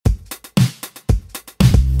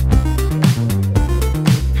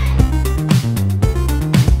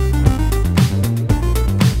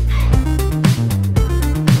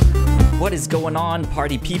going on,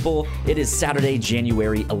 party people? It is Saturday,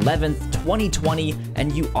 January 11th, 2020, and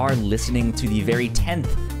you are listening to the very 10th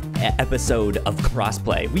episode of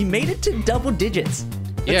Crossplay. We made it to double digits.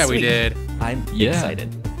 Yeah, we did. I'm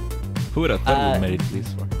excited. Who would have thought we made it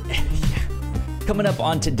this far? Coming up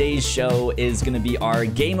on today's show is going to be our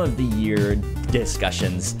Game of the Year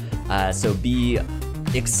discussions. So be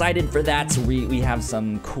excited for that. We have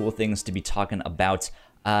some cool things to be talking about.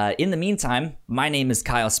 In the meantime, my name is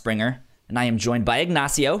Kyle Springer, and I am joined by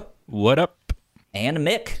Ignacio. What up? And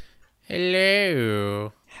Mick.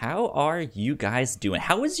 Hello. How are you guys doing?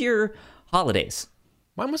 How was your holidays?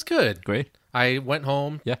 Mine was good. Great. I went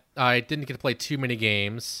home. Yeah. I didn't get to play too many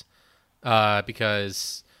games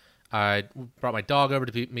because I brought my dog over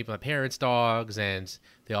to meet with my parents' dogs, and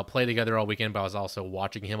they all play together all weekend, but I was also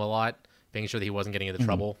watching him a lot, making sure that he wasn't getting into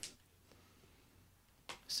trouble.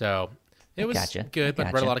 So it was good,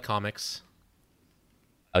 but read a lot of comics.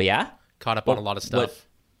 Oh, yeah? Caught up on a lot of stuff.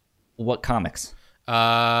 What comics?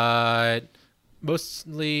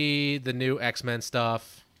 Mostly the new X-Men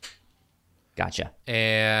stuff. Gotcha.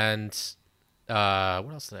 And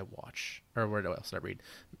what else did I watch? Or what else did I read?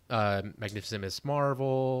 Magnificent Miss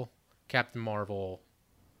Marvel, Captain Marvel.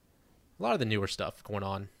 A lot of the newer stuff going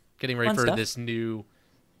on. Getting ready for this new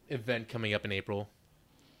event coming up in April.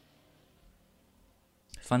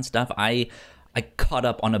 Fun stuff. I caught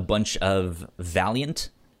up on a bunch of Valiant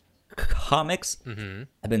comics. Mm-hmm.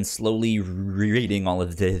 I've been slowly reading all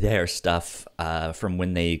of their stuff from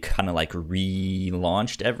when they kind of like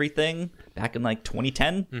relaunched everything back in like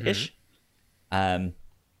 2010-ish. Mm-hmm.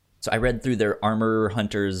 So I read through their Armor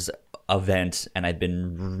Hunters event, and I've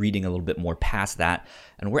been reading a little bit more past that.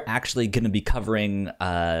 And we're actually going to be covering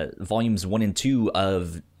volumes 1 and 2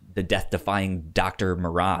 of the death-defying Dr.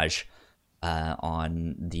 Mirage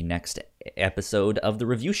on the next episode of the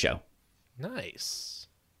review show. Nice.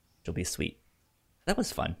 It'll be sweet. That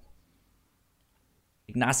was fun.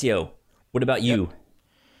 Ignacio, what about you? Yep.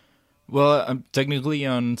 Well, I'm technically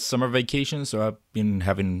on summer vacation, so I've been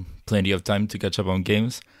having plenty of time to catch up on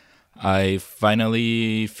games. I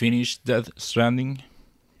finally finished Death Stranding.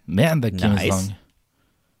 Man, that game is long.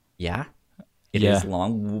 Yeah? It is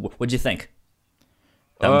long. What'd you think?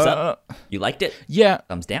 Thumbs up? You liked it? Yeah.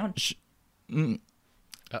 Thumbs down?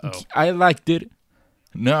 Uh-oh. I liked it.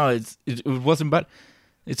 No, it wasn't bad.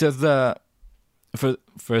 It's just like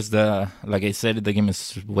I said, the game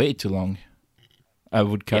is way too long. I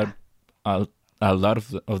would cut a lot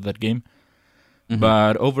of that game. Mm-hmm.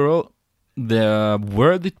 But overall, the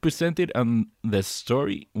world it presented and the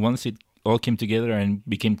story, once it all came together and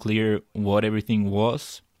became clear what everything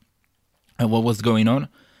was and what was going on,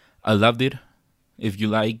 I loved it. If you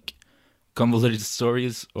like convoluted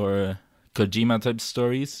stories or Kojima type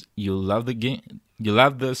stories, you love the game. You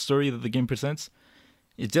love the story that the game presents.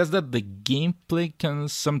 It's just that the gameplay can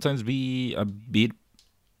sometimes be a bit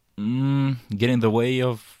get in the way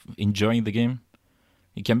of enjoying the game.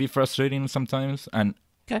 It can be frustrating sometimes, and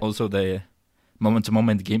also the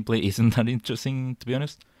moment-to-moment gameplay isn't that interesting, to be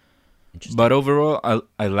honest. But overall,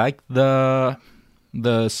 I like the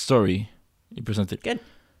story it presented. Good.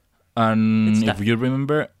 And if you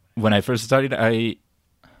remember, when I first started, I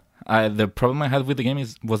the problem I had with the game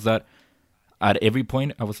was that at every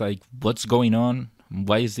point I was like, "What's going on?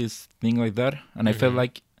 Why is this thing like that?" And I felt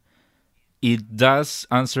like it does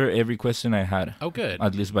answer every question I had. Oh, good.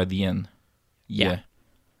 At least by the end. Yeah.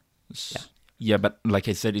 Yeah, but like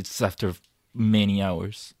I said, it's after many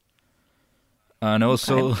hours. And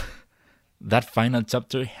also, that final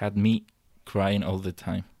chapter had me crying all the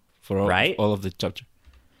time for all of the chapter.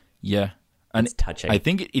 Yeah. And it's touching. I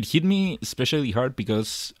think it hit me especially hard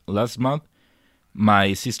because last month,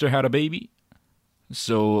 my sister had a baby.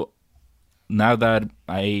 So now that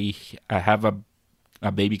I have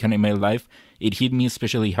a baby kind of in my life, it hit me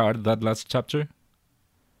especially hard, that last chapter.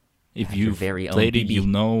 If you've played it, you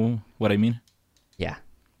know what I mean.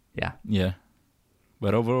 Yeah.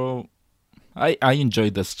 But overall, I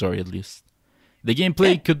enjoyed the story at least. The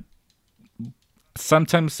gameplay could...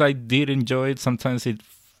 Sometimes I did enjoy it, sometimes it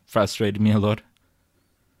frustrated me a lot.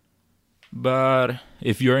 But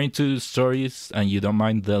if you're into stories and you don't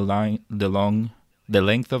mind the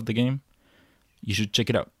length of the game, you should check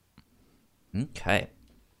it out. Okay.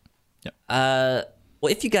 Well,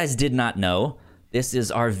 if you guys did not know, this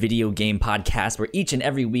is our video game podcast where each and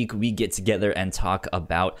every week we get together and talk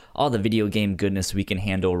about all the video game goodness we can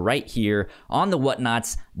handle right here on the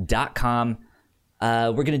whatnots.com.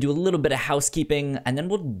 We're going to do a little bit of housekeeping, and then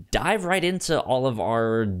we'll dive right into all of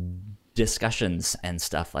our discussions and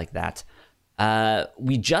stuff like that.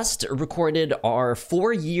 We just recorded our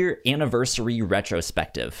 4-year anniversary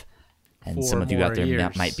retrospective. And some of you out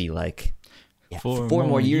there might be like, Yeah, 4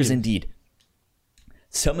 more years indeed.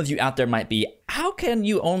 Some of you out there might be, how can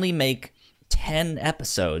you only make 10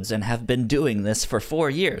 episodes and have been doing this for 4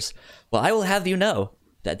 years? Well, I will have you know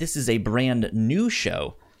that this is a brand new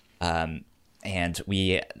show. And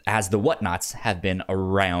we, as the Whatnots, have been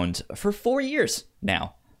around for 4 years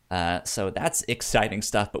now. So that's exciting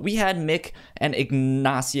stuff. But we had Mick and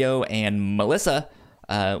Ignacio and Melissa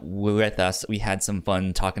with us. We had some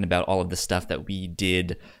fun talking about all of the stuff that we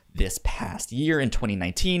did this past year in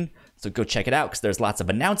 2019. So go check it out because there's lots of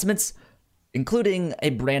announcements, including a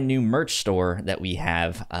brand new merch store that we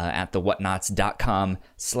have at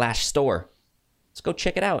thewhatnots.com/store. So go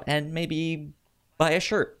check it out and maybe buy a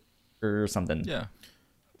shirt or something. Yeah.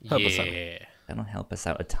 Help us out. That'll help us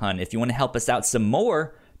out a ton. If you want to help us out some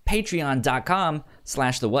more,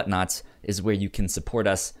 patreon.com/thewhatnots is where you can support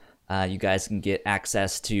us. You guys can get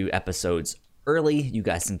access to episodes early. You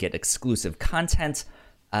guys can get exclusive content.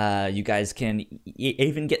 You guys can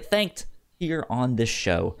even get thanked here on this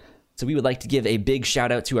show. So we would like to give a big shout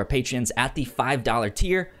out to our patrons at the $5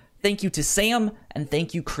 tier. Thank you to Sam and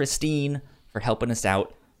thank you, Christine, for helping us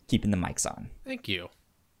out, keeping the mics on. Thank you.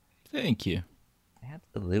 Thank you.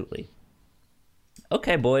 Absolutely.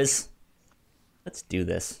 Okay, boys. Let's do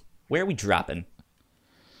this. Where are we dropping?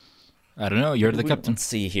 I don't know. You're the captain. Let's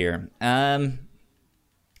see here.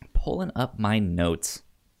 Pulling up my notes.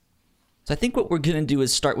 So I think what we're going to do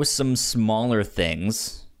is start with some smaller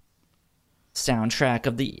things. Soundtrack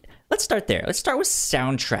of the... Let's start there. Let's start with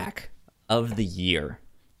soundtrack of the year.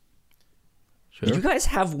 Sure. Did you guys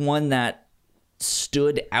have one that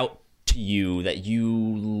stood out to you that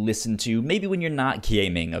you listen to maybe when you're not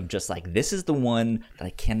gaming, of just like, this is the one that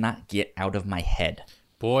I cannot get out of my head?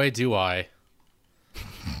 Boy, do I.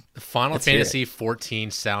 The Final Fantasy XIV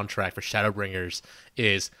soundtrack for Shadowbringers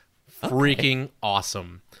is freaking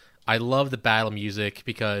awesome. I love the battle music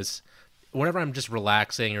because whenever I'm just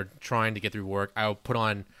relaxing or trying to get through work, I'll put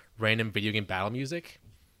on random video game battle music.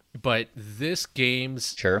 But this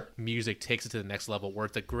game's music takes it to the next level, where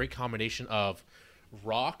it's a great combination of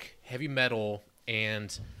rock, heavy metal,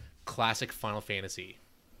 and classic Final Fantasy.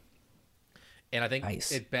 And I think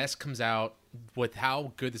it best comes out with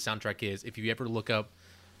how good the soundtrack is if you ever look up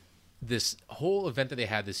this whole event that they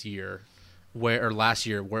had this year, last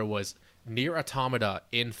year, where it was Nier Automata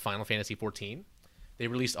in Final Fantasy XIV. They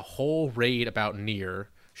released a whole raid about Nier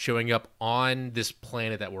showing up on this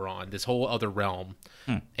planet that we're on, this whole other realm.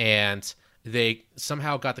 And they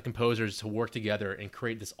somehow got the composers to work together and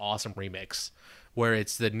create this awesome remix where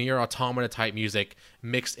it's the Nier Automata type music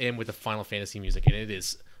mixed in with the Final Fantasy music, and it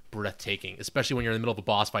is breathtaking, especially when you're in the middle of a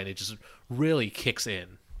boss fight and it just really kicks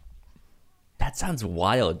in. That sounds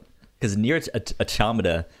wild, because Nier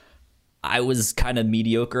Automata, I was kind of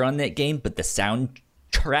mediocre on that game, but the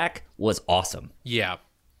soundtrack was awesome. Yeah.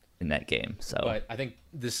 In that game. But I think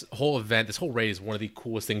this whole event, this whole raid is one of the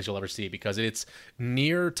coolest things you'll ever see because it's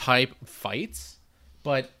Nier type fights,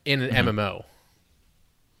 but in an MMO.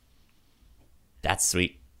 That's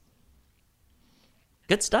sweet.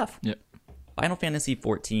 Good stuff. Yep. Final Fantasy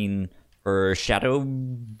XIV for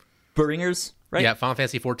Shadowbringers, right? Yeah, Final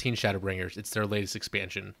Fantasy XIV Shadowbringers. It's their latest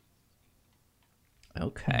expansion.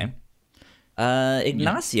 Okay.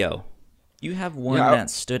 Ignacio, you have one that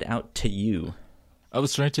stood out to you. I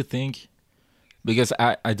was trying to think, because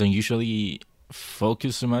I don't usually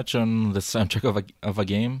focus so much on the soundtrack of a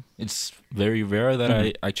game. It's very rare that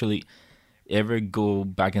I actually ever go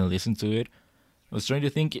back and listen to it. I was trying to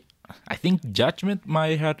think. I think Judgment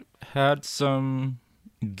might have had some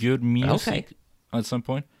good music at some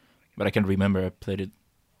point, but I can't remember. I played it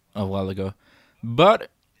a while ago. But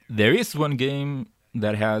there is one game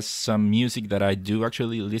that has some music that I do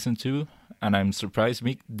actually listen to, and I'm surprised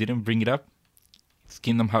Mick didn't bring it up. It's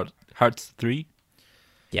Kingdom Hearts 3.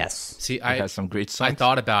 Yes. See, it has some great songs. I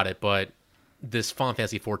thought about it, but this Final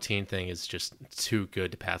Fantasy XIV thing is just too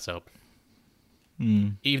good to pass up.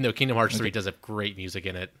 Even though Kingdom Hearts 3 does have great music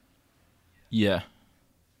in it. Yeah.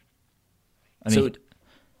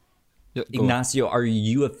 Ignacio, are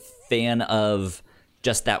you a fan of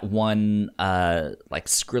just that one, like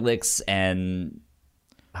Skrillex and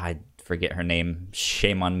I forget her name.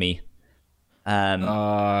 Shame on me.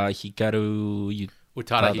 Hikaru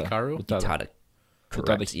Utada Hikaru. Utada.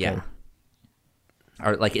 Correct. Yeah.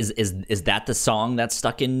 Or like, is that the song that's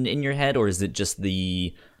stuck in your head, or is it just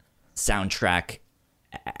the soundtrack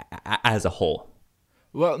as a whole?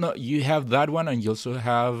 Well, no, you have that one, and you also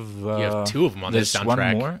have you have two of them on this soundtrack.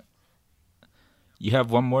 One more. You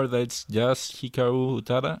have one more that's just Hikaru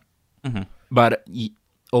Utada. But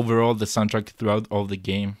overall, the soundtrack throughout all the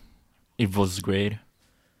game, it was great.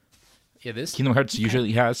 Yeah, this Kingdom Hearts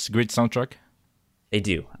usually has great soundtrack. They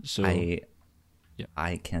do. So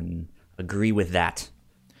I can agree with that.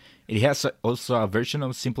 It has also a version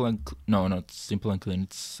of Simple and no, not Simple and Clean.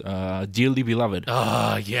 It's Dearly Beloved.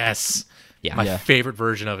 Ah, yes. Yeah. My Yeah. favorite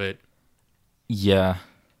version of it. Yeah,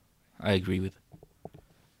 I agree with.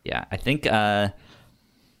 Yeah, I think I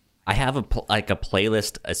have a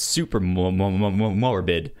playlist, a super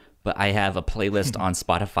morbid, but I have a playlist on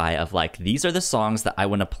Spotify of like these are the songs that I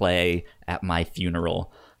want to play at my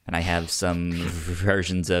funeral, and I have some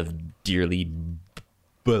versions of Dearly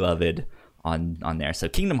Beloved on there. So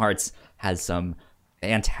Kingdom Hearts has some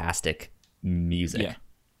fantastic music. Yeah.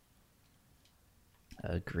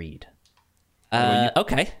 Agreed. about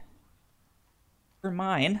Okay. For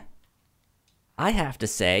mine, I have to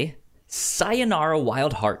say Sayonara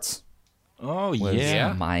Wild Hearts Oh was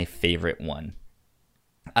yeah. my favorite one.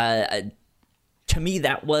 To me,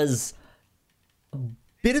 that was a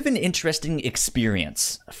bit of an interesting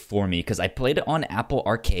experience for me because I played it on Apple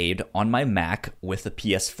Arcade on my Mac with a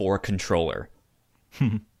PS4 controller.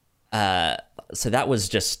 So that was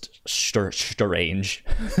just strange.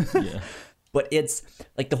 Yeah. But it's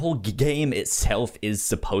like the whole game itself is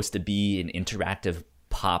supposed to be an interactive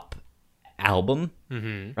pop album,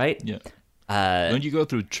 right? Yeah. Don't you go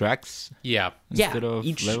through tracks? Yeah. Instead of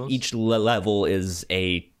each levels? each level is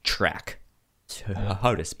a track,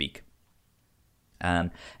 so to speak.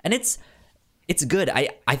 And it's good.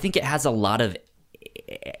 I think it has a lot of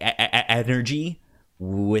energy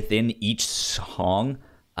within each song,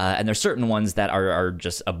 and there's certain ones that are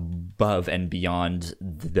just above and beyond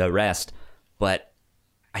the rest. But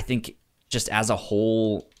I think just as a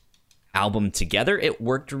whole album together, it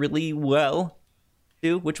worked really well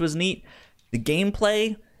too, which was neat. The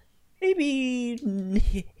gameplay, maybe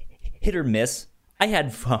hit or miss. I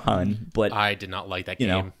had fun, but I did not like that You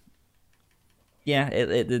game. know. yeah,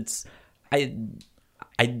 it's I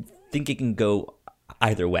think it can go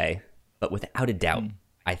either way, but without a doubt,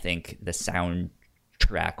 I think the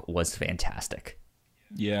soundtrack was fantastic.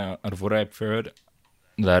 Yeah, out of what I've heard,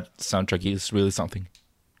 that soundtrack is really something.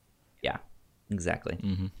 Yeah, exactly.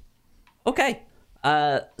 Okay,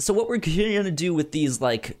 so what we're gonna do with these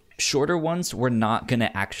like shorter ones, we're not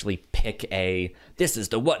gonna actually pick this is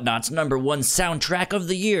the Whatnauts #1 soundtrack of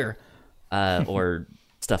the year, or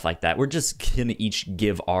stuff like that. We're just gonna each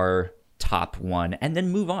give our top one and then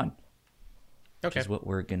move on. Which Okay. is what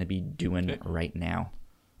we're gonna be doing right now.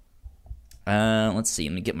 Let's see.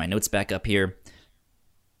 Let me get my notes back up here.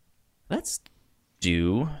 Let's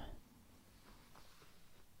do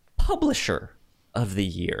publisher of the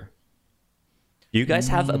year. Do you guys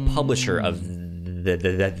have a publisher of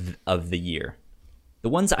the year? The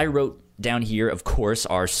ones I wrote down here, of course,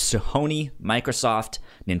 are Sony, Microsoft,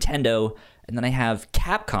 Nintendo, and then I have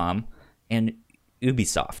Capcom and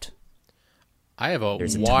Ubisoft. I have a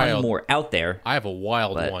There's a ton wild more out there. I have a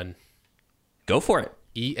wild but- one. Go for it.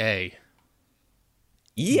 EA.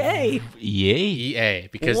 Yay! Yay! EA,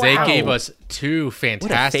 because Wow. they gave us two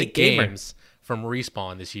fantastic fake gamer. games from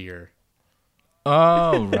Respawn this year.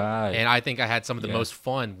 Oh, right. And I think I had some of the Yeah. most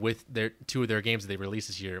fun with their two of their games that they released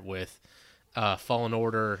this year with Fallen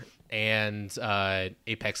Order and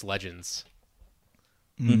Apex Legends.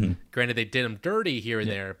 Granted, they did them dirty here and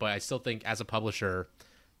there, but I still think as a publisher,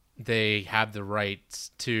 they have the rights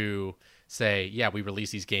to say, yeah, we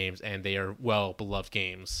release these games and they are well-beloved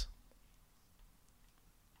games.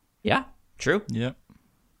 Yeah, true. Yeah.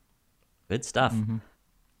 Good stuff.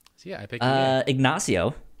 So yeah, I picked EA.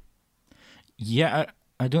 Ignacio. Yeah,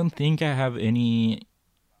 I don't think I have any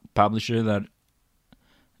publisher that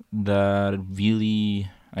really,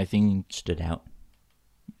 I think, Stood out.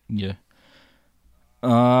 yeah.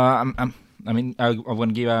 I mean, I want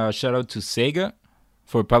to give a shout out to Sega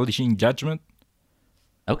for publishing Judgment.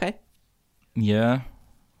 Okay. Yeah.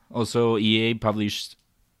 Also, EA published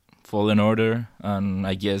Fallen Order, and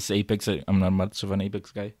I guess Apex. I'm not much of an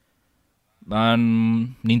Apex guy.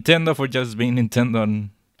 And Nintendo for just being Nintendo and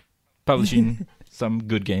publishing some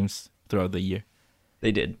good games throughout the year.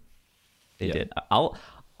 They did. They Yeah. did. I'll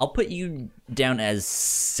put you down as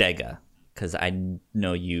Sega because I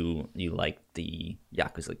know you like the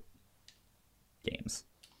Yakuza games.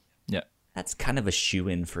 Yeah. That's kind of a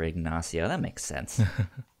shoe-in for Ignacio. That makes sense.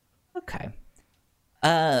 Okay.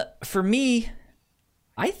 For me,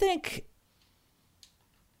 I think...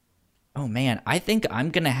 Oh, man. I think I'm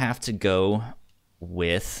going to have to go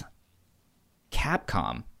with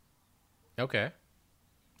Capcom. Okay.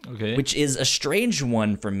 Okay. Which is a strange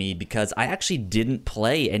one for me because I actually didn't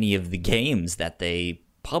play any of the games that they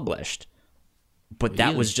published. But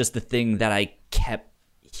that was just the thing that I kept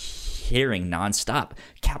hearing nonstop.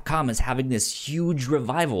 Capcom is having this huge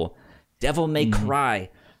revival. Devil May Cry,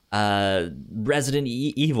 Resident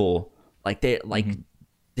Evil,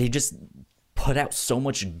 they just put out so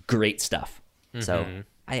much great stuff. So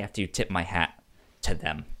I have to tip my hat to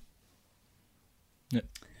them.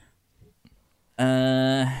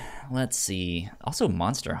 Yeah. Let's see. Also,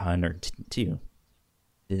 Monster Hunter 2.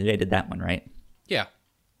 They did that one, right? Yeah.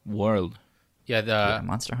 World. Yeah, the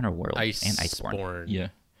Monster Hunter World and Iceborne. Iceborne Yeah.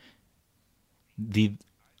 Did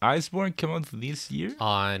Iceborne come out this year?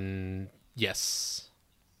 Yes.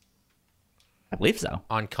 I believe so.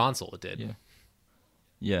 On console it did.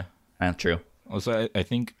 Yeah. Yeah. True. Also, I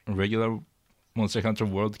think regular Monster Hunter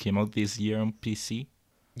World came out this year on PC.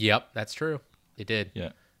 Yep, that's true. It did.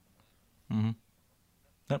 Yeah. Mm-hmm.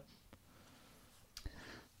 Yep.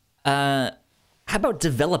 How about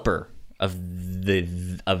developer of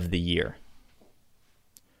the year?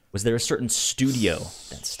 Was there a certain studio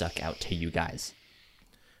that stuck out to you guys?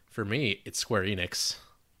 For me, it's Square Enix.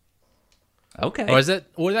 Okay. Or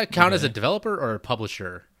would that count as a developer or a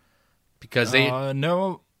publisher? Because they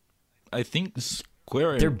no, I think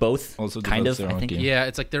Square. They're both also kind of. develops their I own think. game. yeah,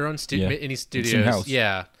 it's like their own any studios. in-house.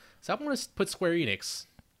 Yeah. So I want to put Square Enix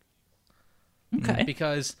Okay.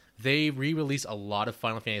 because they re-released a lot of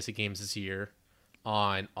Final Fantasy games this year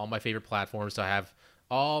on all my favorite platforms. So I have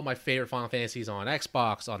all my favorite Final Fantasies on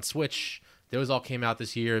Xbox, on Switch. Those all came out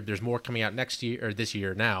this year. There's more coming out next year or this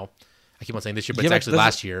year now. I keep on saying this year, but it's actually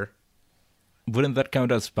last year. Wouldn't that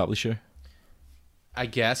count as publisher? I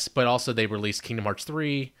guess, but also they released Kingdom Hearts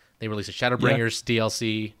 3. They released a Shadowbringers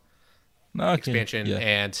DLC No, expansion,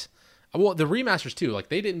 and well, the remasters too. Like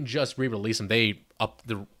they didn't just re-release them; they upped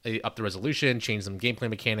the resolution, changed some gameplay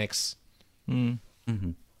mechanics.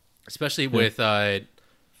 Especially with 8,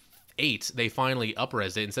 they finally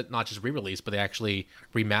up-res it instead not just re-released, but they actually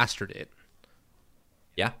remastered it.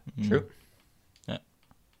 Yeah. True. Yeah.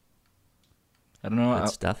 I don't know. Good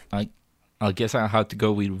stuff. I guess I have to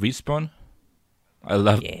go with Respawn. I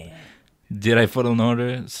love Yeah. Jedi Fallen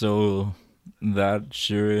Order, so that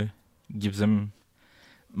sure gives them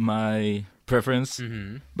my preference.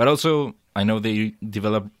 But also, I know they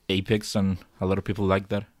developed Apex, and a lot of people like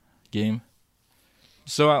that game.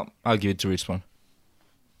 So I'll give it to Respawn.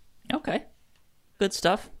 Okay. Good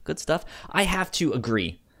stuff. Good stuff. I have to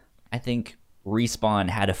agree. I think Respawn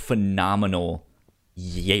had a phenomenal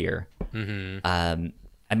year.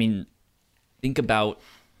 I mean, think about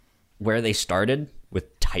where they started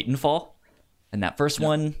with Titanfall, and that first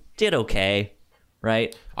one did okay,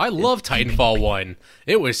 right? I love Titanfall 1.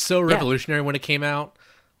 It was so revolutionary when it came out.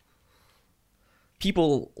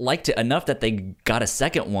 People liked it enough that they got a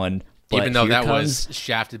second one. But Even though here that comes, was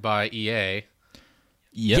shafted by EA.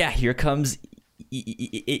 Yep. yeah, here comes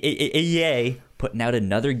EA putting out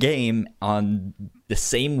another game on the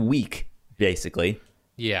same week, basically.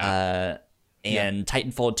 Yeah. And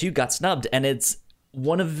Titanfall 2 got snubbed, and it's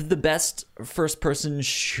one of the best first-person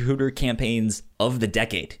shooter campaigns of the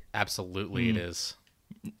decade. Absolutely it is.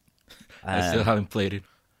 I still haven't played it.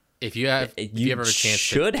 If you ever have a chance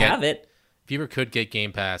should to get, have it. If you ever could get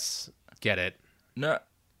Game Pass, get it. No,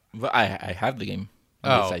 but I have the game.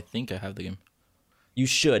 At least I think I have the game. You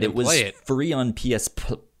should. It was play it. free on PS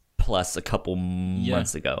Plus a couple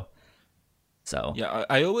months ago. So Yeah,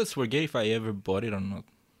 I always forget if I ever bought it or not.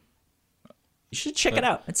 you should check it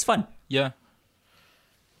out. It's fun. Yeah.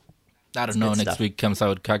 I don't know. good Next stuff. week comes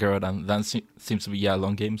out Kakarot, and that seems to be a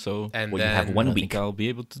long game. So And Well, you then have one I week. think I'll be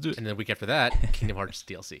able to do it. and then the week after that, Kingdom Hearts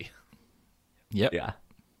DLC. Yep. Yeah.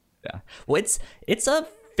 Well, it's a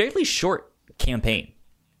fairly short campaign.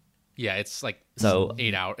 Yeah, it's like So-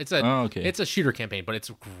 8 hours. It's okay. it's a shooter campaign, but it's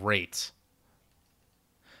great.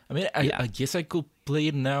 I mean, I guess I could play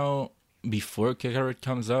it now before Kakarot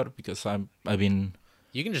comes out because I've been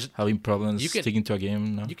You can just having problems You can- sticking to a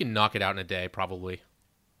game now. you can knock it out in a day probably.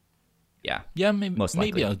 Yeah. Yeah, maybe Most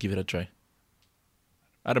likely. maybe I'll give it a try.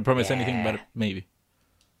 I don't promise anything, but maybe.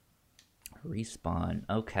 Respawn.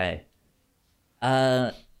 Okay.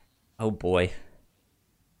 Oh boy.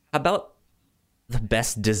 How about the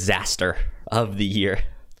best disaster of the year?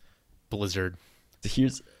 Blizzard.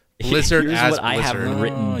 Here's Blizzard here's as what I have Blizzard.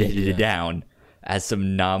 written Oh, yeah. down as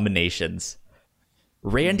some nominations.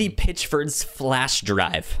 Randy Pitchford's flash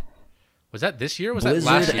drive, Was that this year? Or was that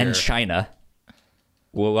Blizzard last year? and China.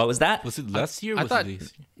 Well, what was that? Was it last year? I Was thought it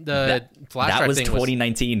this year? the flash That drive was thing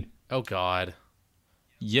 2019. Oh God.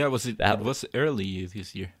 Yeah, was it? That It was early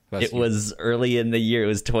this year. It was early in the year. It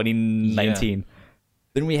was 2019.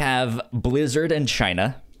 Then we have Blizzard and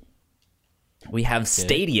China. We have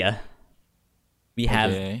Stadia. We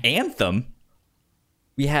have Okay. Anthem.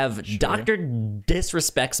 We have Dr.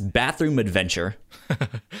 Disrespect's Bathroom Adventure.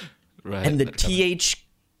 right. And the THQ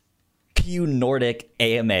Nordic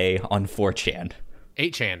AMA on 4chan.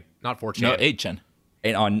 8chan, not 4chan. No, 8chan.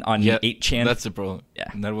 And on Yeah, 8chan. that's the problem. Yeah.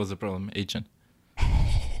 That was the problem, 8chan.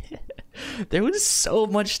 There was so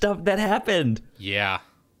much stuff that happened. Yeah.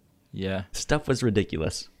 Yeah. Stuff was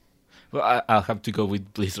ridiculous. Well, I'll have to go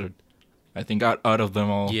with Blizzard. I think out of them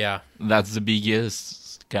all, Yeah. that's the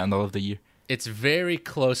biggest scandal of the year. It's very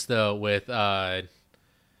close though with the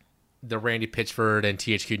Randy Pitchford and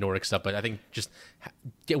THQ Nordic stuff, but I think just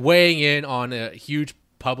weighing in on a huge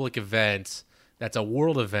public event that's a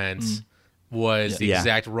world event was the Yeah.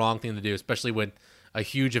 exact wrong thing to do, especially with a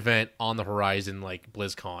huge event on the horizon like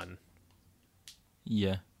BlizzCon.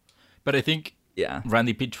 Yeah. But I think Yeah.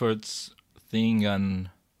 Randy Pitchford's thing and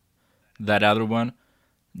that other one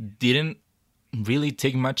didn't really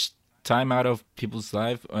take much time out of people's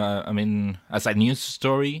life. I mean, as a news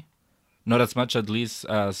story, not as much at least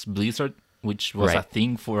as Blizzard, which was a Right.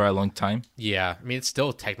 thing for a long time. Yeah, I mean it's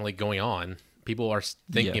still technically going on. People are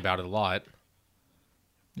thinking Yeah. about it a lot.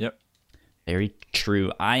 Yep. Very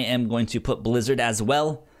true. I am going to put Blizzard as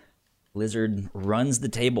well. Blizzard runs the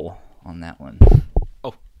table on that one.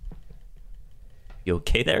 Oh. You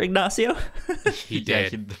okay there, Ignacio? He Yeah,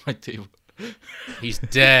 did. hit my table. He's I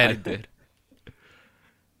dead. did.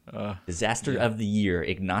 Disaster of the year.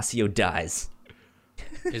 Ignacio dies.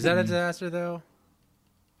 Is that a disaster though?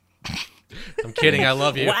 I'm kidding. I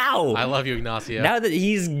love you. Wow. I love you, Ignacio. Now that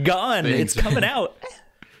he's gone, Thanks. it's coming out.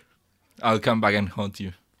 I'll come back and haunt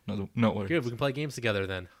you. No worries. Good. We can play games together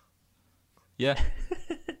then. Yeah.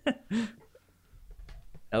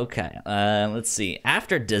 Okay, let's see.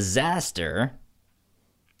 After disaster,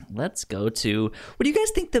 let's go to, what do you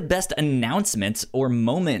guys think the best announcement or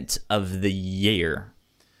moment of the year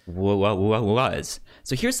was?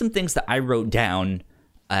 So here's some things that I wrote down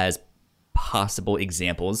as possible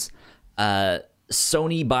examples.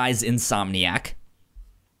 Sony buys Insomniac.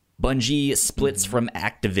 Bungie splits from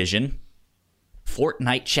Activision.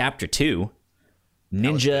 Fortnite Chapter 2.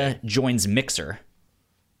 Ninja joins Mixer.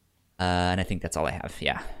 And I think that's all I have.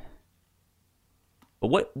 Yeah.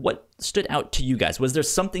 But what stood out to you guys? Was there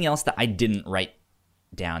something else that I didn't write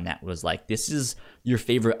down that was like, this is your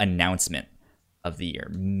favorite announcement of the year?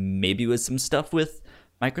 Maybe it was some stuff with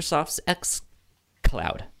Microsoft's X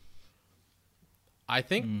Cloud. I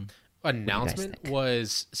think announcement think?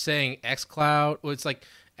 was saying xCloud. Well, it's like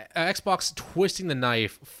Xbox twisting the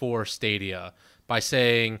knife for Stadia by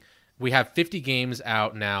saying we have 50 games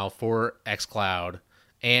out now for xCloud,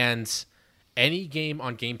 and any game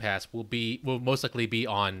on Game Pass will most likely be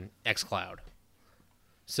on xCloud.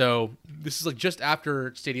 So this is like just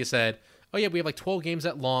after Stadia said, "Oh yeah, we have like 12 games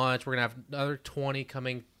at launch. We're gonna have another 20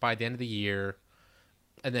 coming by the end of the year,"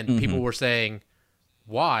 and then people were saying,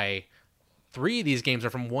 "Why? 3 of these games are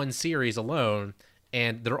from one series alone,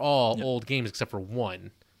 and they're all old games except for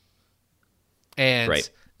one." And Right.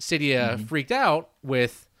 Stadia freaked out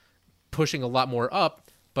with pushing a lot more up,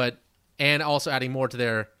 and also adding more to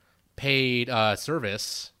their paid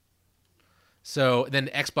service. So then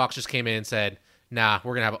Xbox just came in and said, "Nah,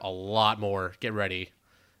 we're gonna have a lot more. Get ready.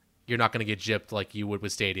 You're not gonna get gypped like you would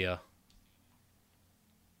with Stadia."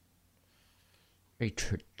 Very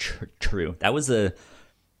true. That was a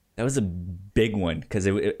big one because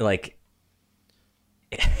it like,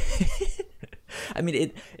 I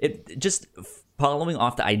mean it just following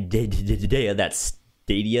off the idea that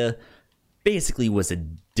Stadia basically was a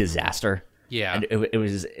disaster. Yeah. And it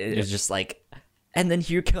was just like, and then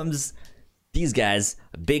here comes these guys,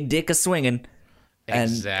 big dick a swinging, and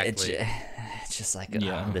Exactly. it's just like,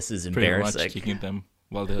 Yeah. oh, this is Pretty embarrassing. much kicking them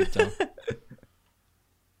while they're down.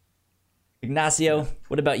 Ignacio,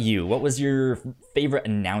 what about you? What was your favorite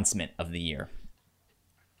announcement of the year?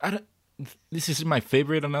 This is my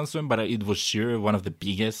favorite announcement, but it was sure one of the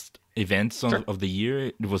biggest events of the year.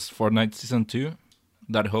 It was Fortnite Season 2.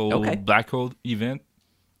 That whole Black Hole event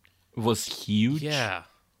was huge. Yeah.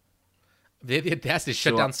 They had the audacity to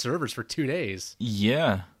shut down servers for 2 days.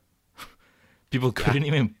 Yeah. People couldn't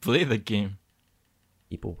even play the game.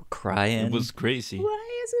 People were crying. It was crazy.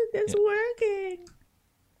 Why isn't this working?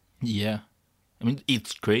 Yeah. I mean,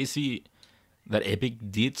 it's crazy that Epic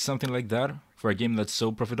did something like that for a game that's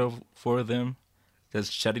so profitable for them. That's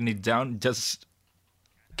shutting it down just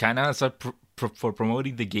kind of as a for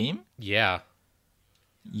promoting the game. Yeah.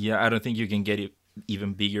 Yeah, I don't think you can get it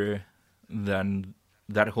even bigger than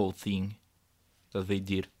that whole thing that they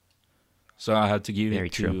did. So I had to give Very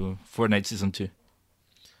it true. to Fortnite Season 2.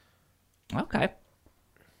 Okay.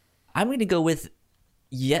 I'm going to go with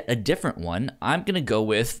yet a different one. I'm going to go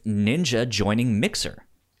with Ninja joining Mixer.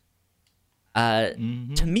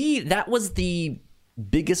 To me, that was the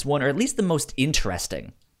biggest one, or at least the most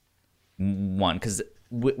interesting one, because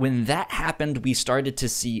when that happened, we started to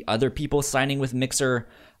see other people signing with Mixer.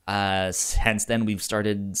 Since then, we've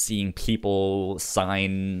started seeing people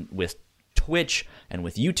sign with Twitch and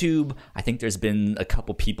with YouTube. I think there's been a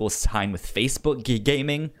couple people sign with Facebook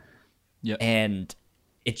Gaming. Yeah. And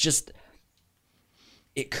it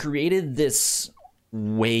created this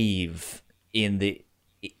wave in the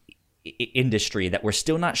industry that we're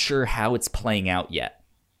still not sure how it's playing out yet.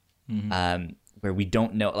 Where we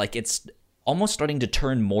don't know, like, it's almost starting to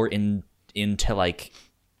turn more into like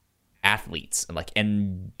athletes, like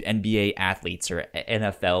NBA athletes or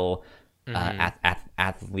NFL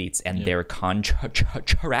athletes, and their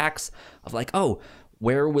contracts of like, oh,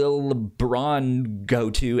 where will LeBron go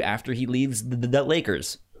to after he leaves the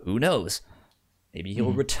Lakers? Who knows? Maybe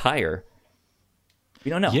he'll retire. We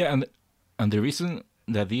don't know. Yeah, and the reason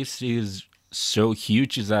that this is so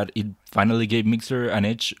huge is that it finally gave Mixer an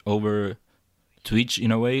edge over Twitch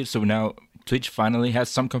in a way. So now Twitch finally has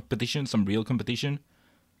some competition, some real competition.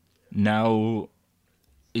 Now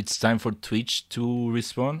it's time for Twitch to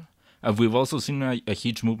respond. And we've also seen a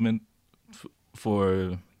huge movement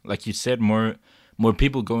for, like you said, more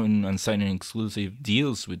people going and signing exclusive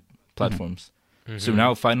deals with platforms. So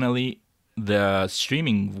now finally the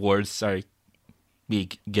streaming wars are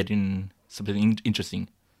getting something interesting,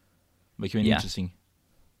 becoming interesting.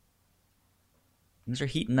 Things are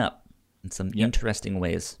heating up in some interesting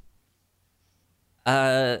ways.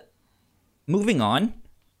 Moving on,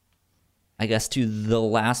 I guess, to the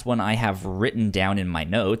last one I have written down in my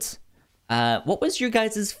notes. What was your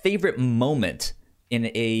guys' favorite moment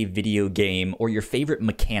in a video game, or your favorite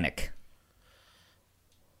mechanic?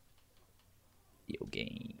 Video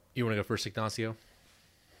game. You want to go first, Ignacio?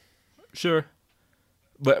 Sure.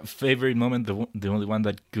 But favorite moment, the only one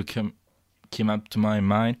that came up to my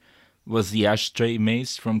mind was the ashtray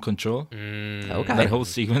maze from Control. Okay. That whole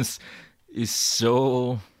sequence is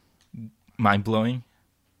so mind-blowing.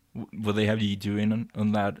 What they have you doing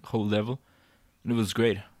on that whole level. And it was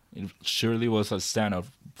great. It surely was a standout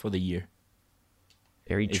for the year.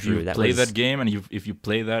 Very If true. you play that game and if you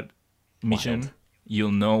play that mission, wild.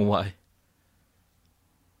 You'll know why.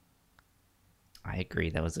 I agree.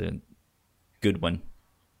 That was a good one.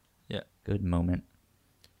 Yeah. Good moment.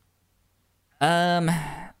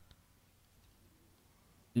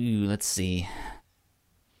 Let's see.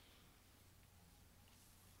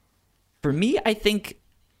 For me, I think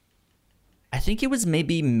it was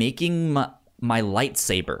maybe making my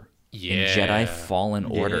lightsaber in Jedi Fallen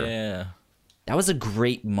Order. Yeah. That was a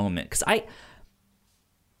great moment, because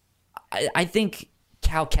I think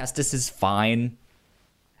Cal Kestis is fine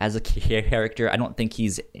as a character. I don't think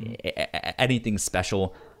he's anything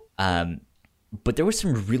special. But there were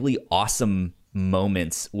some really awesome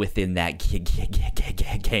moments within that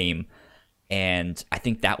game. And I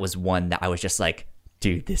think that was one that I was just like,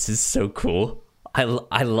 dude, this is so cool.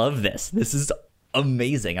 I love this. This is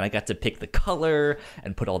amazing. And I got to pick the color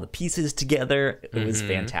and put all the pieces together. It was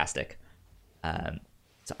fantastic.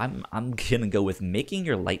 So I'm going to go with making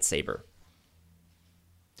your lightsaber.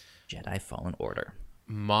 Jedi Fallen Order.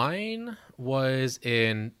 Mine was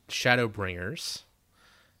in Shadowbringers.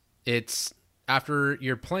 It's after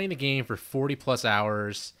you're playing the game for 40 plus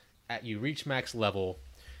hours, you reach max level,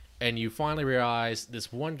 and you finally realize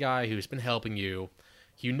this one guy who's been helping you,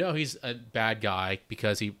 you know he's a bad guy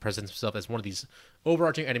because he presents himself as one of these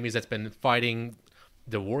overarching enemies that's been fighting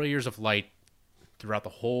the Warriors of Light throughout the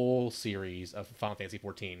whole series of Final Fantasy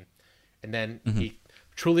XIV. And then he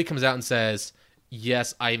truly comes out and says,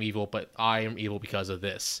 yes, I am evil, but I am evil because of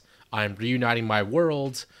this. I'm reuniting my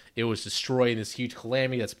world. It was destroying this huge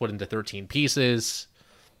calamity that's split into 13 pieces.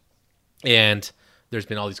 And there's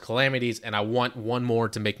been all these calamities, and I want one more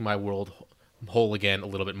to make my world whole again a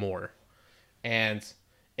little bit more. And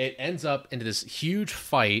it ends up into this huge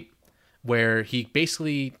fight where he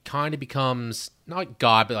basically kind of becomes, not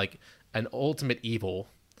God, but like an ultimate evil.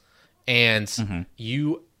 And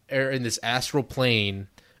you are in this astral plane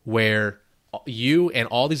where you and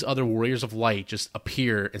all these other warriors of light just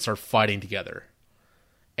appear and start fighting together.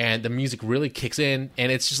 And the music really kicks in,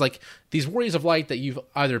 and it's just like these warriors of light that you've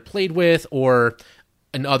either played with or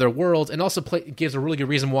in other worlds, and also gives a really good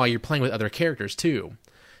reason why you're playing with other characters too,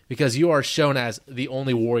 because you are shown as the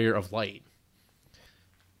only warrior of light.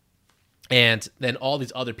 And then all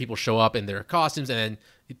these other people show up in their costumes, and then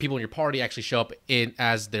the people in your party actually show up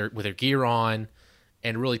with their gear on,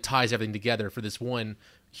 and really ties everything together for this one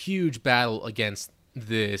huge battle against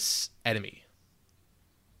this enemy.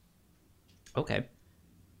 Okay.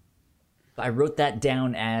 I wrote that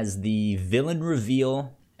down as the villain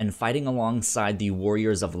reveal and fighting alongside the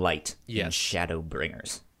Warriors of Light in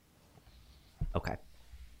Shadowbringers. Okay.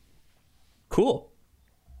 Cool.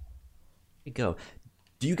 Here you go.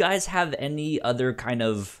 Do you guys have any other kind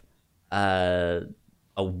of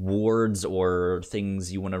awards or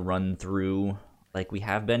things you want to run through like we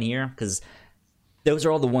have been here? Because those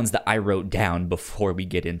are all the ones that I wrote down before we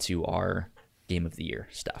get into our Game of the Year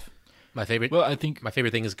stuff. My favorite. Well, I think my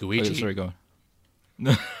favorite thing is Oh, Guiji. sorry, go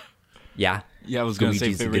on. Yeah. Yeah, I was gonna say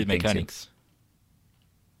Luigi's a good favorite thing, too. mechanics.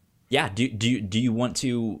 Yeah. Do you want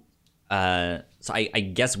to? So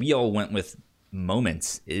I guess we all went with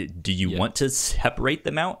moments. Do you Yeah. want to separate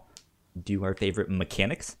them out? Do our favorite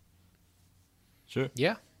mechanics? Sure,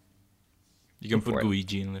 Yeah, you can Go put for it.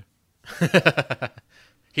 Luigi in there.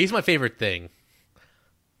 he's my favorite thing.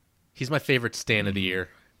 He's my favorite stand of the year.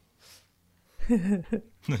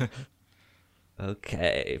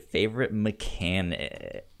 Okay, favorite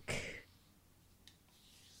mechanic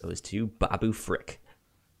goes to Babu Frick.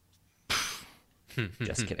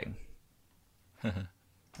 Just kidding.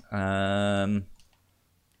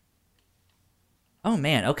 Oh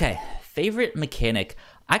man, okay. Favorite mechanic.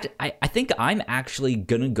 I think I'm actually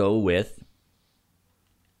gonna go with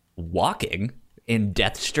walking in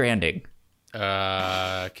Death Stranding.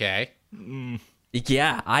 Okay.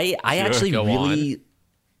 Yeah, I actually Go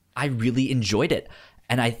I really enjoyed it.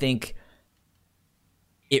 And I think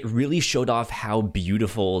it really showed off how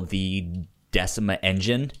beautiful the Decima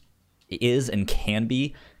engine is and can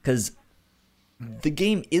be, because the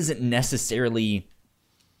game isn't necessarily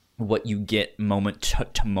what you get moment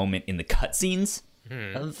to moment in the cutscenes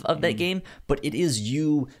of that game, but it is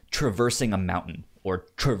you traversing a mountain or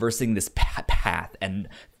traversing this path and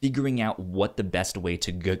figuring out what the best way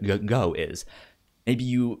to go is. Maybe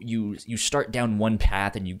you start down one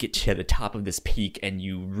path and you get to the top of this peak and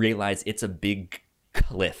you realize it's a big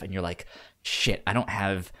cliff and you're like, shit, I don't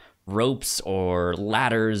have ropes or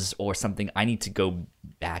ladders or something. I need to go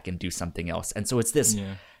back and do something else. And so it's this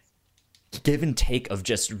Yeah. give and take of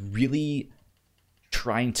just really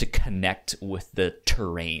trying to connect with the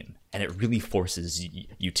terrain, and it really forces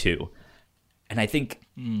you to. And I think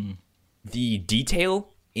the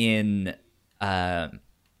detail in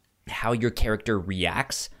how your character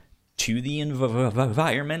reacts to the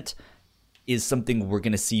environment is something we're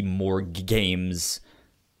going to see more games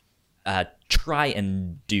try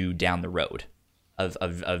and do down the road.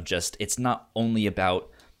 Of just, it's not only about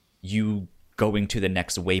you going to the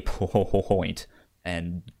next waypoint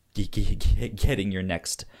and getting your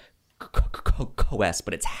next quest,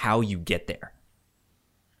 but it's how you get there.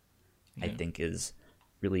 I think is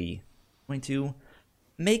really going to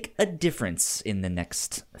make a difference in the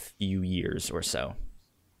next few years or so.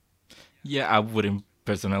 Yeah, I wouldn't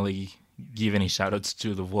personally give any shoutouts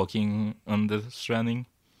to the walking on the Stranding.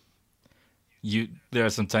 There are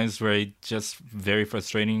some times where it's just very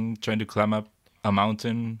frustrating trying to climb up a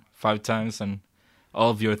mountain 5 times and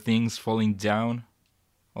all of your things falling down,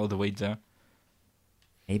 all the way down.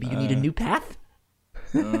 Maybe you need a new path?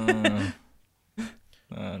 No.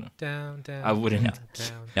 Down. I wouldn't.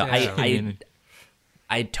 Down. No, down.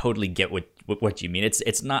 I totally get what you mean.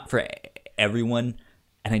 It's not for everyone,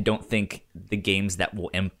 and I don't think the games that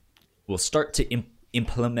will start to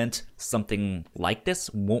implement something like this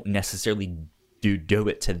won't necessarily do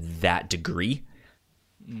it to that degree.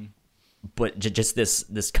 But just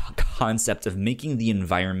this concept of making the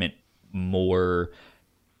environment more,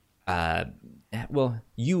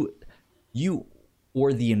 you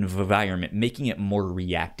or the environment, making it more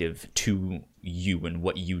reactive to you and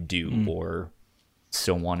what you do, or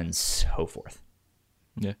so on and so forth.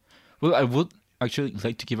 Yeah. Well, I would actually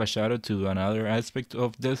like to give a shout out to another aspect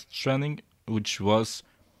of Death Stranding, which was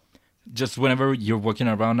just whenever you're walking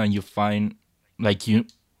around and you find, like, you,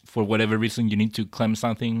 for whatever reason, you need to climb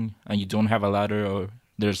something and you don't have a ladder or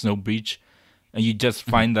there's no bridge, and you just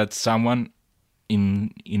find that someone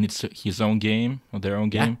in his own game or their own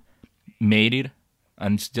game made it,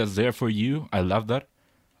 and it's just there for you. I love that.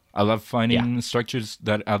 I love finding structures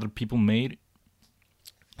that other people made,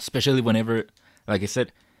 especially whenever, like I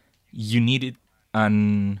said, you need it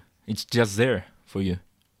and it's just there for you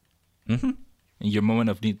in your moment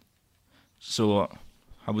of need. So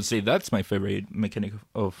I would say that's my favorite mechanic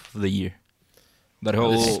of the year. That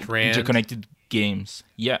whole strand? interconnected games.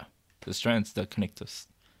 Yeah, the strands that connect us.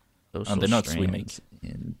 Social And the nuts we make. strands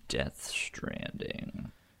in Death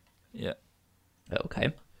Stranding. Yeah.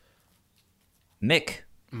 Okay. Mick,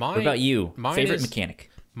 what about you? Favorite mechanic?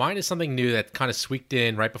 Mine is something new that kind of squeaked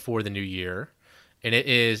in right before the new year, and it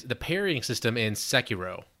is the parrying system in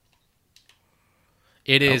Sekiro.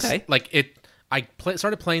 It is like it.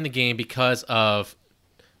 Started playing the game because of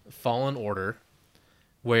Fallen Order,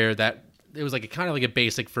 where it was like kind of like a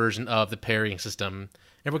basic version of the parrying system.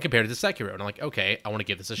 Everyone compared it to Sekiro, and I'm like, okay, I want to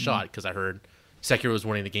give this a shot because I heard Sekiro was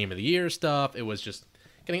winning the Game of the Year stuff. It was just,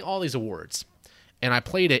 getting all these awards. And I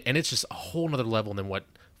played it, and it's just a whole nother level than what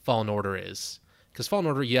Fallen Order is. Because Fallen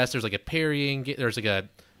Order, yes, there's like a parrying, there's like a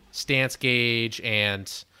stance gauge,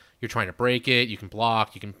 and you're trying to break it. You can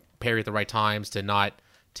block, you can parry at the right times to not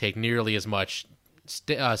take nearly as much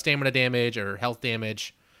stamina damage or health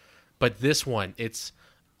damage. But this one, it's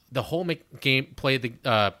the whole part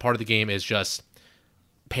of the game is just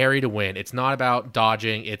parry to win. It's not about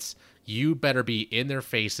dodging. It's you better be in their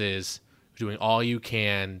faces, doing all you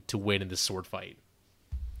can to win in this sword fight.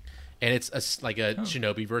 And it's like a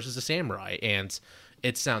shinobi versus a samurai, and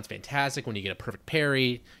it sounds fantastic when you get a perfect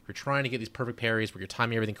parry. You're trying to get these perfect parries where you're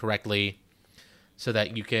timing everything correctly so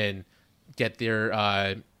that you can get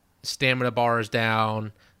their stamina bars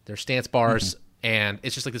down, their stance bars, and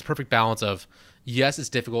it's just like this perfect balance of, yes, it's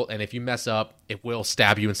difficult, and if you mess up, it will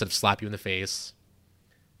stab you instead of slap you in the face.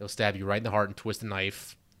 It'll stab you right in the heart and twist the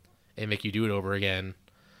knife and make you do it over again.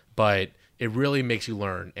 But it really makes you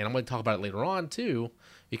learn, and I'm going to talk about it later on, too,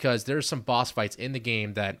 because there's some boss fights in the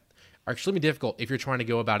game that are extremely difficult if you're trying to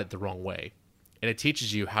go about it the wrong way. And it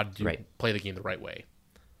teaches you how to play the game the right way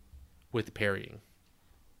with the parrying.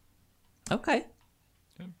 Okay.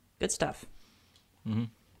 Good stuff.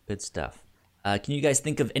 Good stuff. Can you guys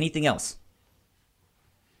think of anything else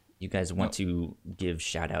you guys want to give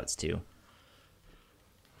shout-outs to?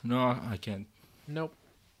 No, I can't. Nope.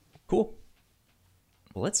 Cool.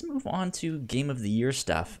 Well, let's move on to Game of the Year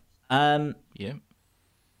stuff. Yeah.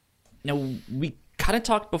 Now, we kind of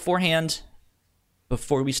talked beforehand,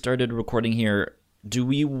 before we started recording here. Do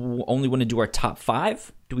we only want to do our top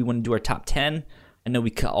 5? Do we want to do our top 10? I know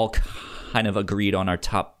we all kind of agreed on our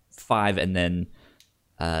top 5, and then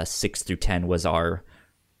 6 through 10 was our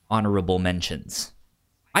honorable mentions.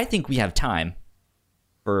 I think we have time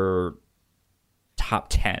for top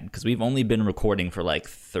 10, because we've only been recording for like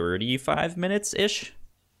 35 minutes-ish.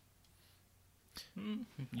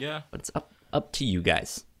 Yeah. But it's up to you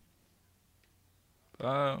guys.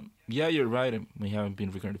 Yeah, you're right. We haven't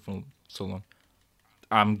been recording for so long.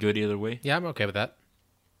 I'm good either way. Yeah, I'm okay with that.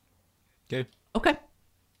 Okay.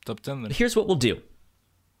 Top 10 then. Here's what we'll do.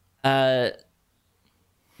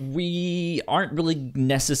 We aren't really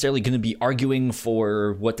necessarily going to be arguing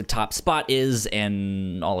for what the top spot is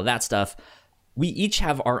and all of that stuff. We each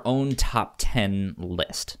have our own top 10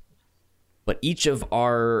 list. But each of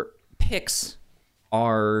our picks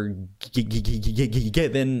are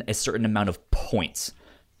given a certain amount of points.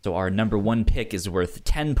 So our number 1 pick is worth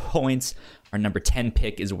 10 points. Our number 10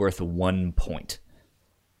 pick is worth 1 point.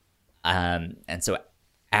 And so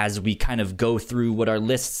as we kind of go through what our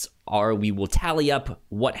lists are, we will tally up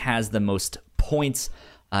what has the most points,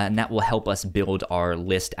 and that will help us build our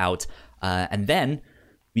list out. And then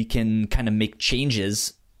we can kind of make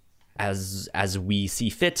changes as we see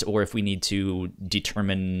fit, or if we need to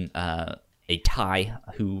determine a tie,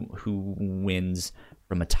 who wins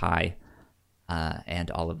from a tie, and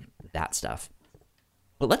all of that stuff.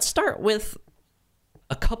 But let's start with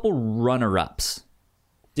a couple runner-ups.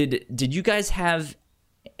 Did you guys have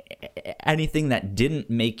anything that didn't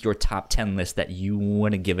make your top 10 list that you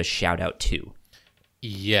want to give a shout out to?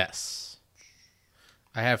 Yes.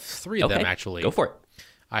 I have 3 of them, actually. Go for it.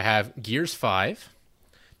 I have Gears 5,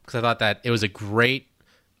 because I thought that it was a great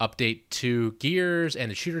update to Gears and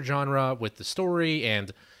the shooter genre with the story,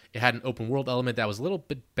 and it had an open world element that was a little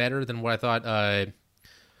bit better than what I thought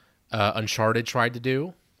Uncharted tried to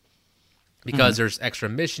do. Because there's extra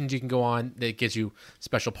missions you can go on. That gives you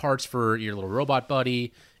special parts for your little robot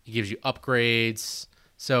buddy. It gives you upgrades.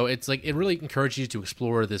 So it's like it really encourages you to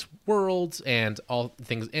explore this world and all the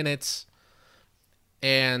things in it.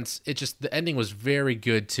 And it just, the ending was very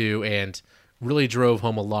good too, and really drove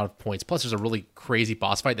home a lot of points. Plus, there's a really crazy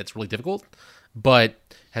boss fight that's really difficult, but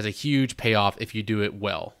has a huge payoff if you do it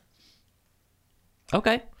well.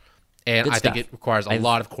 Okay. And Good I stuff. think it requires a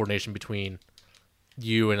lot of coordination between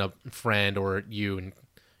you and a friend, or you and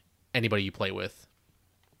anybody you play with.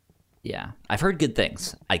 Yeah, I've heard good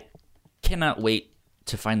things. I cannot wait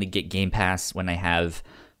to finally get Game Pass when I have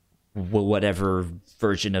whatever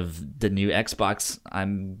version of the new Xbox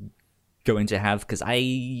I'm going to have, because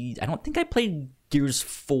I don't think I played Gears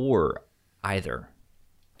 4 either.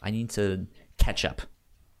 I need to catch up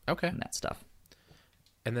on that stuff.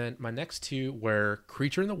 And then my next 2 were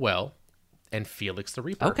Creature in the Well and Felix the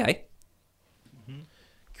Reaper. Okay.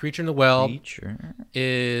 Creature in the Well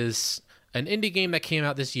is an indie game that came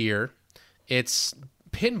out this year. It's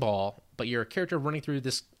pinball, but you're a character running through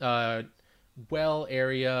this well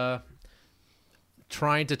area,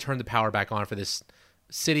 trying to turn the power back on for this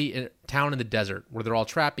town in the desert where they're all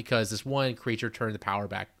trapped because this one creature turned the power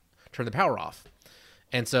off.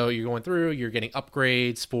 And so you're going through, you're getting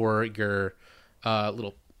upgrades for your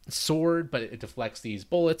little sword, but it deflects these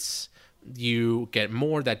bullets. You get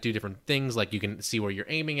more that do different things, like you can see where you're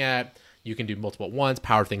aiming at. You can do multiple at once,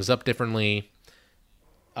 power things up differently,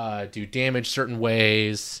 do damage certain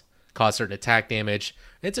ways, cause certain attack damage.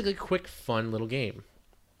 And it's a good, quick, fun little game.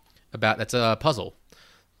 That's a puzzle.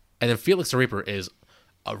 And then Felix the Reaper is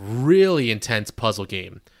a really intense puzzle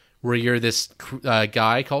game where you're this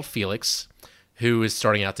guy called Felix who is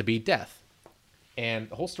starting out to be Death. And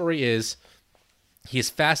the whole story is he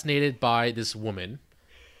is fascinated by this woman,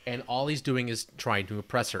 and all he's doing is trying to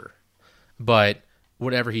impress her. But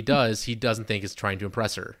whatever he does, he doesn't think is trying to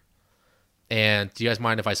impress her. And do you guys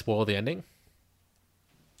mind if I spoil the ending?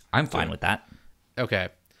 I'm fine with that. Okay.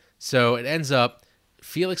 So it ends up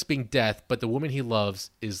Felix being Death, but the woman he loves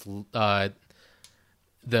is the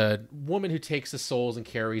woman who takes the souls and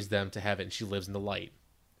carries them to heaven. She lives in the light.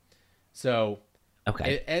 So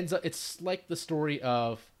Okay. it ends up, it's like the story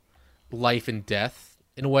of life and death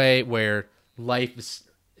in a way where life is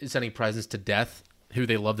sending presents to death, who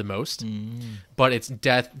they love the most, but it's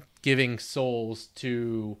death giving souls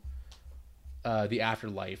to the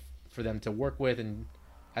afterlife for them to work with and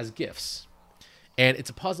as gifts. And it's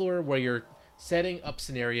a puzzler where you're setting up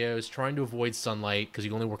scenarios, trying to avoid sunlight because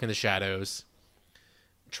you only work in the shadows,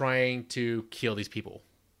 trying to kill these people.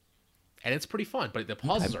 And it's pretty fun, but the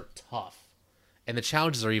puzzles are tough. And the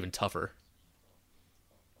challenges are even tougher.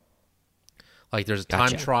 Like there's a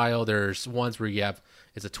time trial, there's ones where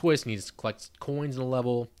it's a twist and you just collect coins in a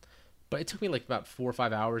level. But it took me like about 4 or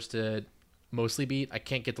 5 hours to mostly beat. I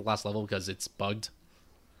can't get the last level because it's bugged.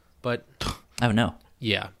 But Oh no.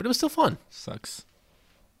 yeah, but it was still fun. Sucks.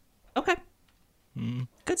 Okay.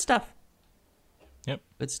 Good stuff. Yep.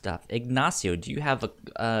 Good stuff. Ignacio, do you have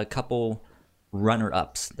a couple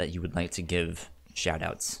runner-ups that you would like to give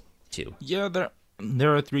shout-outs to? Yeah,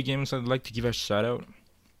 there are 3 games I'd like to give a shout out.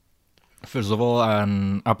 First of all,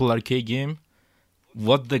 an Apple Arcade game,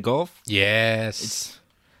 What the Golf. Yes.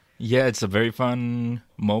 It's a very fun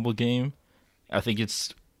mobile game. I think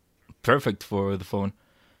it's perfect for the phone.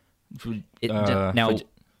 Now,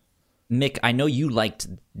 Mick, I know you liked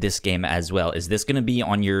this game as well. Is this going to be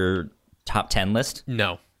on your top 10 list?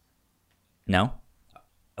 No. No?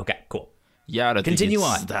 Okay, cool. Yeah, I don't Continue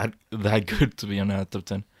think it's that good to be on a top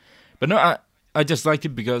 10. But no, I just like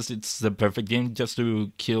it because it's the perfect game just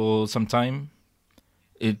to kill some time.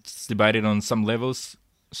 It's divided on some levels,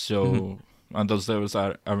 so and those levels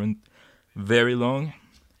aren't very long,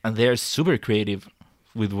 and they are super creative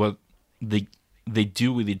with what they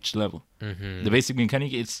do with each level. The basic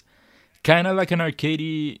mechanic is kind of like an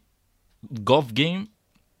arcade golf game,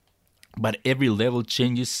 but every level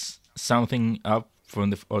changes something up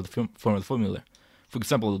from the formula. For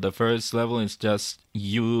example, the first level is just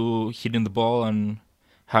you hitting the ball and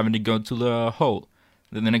having to go to the hole.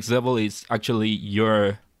 Then the next level is actually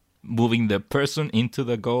you're moving the person into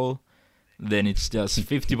the goal. Then it's just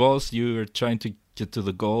 50 balls. You're trying to get to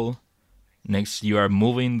the goal. Next, you are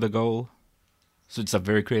moving the goal. So it's a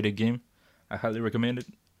very creative game. I highly recommend it,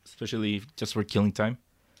 especially just for killing time.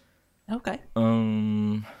 Okay.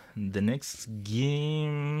 The next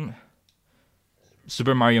game,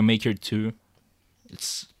 Super Mario Maker 2.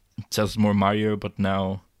 It's just more Mario, but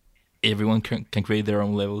now everyone can create their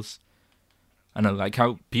own levels. And I like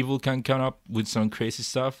how people can come up with some crazy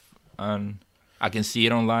stuff, and I can see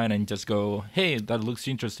it online and just go, hey, that looks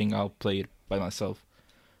interesting, I'll play it by myself.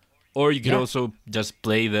 Or you could also just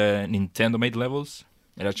play the Nintendo-made levels.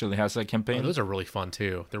 It actually has a campaign. Oh, those are really fun,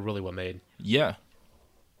 too. They're really well made. Yeah.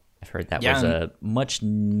 I've heard that was a much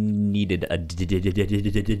needed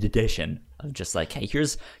addition of just like, hey,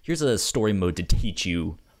 here's a story mode to teach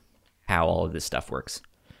you how all of this stuff works.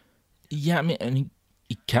 Yeah, I mean, and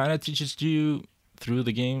it kind of teaches you through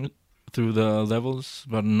the game, through the levels,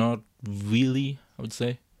 but not really, I would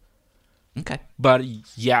say. Okay. But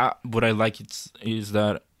yeah, what I like is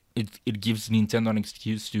that it gives Nintendo an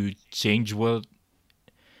excuse to change what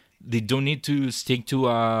they don't need to stick to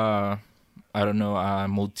a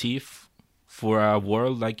motif for a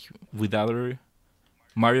world like with other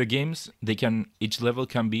Mario games. Each level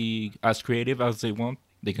can be as creative as they want.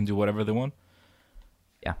 They can do whatever they want.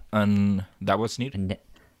 Yeah. And that was neat. And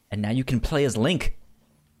now you can play as Link.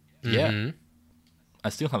 Yeah. I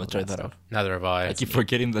still haven't tried that out. Neither have I. I keep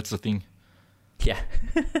forgetting that's the thing. Yeah.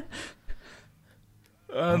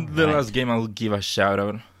 And the last game I'll give a shout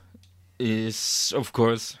out is, of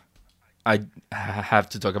course, I have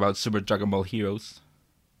to talk about Super Dragon Ball Heroes.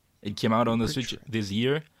 It came out on the Switch this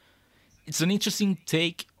year. It's an interesting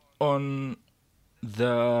take on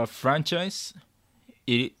the franchise.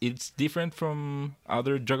 It's different from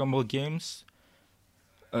other Dragon Ball games.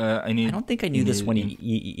 I don't think I knew this one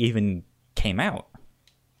even came out.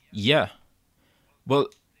 Yeah. Well,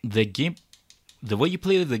 the way you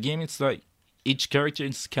play the game, it's like each character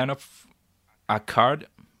is kind of a card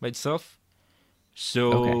by itself.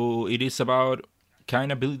 So it is about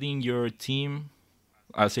kind of building your team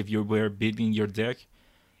as if you were building your deck,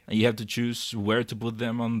 and you have to choose where to put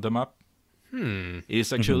them on the map. It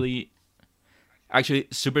is actually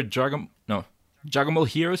Dragon Ball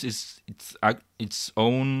Heroes is its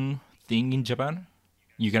own thing in Japan.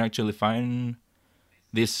 You can actually find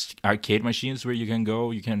these arcade machines where you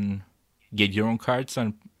can get your own cards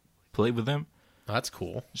and play with them. Oh, that's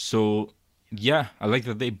cool. So yeah, I like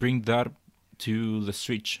that they bring that to the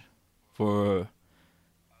Switch for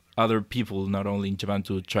other people, not only in Japan,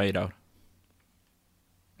 to try it out.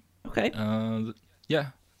 Okay. Yeah,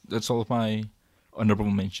 that's all of my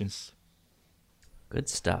honorable mentions. Good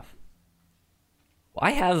stuff. Well,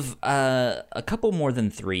 I have a couple more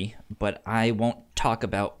than 3, but I won't talk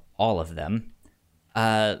about all of them.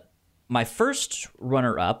 My first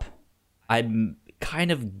runner-up, I'm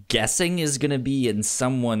kind of guessing is going to be in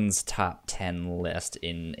someone's top 10 list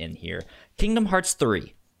in here. Kingdom Hearts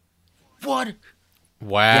 3. What?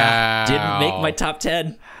 Wow. Yeah, didn't make my top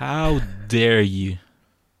 10. How dare you?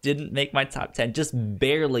 Didn't make my top 10. Just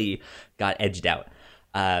barely got edged out.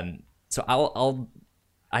 So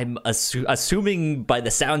I'm assuming by the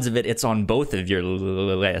sounds of it, it's on both of your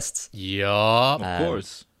lists. Yup. Of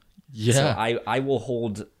course. Yeah. So I will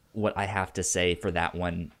hold what I have to say for that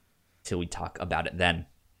one till we talk about it then.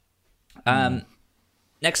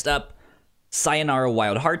 Next up, Sayonara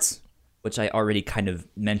Wild Hearts, which I already kind of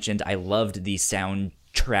mentioned. I loved the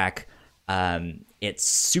soundtrack. It's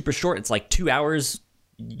super short. It's like 2 hours.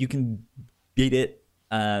 You can beat it.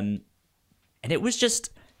 And it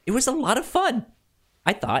was a lot of fun.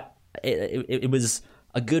 I thought it was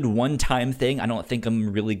a good one-time thing. I don't think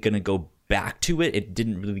I'm really going to go back to it. It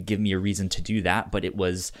didn't really give me a reason to do that, but it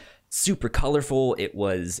was super colorful. It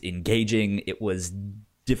was engaging. It was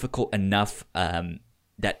difficult enough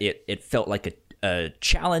that it felt like a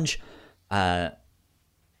challenge. And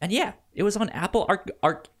yeah, it was on Apple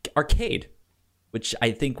Arcade, which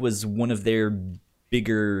I think was one of their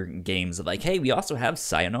bigger games of like, hey, we also have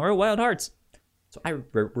Sayonara Wild Hearts. So I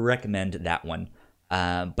recommend that one.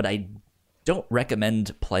 But I don't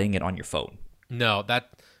recommend playing it on your phone. No,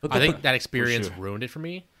 I think that experience ruined it for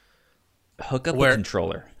me. Hook up a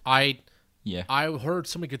controller. I heard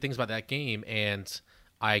so many good things about that game, and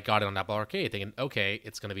I got it on Apple Arcade thinking, okay,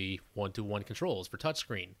 it's going to be 1-to-1 controls for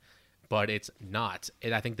touchscreen. But it's not.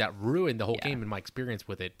 And I think that ruined the whole game and my experience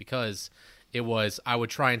with it, because I would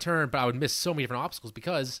try and turn, but I would miss so many different obstacles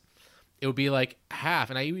because it would be like half,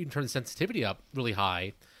 and I even turned the sensitivity up really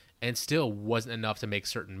high, and still wasn't enough to make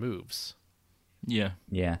certain moves. Yeah.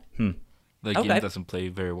 Yeah. The game doesn't play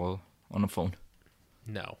very well on a phone.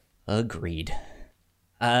 No. Agreed.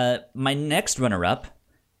 My next runner-up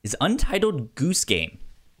is Untitled Goose Game.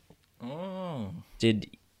 Oh.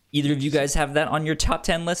 Did either of you guys have that on your top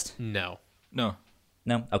 10 list? No. No.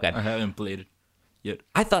 No? Okay. I haven't played it yet.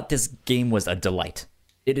 I thought this game was a delight.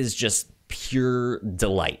 It is just pure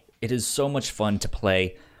delight. It is so much fun to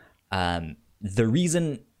play. The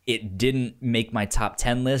reason it didn't make my top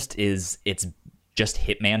 10 list is it's just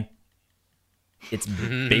Hitman. It's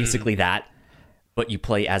basically that, but you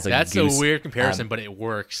play as a goose. That's a weird comparison, but it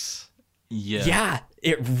works. Yeah. Yeah,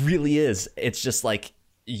 it really is. It's just like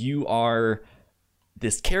you are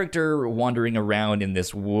this character wandering around in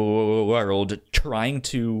this world trying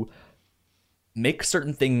to make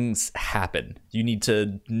certain things happen. You need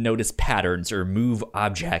to notice patterns or move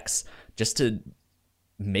objects just to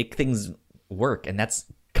make things work, and that's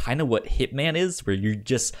kind of what Hitman is, where you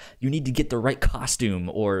need to get the right costume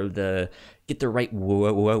or get the right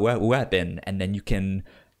weapon, and then you can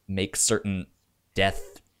make certain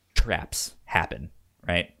death traps happen,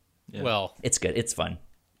 right? Yeah. Well, It's good. It's fun.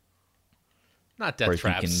 not Or death you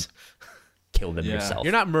can traps. kill them Yeah. yourself.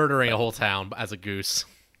 You're not murdering a whole town as a goose.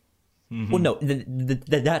 Well, no,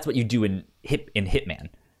 that's what you do in Hitman,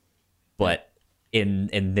 but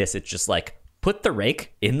in this, it's just like put the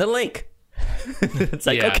rake in the lake. It's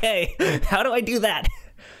like, Yeah. okay, how do I do that?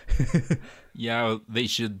 Yeah, they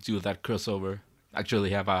should do that crossover. Actually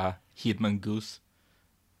have a Hitman goose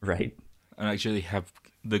Right? and actually have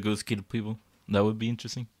the goose kill people. That would be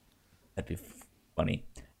interesting. That'd be funny.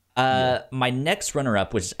 My next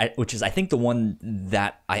runner-up, which is I think the one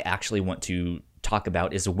that I actually want to talk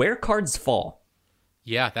about, is Where Cards Fall.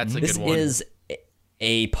 Yeah, that's a This good one. is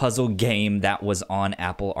a puzzle game that was on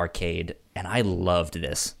Apple Arcade, and I loved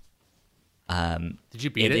this. Did you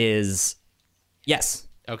beat it? It is, yes,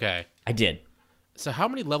 Okay. I did. So how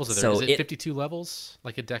many levels are there? So Is it it- 52 levels?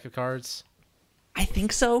 Like a deck of cards? I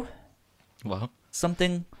think so. Well,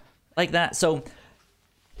 something like that. So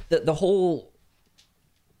the whole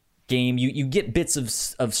game, you get bits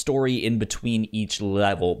of story in between each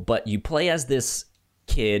level, but you play as this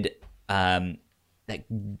kid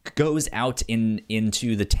that goes out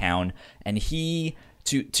into the town, and he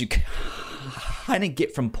to kind of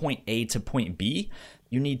get from point A to point B,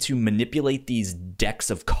 you need to manipulate these decks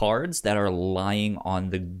of cards that are lying on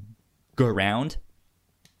the ground,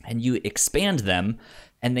 and you expand them,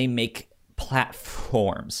 and they make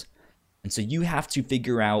platforms. And so you have to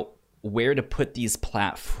figure out where to put these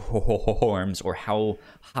platforms or how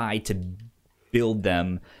high to build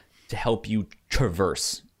them to help you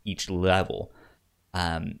traverse each level.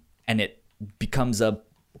 And it becomes a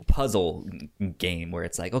puzzle game where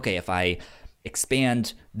it's like, okay, if I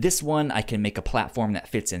expand this one, I can make a platform that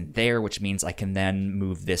fits in there, which means I can then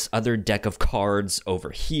move this other deck of cards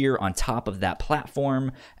over here on top of that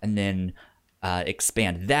platform, and then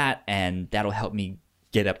expand that, and that'll help me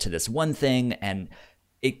get up to this one thing. And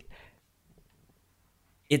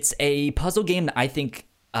it's a puzzle game that I think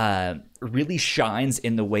really shines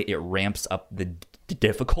in the way it ramps up the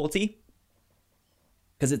difficulty,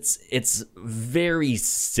 because it's very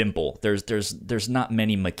simple. There's not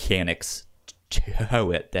many mechanics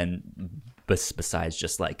to it than besides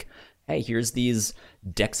just like, hey, here's these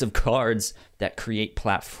decks of cards that create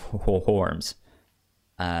platforms.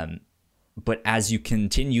 But as you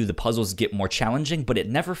continue, the puzzles get more challenging, but it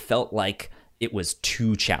never felt like it was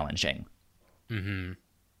too challenging. Mm-hmm.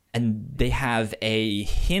 And they have a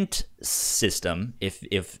hint system,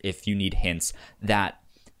 if you need hints, that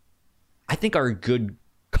I think are a good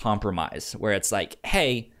compromise, where it's like,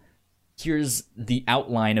 hey, here's the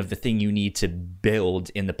outline of the thing you need to build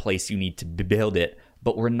in the place you need to build it,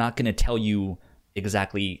 but we're not going to tell you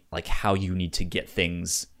exactly like how you need to get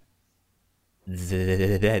things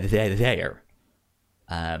there.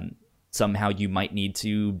 Somehow you might need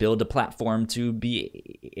to build a platform to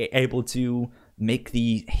be able to make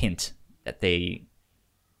the hint that they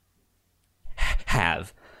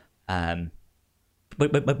have. But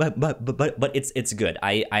it's good.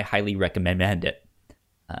 I highly recommend it.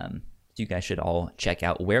 You guys should all check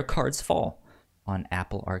out Where Cards Fall on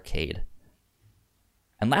Apple Arcade.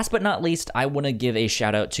 And last but not least, I want to give a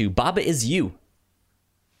shout out to Baba Is You,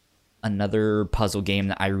 another puzzle game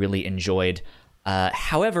that I really enjoyed.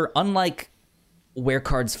 However, unlike Where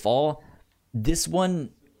Cards Fall, this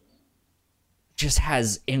one just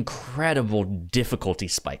has incredible difficulty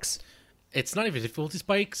spikes. It's not even difficulty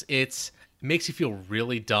spikes. It makes you feel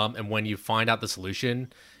really dumb, and when you find out the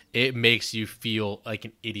solution, it makes you feel like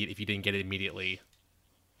an idiot if you didn't get it immediately.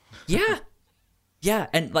 Yeah. Yeah,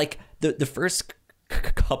 and like the first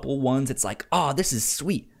couple ones, it's like, oh, this is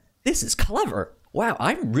sweet. This is clever. Wow,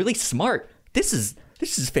 I'm really smart. This is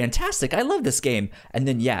fantastic. I love this game. And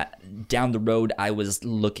then, yeah, down the road, I was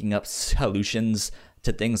looking up solutions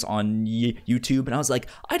to things on YouTube, and I was like,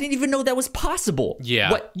 I didn't even know that was possible.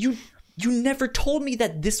 Yeah. What? You never told me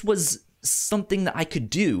that this was something that I could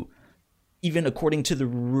do. Even according to the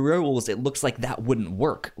rules, it looks like that wouldn't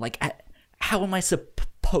work. Like, how am I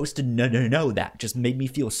supposed to know that? Just made me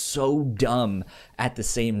feel so dumb at the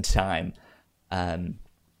same time.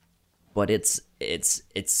 But it's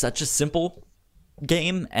such a simple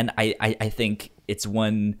game, and I think it's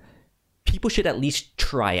one people should at least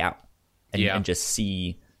try out and just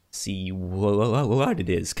see what it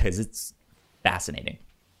is, because it's fascinating.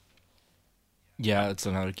 Yeah, it's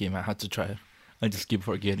another game I had to try. I just keep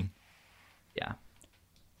forgetting. Yeah.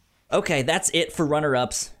 Okay, that's it for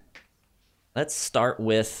runner-ups. Let's start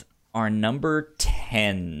with our number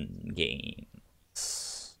 10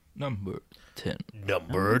 games. Number 10.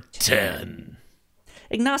 Number 10.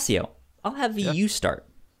 Ignacio, I'll have you start.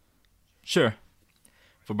 Sure.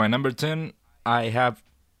 For my number 10, I have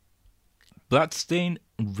Bloodstained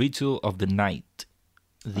Ritual of the Night.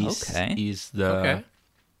 This is the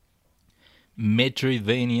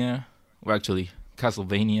Metroidvania, or actually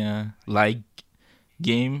Castlevania-like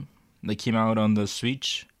game that came out on the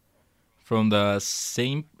Switch from the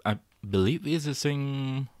same, I believe is the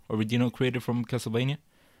same original creator from Castlevania.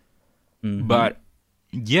 Mm-hmm. But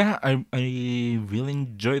yeah, I really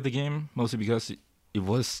enjoyed the game, mostly because it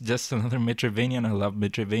was just another Metroidvania, and I love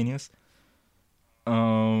Metroidvanias.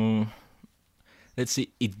 Let's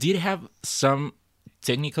see, it did have some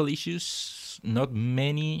technical issues, not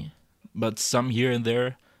many, but some here and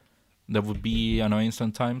there that would be annoying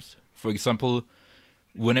sometimes. For example,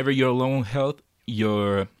 whenever you're low on health,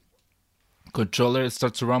 your controller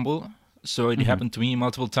starts to rumble. So it happened to me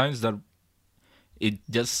multiple times that it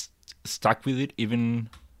just stuck with it even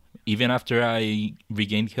after I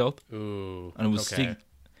regained health. Ooh, and it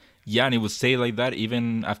Yeah, and it would stay like that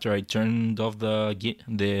even after I turned off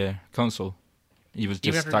the console. It was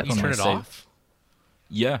Even just after stuck you on my turn it save. off?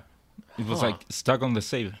 Yeah, it was Huh. like stuck on the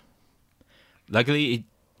save. Luckily,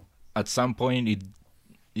 at some point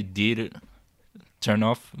it did turn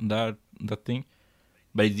off that thing,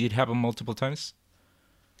 but it did happen multiple times.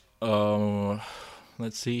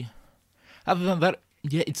 Let's see. Other than that,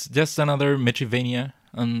 yeah, it's just another Metroidvania,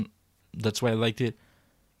 and that's why I liked it.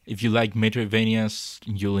 If you like Metroidvanias,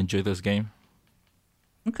 you'll enjoy this game.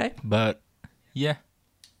 Okay. But yeah,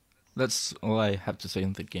 that's all I have to say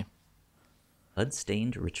on that game.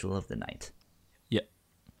 Bloodstained Ritual of the Night. Yeah.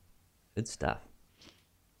 Good stuff.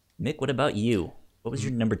 Mick, what about you? What was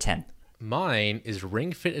your number 10? Mine is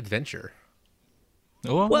Ring Fit Adventure.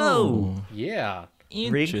 Oh, Whoa! Yeah.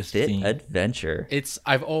 Ring Fit interesting. Adventure.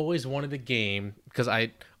 I've always wanted a game because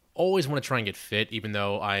I always want to try and get fit, even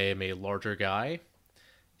though I am a larger guy.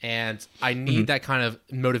 And I need that kind of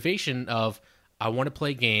motivation of I want to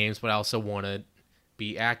play games, but I also want to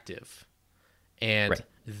be active. And Right.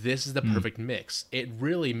 this is the perfect mix. It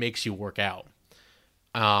really makes you work out.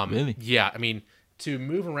 Really? Yeah, I mean, to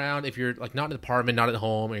move around, if you're like not in an apartment, not at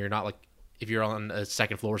home, or you're not like if you're on a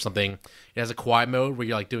second floor or something, it has a quiet mode where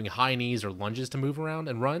you're like doing high knees or lunges to move around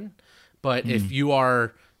and run. But if you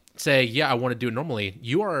are, say, yeah, I want to do it normally,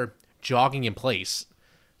 you are jogging in place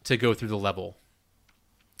to go through the level.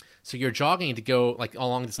 So you're jogging to go like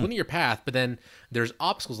along this linear path, but then there's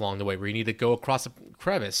obstacles along the way where you need to go across a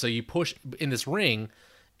crevice. So you push in this ring,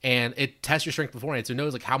 and it tests your strength beforehand, so it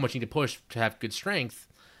knows like how much you need to push to have good strength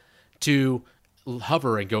to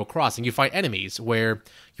hover and go across. And you fight enemies where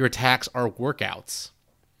your attacks are workouts.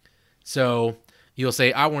 So you'll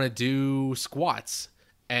say, I want to do squats,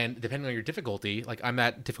 and depending on your difficulty, like I'm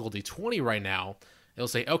at difficulty 20 right now, it'll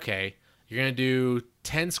say, okay, you're going to do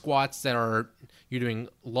 10 squats that are, you're doing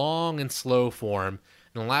long and slow form,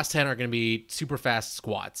 and the last 10 are going to be super fast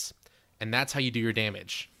squats. And that's how you do your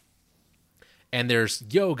damage. And there's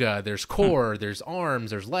yoga, there's core, there's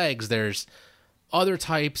arms, there's legs, there's other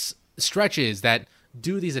types stretches that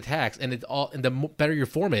do these attacks, and and the better your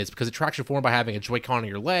form is, because it tracks your form by having a Joy-Con on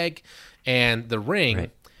your leg, and the ring,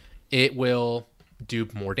 Right. it will do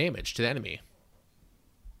more damage to the enemy.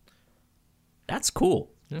 That's cool.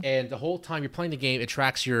 And the whole time you're playing the game, it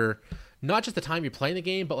tracks your, not just the time you're playing the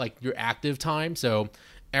game, but like your active time. So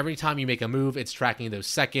every time you make a move, it's tracking those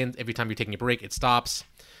seconds. Every time you're taking a break, it stops.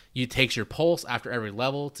 It takes your pulse after every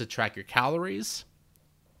level to track your calories.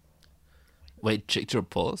 Wait, check your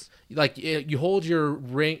pulse? Like you hold your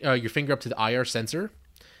your finger up to the IR sensor,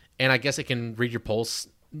 and I guess it can read your pulse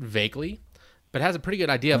vaguely, but it has a pretty good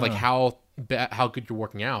idea of like how good you're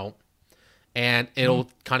working out, and it'll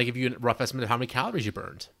kind of give you a rough estimate of how many calories you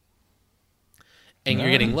burned. And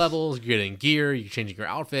you're getting Nice. levels, you're getting gear, you're changing your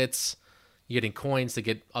outfits, you're getting coins to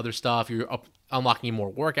get other stuff. You're unlocking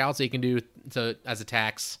more workouts that you can do as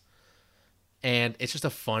attacks, and it's just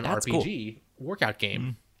a fun That's RPG workout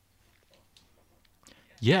game.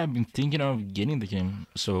 Yeah, I've been thinking of getting the game.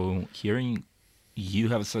 So hearing you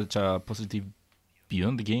have such a positive view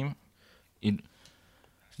on the game, it's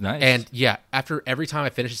nice. And yeah, after every time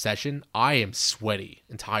I finish a session, I am sweaty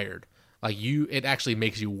and tired. Like it actually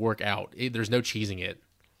makes you work out. There's no cheesing it.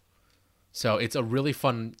 So it's a really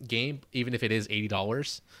fun game, even if it is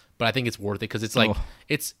 $80. But I think it's worth it because it's like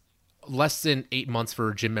it's less than 8 months for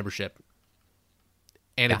a gym membership,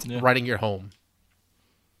 and it's right in your home.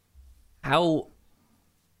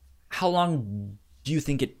 How long do you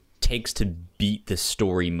think it takes to beat the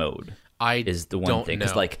story mode? Is the one don't thing, know.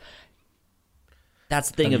 because like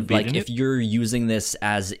that's the thing Have you of like beaten if it? you're using this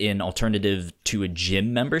as an alternative to a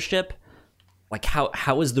gym membership, like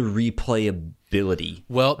how is the replayability?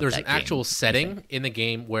 Well, of there's that an actual game, setting in the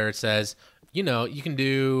game where it says, you can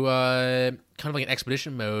do kind of like an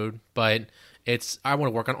expedition mode, but I want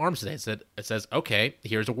to work on arms today. It says, okay,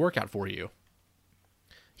 here's a workout for you.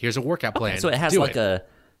 Here's a workout plan. So it has Do like it.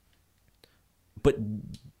 but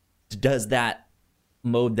does that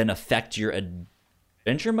mode then affect your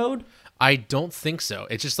adventure mode? I don't think so.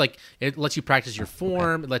 It's just like it lets you practice your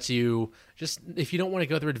form. It lets you just, if you don't want to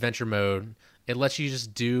go through adventure mode, it lets you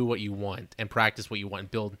just do what you want and practice what you want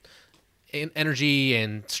and build energy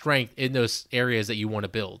and strength in those areas that you want to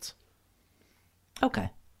build. Okay,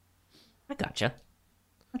 I gotcha.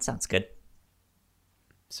 That sounds good.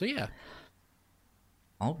 So yeah.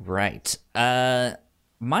 All right.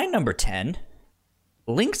 My number 10,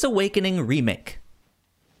 Link's Awakening Remake.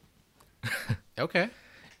 Okay.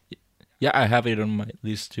 yeah, I have it on my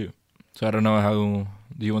list too. So I don't know how.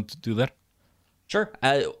 Do you want to do that? Sure.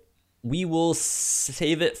 We will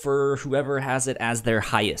save it for whoever has it as their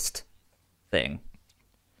highest thing.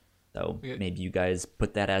 So Okay. maybe you guys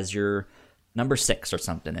put that as your number 6 or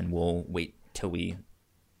something, and we'll wait till we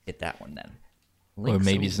hit that one then. Or Link's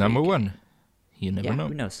maybe it's number Awakening. 1. You never Yeah, know.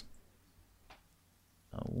 who knows?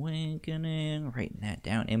 Awakening. Writing that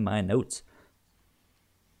down in my notes.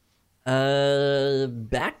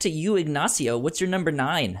 Back to you, Ignacio. What's your number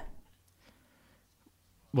 9?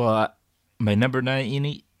 Well, my number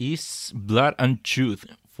 9 is Blood and Truth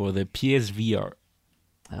for the PSVR.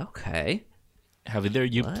 Okay. Have either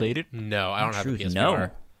you What? played it? No, I don't have a Truth, PSVR.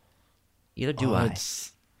 no. Either do I.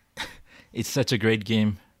 It's such a great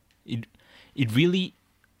game. It really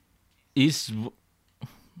is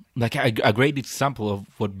like a great example of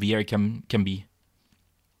what VR can be.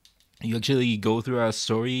 You actually go through a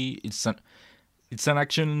story. It's an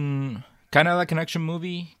action, kind of like an action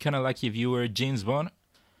movie, kind of like if you were James Bond.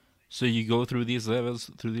 So you go through these levels,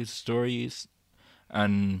 through these stories,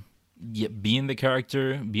 and being the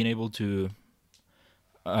character, being able to,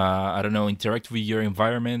 I don't know, interact with your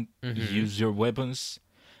environment, use your weapons.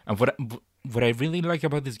 And what I really like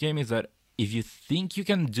about this game is that if you think you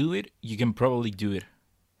can do it, you can probably do it.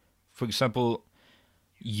 For example,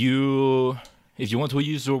 if you want to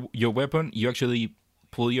use your weapon, you actually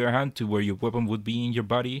pull your hand to where your weapon would be in your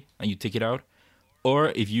body, and you take it out. Or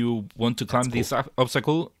if you want to climb this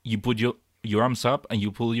obstacle, you put your arms up and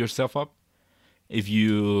you pull yourself up. If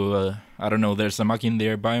you, I don't know, there's a mach in the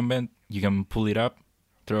environment, you can pull it up,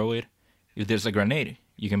 throw it. If there's a grenade,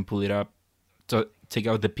 you can pull it up, take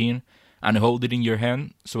out the pin, and hold it in your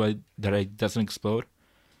hand so that it doesn't explode.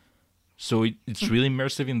 So it's really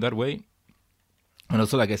immersive in that way. And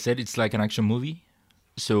also, like I said, it's like an action movie.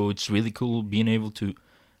 So it's really cool being able to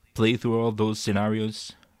play through all those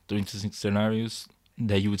scenarios, the interesting scenarios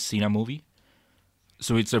that you would see in a movie.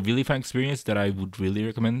 So it's a really fun experience that I would really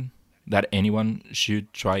recommend that anyone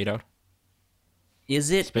should try it out. Is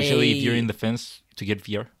it Especially if you're in the fence to get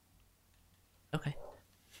VR. Okay.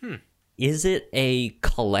 Is it a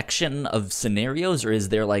collection of scenarios, or is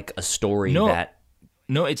there like a story No. that...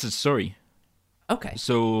 No, it's a story. Okay.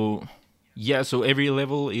 So, yeah, so every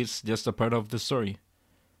level is just a part of the story.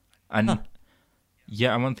 And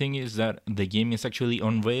yeah, one thing is that the game is actually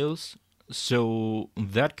on rails. So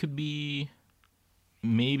that could be,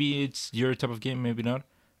 maybe it's your type of game, maybe not,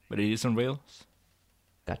 but it is on rails.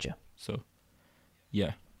 Gotcha. So,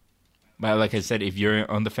 yeah. But like I said, if you're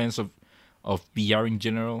on the fence of VR in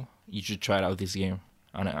general, you should try out this game.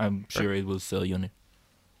 And I'm sure it will sell you on it.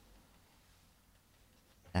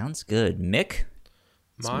 Sounds good. Mick,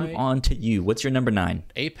 let's move My on to you. What's your number 9?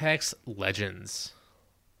 Apex Legends.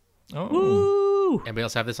 Oh, Woo! Anybody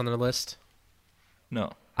else have this on their list?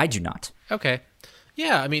 no. I do not. Okay.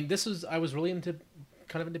 Yeah, I mean, I was really into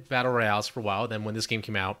battle royales for a while. Then when this game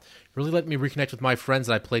came out, it really let me reconnect with my friends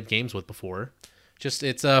that I played games with before.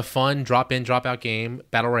 It's a fun drop in, drop out game,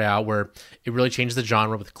 battle royale, where it really changes the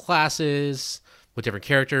genre with classes, with different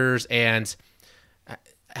characters, and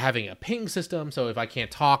having a ping system. So if I can't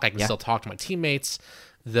talk, I can still talk to my teammates.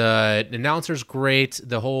 The announcer's great.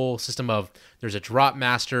 The whole system of there's a drop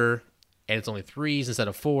master, and it's only 3s instead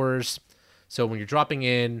of 4s. So when you're dropping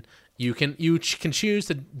in, you can choose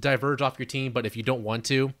to diverge off your team, but if you don't want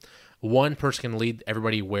to, one person can lead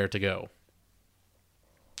everybody where to go.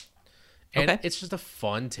 And it's just a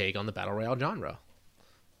fun take on the battle royale genre,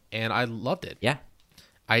 and I loved it. Yeah.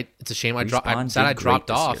 It's a shame I Respawn dropped did great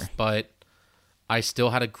this off, year. but I still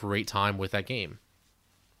had a great time with that game.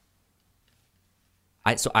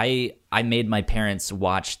 I made my parents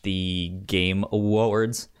watch the Game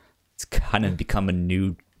Awards. It's kind of become a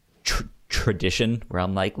new tradition where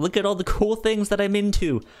I'm like, look at all the cool things that I'm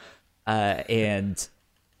into. And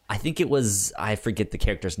I think it was, I forget the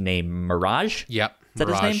character's name, Mirage? Yep, Is that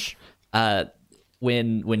Mirage. his name?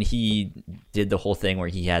 When he did the whole thing where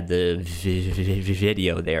he had the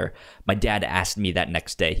video there, my dad asked me that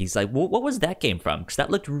next day. He's like, well, what was that game from? Because that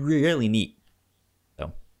looked really neat.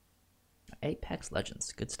 So, Apex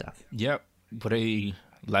Legends, good stuff. Yeah, what I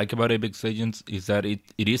like about Apex Legends is that it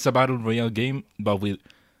is a battle royale game, but with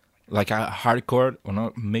like a hardcore, or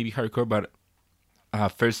not maybe hardcore, but a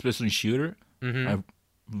first-person shooter, a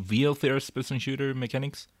real first-person shooter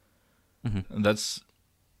mechanics. And that's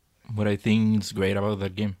what I think is great about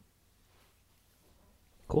that game.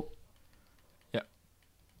 Cool. Yeah.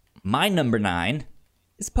 My number 9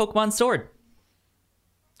 is Pokemon Sword.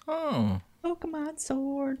 Oh, Pokemon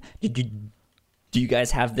Sword. Do you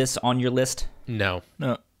guys have this on your list? No.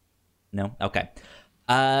 no. No? Okay.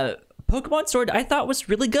 Pokemon Sword I thought was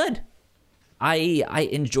really good. I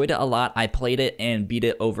enjoyed it a lot. I played it and beat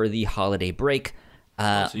it over the holiday break.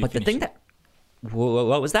 so you But the thing finished that...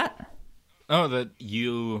 What was that? Oh, that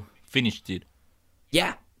you finished it.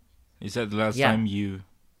 Yeah. Is that the last Yeah. time you...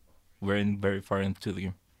 weren't very far into the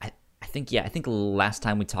game. I think I think last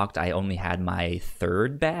time we talked, I only had my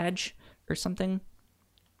third badge or something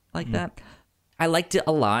like that. I liked it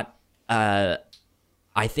a lot. I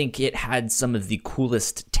think it had some of the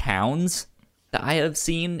coolest towns that I have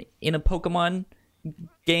seen in a Pokemon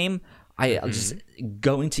game. I just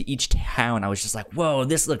going to each town, I was just like, "Whoa,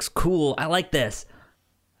 this looks cool! I like this."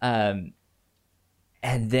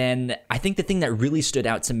 And then I think the thing that really stood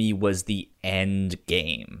out to me was the end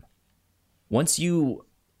game. Once you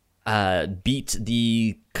beat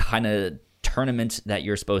the kind of tournament that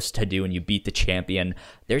you're supposed to do and you beat the champion,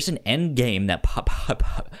 there's an end game that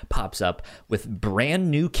pops up with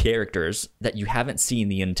brand new characters that you haven't seen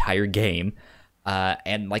the entire game,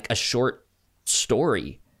 and like a short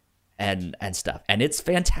story and stuff, and it's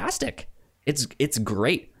fantastic. It's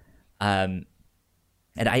great, and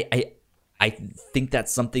I think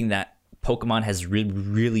that's something that Pokemon has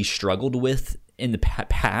really struggled with in the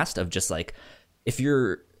past, of just like, if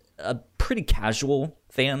you're a pretty casual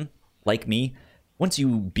fan like me, once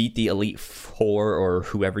you beat the Elite Four or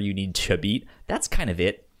whoever you need to beat, that's kind of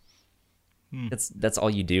it. That's all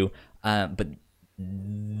you do. But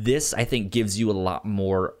this, I think, gives you a lot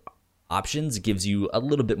more options, gives you a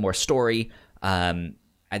little bit more story. And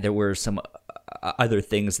there were some other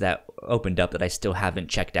things that opened up that I still haven't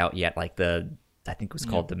checked out yet, like I think it was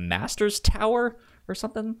called the Master's Tower or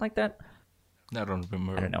something like that. I don't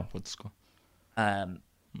remember. I don't know what's called.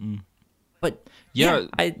 But Yeah.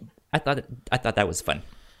 I thought that was fun.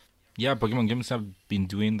 Yeah, Pokemon games have been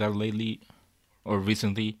doing that lately or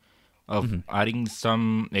recently, of adding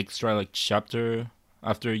some extra like chapter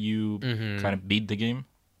after you kind of beat the game.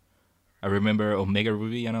 I remember Omega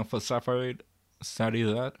Ruby and Alpha Sapphire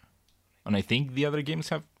started that, and I think the other games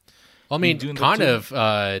have. Well, I mean, doing that kind too. of.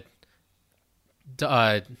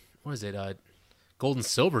 What is it? Gold and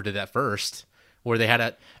Silver did that first, where they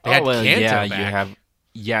had Kanto yeah, back.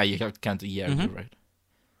 you have Kanto. Yeah, you're right.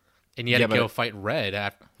 And you had Yeah, to go but- fight Red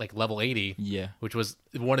at like level 80, Yeah, which was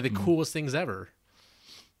one of the coolest things ever.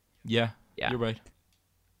 yeah, Yeah. you're right.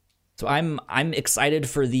 So I'm excited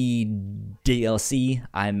for the DLC.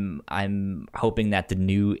 I'm hoping that the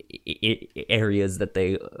new areas that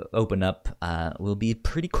they open up will be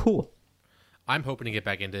pretty cool. I'm hoping to get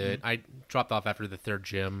back into it. I dropped off after the third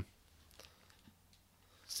gym.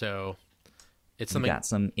 So it's We something. got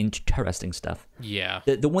some interesting stuff. Yeah.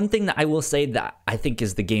 The one thing that I will say that I think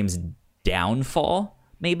is the game's downfall,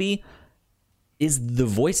 maybe, is the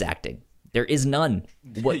voice acting. There is none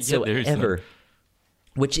whatsoever,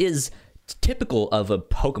 which is typical of a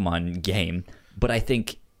Pokemon game. But I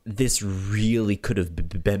think this really could have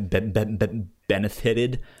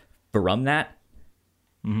benefited from that.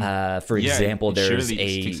 For example, it there's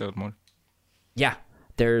surely sticks out more.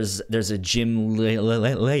 there's a gym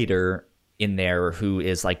later in there who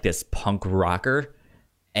is like this punk rocker,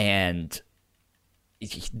 and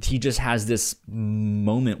he just has this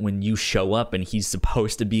moment when you show up and he's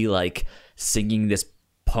supposed to be like singing this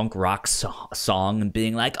punk rock song and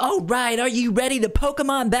being like, "Oh right, are you ready to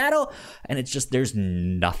Pokemon battle?" And it's just, there's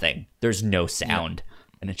nothing, there's no sound,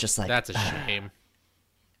 and it's just like, That's a shame.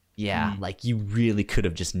 yeah, like you really could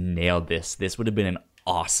have just nailed this. This would have been an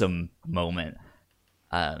awesome moment.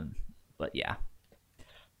 But yeah,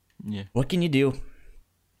 Yeah. what can you do?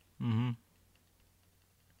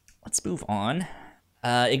 Let's move on.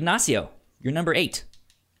 Ignacio, you're number 8.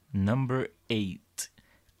 Number 8,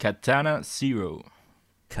 Katana Zero.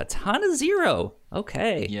 Katana Zero.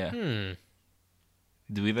 Okay. Yeah.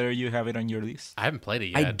 Do either of you have it on your list? I haven't played it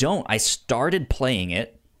yet. I don't. I started playing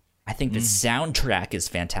it. I think the soundtrack is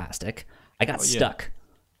fantastic. I got stuck.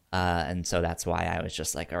 And so that's why I was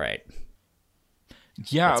just like, all right.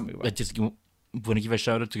 Yeah, Let's move on. I just want to give a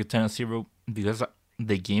shout out to Katana Zero because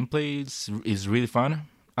the gameplay is really fun,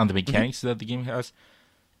 and the mechanics that the game has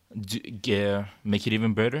make it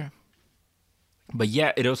even better. But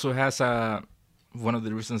yeah, it also has one of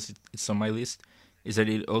the reasons it's on my list is that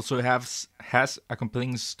it also has a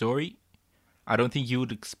compelling story. I don't think you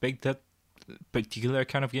would expect that particular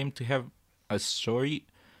kind of game to have a story,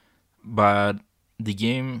 but the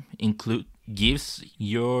game gives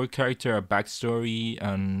your character a backstory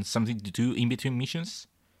and something to do in between missions.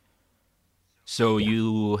 So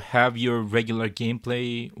you have your regular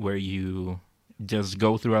gameplay where you just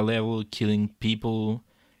go through a level, killing people,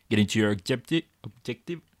 getting to your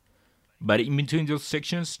objective. But in between those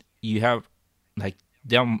sections, you have like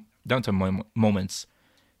downtime moments.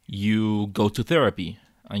 You go to therapy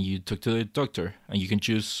and you talk to the doctor, and you can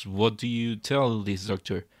choose what do you tell this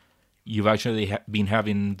doctor. You've actually been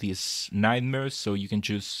having these nightmares, so you can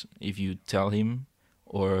choose if you tell him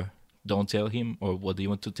or don't tell him, or what do you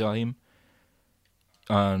want to tell him.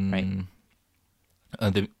 And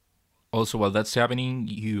also, while that's happening,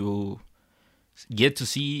 you get to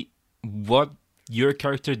see what your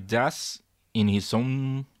character does in his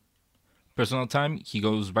own personal time. He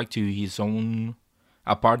goes back to his own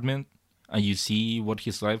apartment, and you see what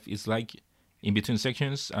his life is like in between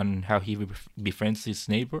sections and how he befriends his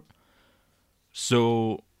neighbor.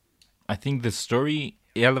 So I think the story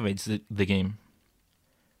elevates the game.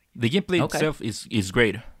 The gameplay itself is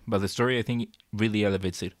great, but the story, I think, really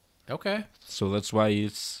elevates it. Okay. So that's why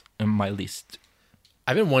it's on my list.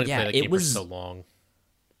 I've been wanting to play that game for so long.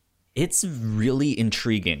 It's really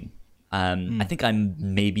intriguing. I think I'm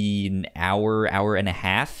maybe an hour and a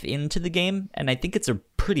half into the game, and I think it's a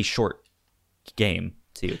pretty short game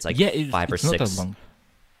too. It's like 5 or 6 not that long.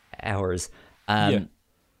 hours.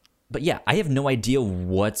 But yeah, I have no idea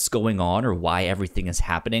what's going on or why everything is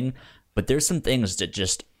happening. But there's some things that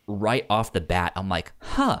just right off the bat, I'm like,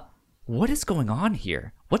 what is going on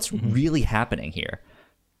here? What's really happening here?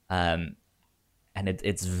 And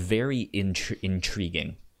it's very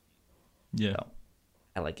intriguing. Yeah. So,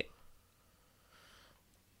 I like it.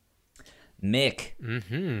 Mick,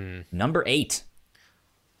 number 8.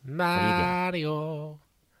 Mario.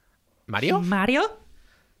 Mario? Mario?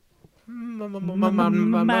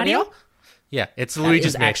 Mario? Yeah, it's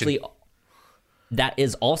Luigi's Mansion. That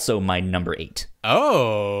is also my number 8.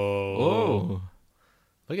 Oh.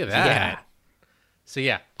 Look at that. Yeah. So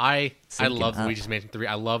yeah, I Syncing love up. Luigi's Mansion 3.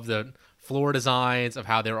 I love the floor designs of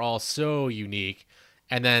how they're all so unique.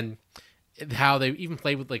 And then how they even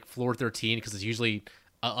play with like floor 13, because it's usually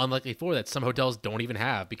an unlikely floor that some hotels don't even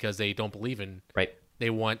have because they don't believe in. Right. They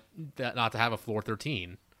want that not to have a floor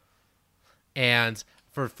 13. And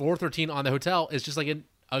for floor 13 on the hotel is just like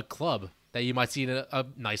a club that you might see in a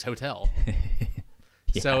nice hotel.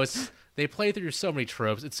 So they play through so many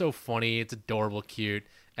tropes. It's so funny. It's adorable, cute.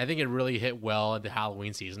 I think it really hit well in the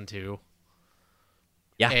Halloween season too.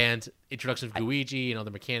 Yeah. And introduction of Luigi and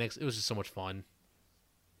other mechanics. It was just so much fun.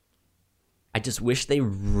 I just wish they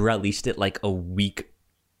released it like a week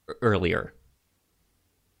earlier,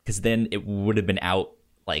 because then it would have been out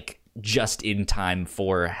like just in time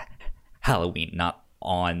for Halloween, not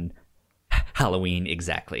on Halloween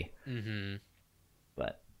exactly.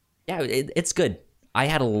 But yeah, it's good. I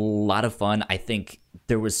had a lot of fun. I think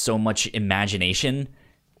there was so much imagination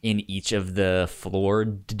in each of the floor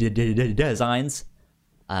designs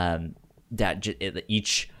that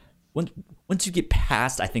each once you get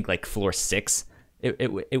past, I think like floor 6,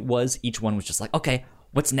 it was, each one was just like, okay,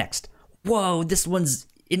 what's next? Whoa, this one's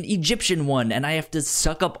an Egyptian one, and I have to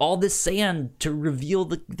suck up all this sand to reveal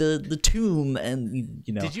the tomb, and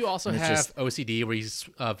you know. Did you also have OCD where you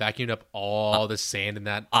vacuumed up all the sand in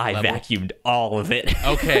that I level? vacuumed all of it.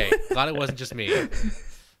 Okay, glad it wasn't just me.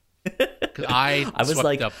 Because I was swept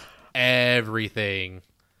like- up everything.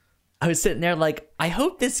 I was sitting there like, I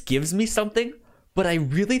hope this gives me something, but I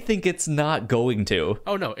really think it's not going to.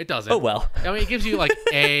 Oh no, it doesn't. Oh well. I mean, it gives you like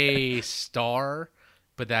a star,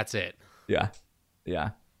 but that's it. Yeah.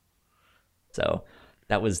 So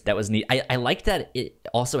that was neat. I liked that it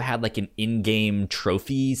also had like an in-game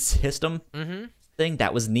trophy system thing.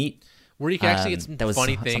 That was neat. Where you can actually get some that was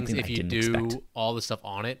funny something things I if you didn't do expect. all the stuff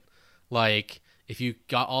on it. Like if you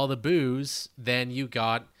got all the boos, then you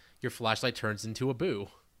got your flashlight turns into a boo.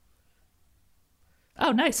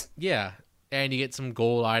 Oh, nice. Yeah, and you get some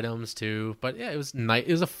gold items too. But yeah, it was nice.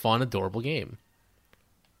 It was a fun, adorable game.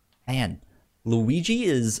 Man, Luigi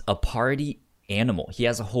is a party animal. He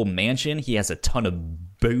has a whole mansion. He has a ton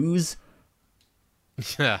of booze.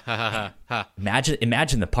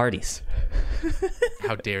 Imagine the parties.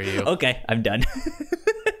 How dare you? Okay, I'm done.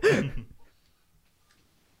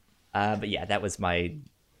 But yeah, that was my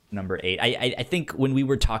number 8. I think when we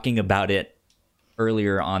were talking about it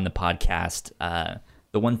earlier on the podcast,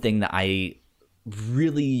 the one thing that I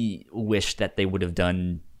really wish that they would have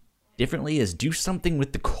done differently is do something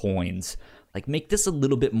with the coins. Like, make this a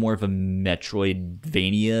little bit more of a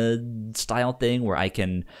Metroidvania style thing where I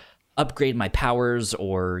can upgrade my powers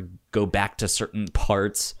or go back to certain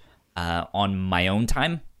parts on my own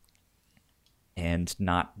time and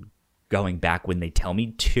not going back when they tell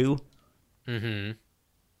me to.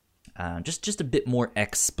 Just a bit more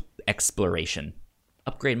exploration.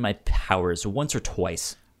 Upgrade my powers once or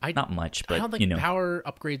twice. Not much, but I don't think power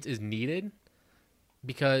upgrades is needed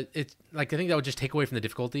because it's like I think that would just take away from the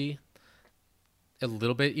difficulty a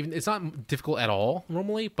little bit. Even it's not difficult at all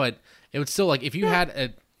normally, but it would still, like, if you had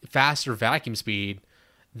a faster vacuum speed,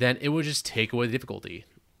 then it would just take away the difficulty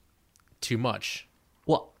too much.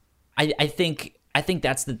 Well, I think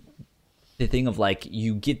that's the thing of, like,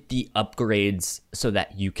 you get the upgrades so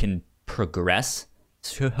that you can progress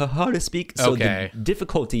so to speak. So Okay. the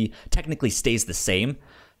difficulty technically stays the same,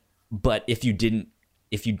 but if you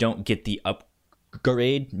don't get the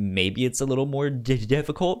upgrade, maybe it's a little more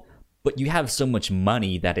difficult. But you have so much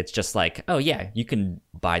money that it's just like, oh yeah, you can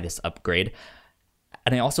buy this upgrade.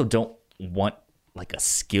 And I also don't want like a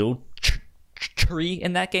skill tree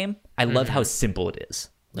in that game. I love how simple it is.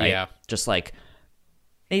 Right? Yeah. Just like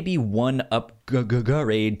maybe one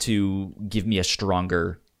upgrade to give me a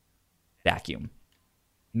stronger vacuum.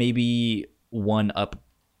 Maybe one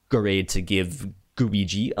upgrade to give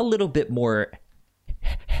Luigi a little bit more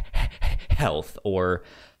health, or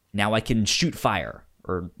now I can shoot fire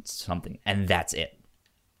or something, and that's it.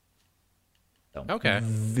 So, Okay.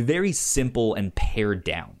 very simple and pared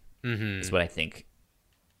down is what I think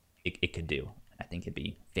it could do. I think it'd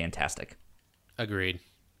be fantastic. Agreed.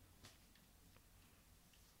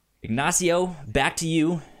 Ignacio, back to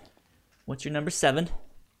you. What's your number 7?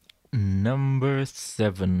 Number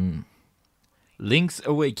 7, Link's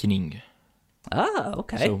Awakening. Ah,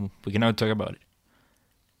 okay. So we can now talk about it.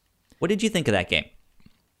 What did you think of that game?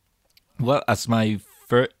 Well, as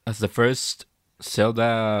the first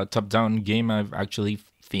Zelda top-down game I've actually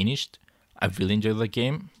finished, I really enjoyed the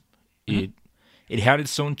game. It had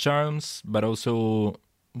its own charms, but also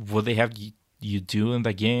what they have you do in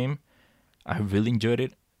the game, I really enjoyed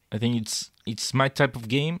it. I think it's my type of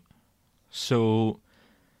game, so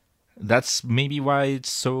that's maybe why it's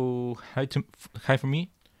so high for me.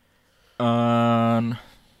 I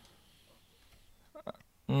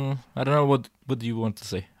don't know what do you want to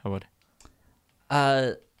say about it?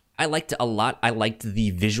 I liked it a lot. I liked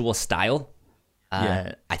the visual style.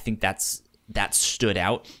 Yeah. I think that stood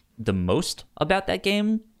out the most about that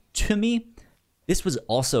game to me. This was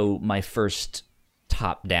also my first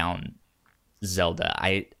top-down Zelda.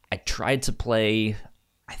 I tried to play,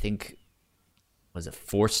 I think, was it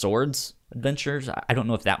Four Swords Adventures? I don't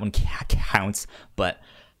know if that one counts, but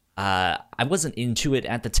I wasn't into it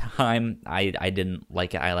at the time. I didn't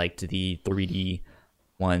like it. I liked the 3D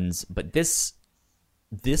ones, but this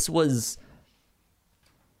was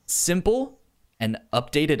simple and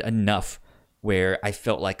updated enough where I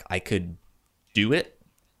felt like I could do it.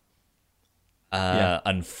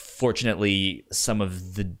 Unfortunately, some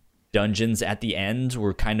of the dungeons at the end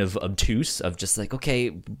were kind of obtuse, of just like, okay,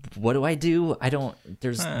 what do I do?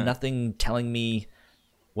 There's nothing telling me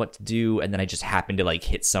what to do, and then I just happen to like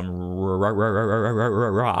hit some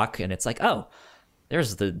rock, and it's like, oh,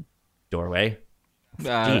 there's the doorway. I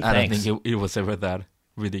don't thanks. think it was ever that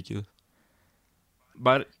ridiculous.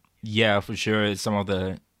 But yeah, for sure, some of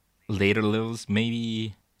the later levels,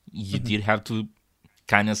 maybe you did have to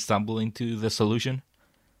kind of stumble into the solution.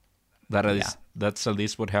 That's at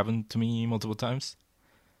least what happened to me multiple times.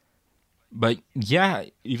 But yeah,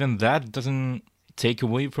 even that doesn't take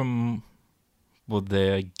away from what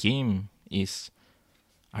the game is.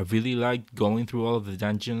 I really liked going through all of the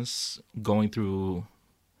dungeons, going through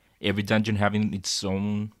every dungeon having its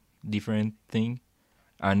own different thing,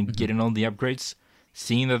 and getting all the upgrades,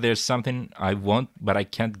 seeing that there's something I want but I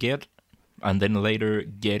can't get, and then later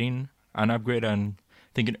getting an upgrade and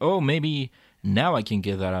thinking, oh, maybe now I can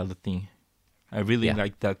get that other thing. I really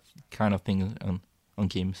like that kind of thing on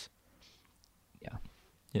games.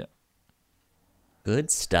 Yeah.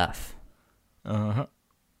 Good stuff. Uh-huh.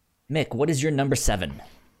 Mick, what is your number 7?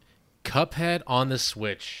 Cuphead on the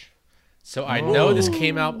Switch. So I know this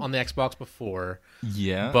came out on the Xbox before,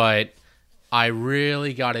 Yeah. but I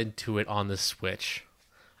really got into it on the Switch.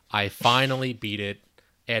 I finally beat it,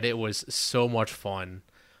 and it was so much fun.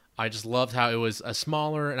 I just loved how it was a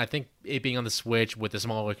smaller, and I think it being on the Switch with the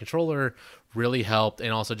smaller controller really helped,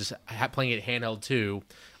 and also just playing it handheld too,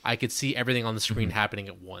 I could see everything on the screen happening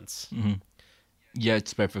at once. Yeah,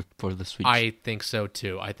 it's perfect for the Switch. I think so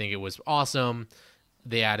too. I think it was awesome.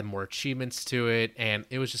 They added more achievements to it, and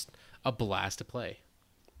it was just a blast to play.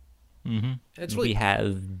 It's We really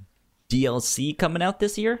have DLC coming out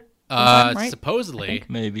this year? sometime, right? supposedly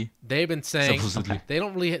Maybe. they've been saying Supposedly. they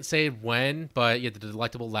don't really say when, but yeah, the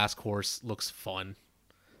Delectable Last Course looks fun.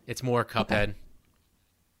 It's more Cuphead.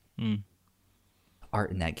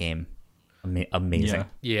 Art in that game, amazing. Yeah,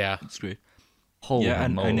 Yeah, it's great. Holy yeah,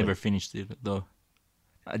 and moly. I never finished it, though.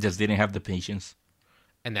 I just didn't have the patience.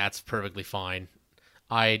 and that's perfectly fine.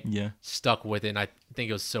 I Yeah. stuck with it, and I think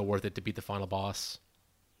it was so worth it to beat the final boss.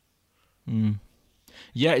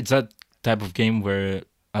 Yeah, it's that type of game where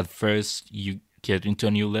at first you get into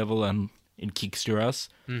a new level and it kicks your ass.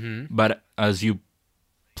 Mm-hmm. But as you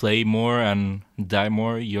play more and die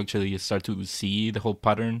more, you actually start to see the whole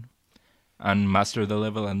pattern and master the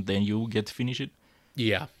level, and then you get to finish it.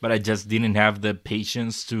 Yeah, But I just didn't have the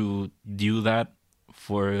patience to do that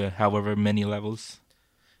for however many levels.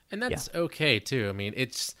 And that's okay too. I mean, they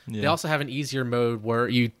Yeah. also have an easier mode where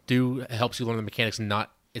it helps you learn the mechanics.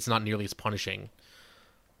 It's not nearly as punishing,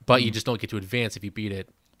 but you just don't get to advance if you beat it.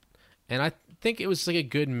 And I think it was like a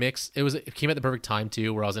good mix. It came at the perfect time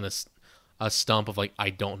too, where I was in a stump of like I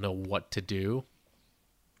don't know what to do.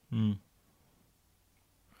 And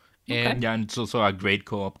Yeah, and it's also a great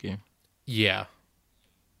co-op game. yeah,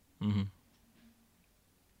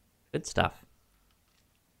 Good stuff.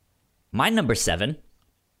 My number 7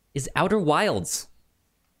 is Outer Wilds.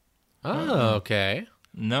 oh okay.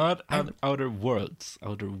 Not Outer Worlds,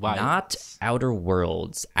 Outer Wilds. Not Outer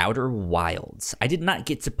Worlds, Outer Wilds. I did not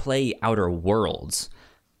get to play Outer Worlds,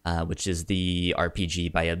 which is the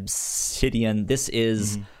RPG by Obsidian. This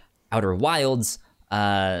is Outer Wilds,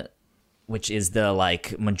 which is the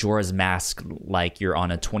like Majora's Mask, like you're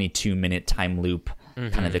on a 22-minute time loop,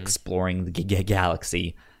 kind of exploring the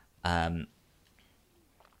galaxy. And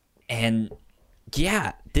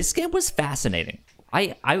yeah, this game was fascinating.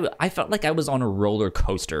 I felt like I was on a roller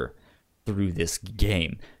coaster through this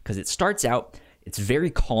game because it starts out, it's very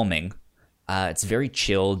calming, it's very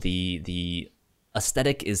chill. The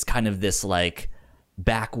aesthetic is kind of this like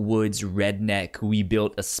backwoods redneck. We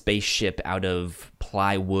built a spaceship out of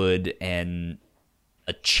plywood and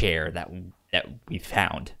a chair that we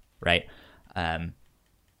found, right?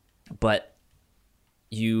 But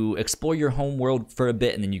you explore your home world for a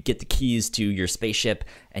bit, and then you get the keys to your spaceship,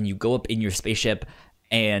 and you go up in your spaceship,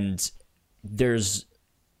 and there's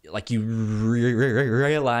like you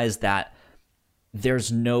realize that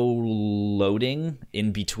there's no loading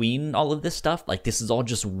in between all of this stuff. Like this is all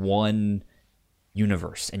just one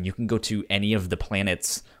universe, and you can go to any of the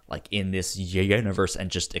planets like in this universe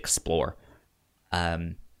and just explore.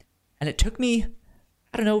 And it took me,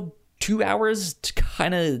 I don't know, 2 hours to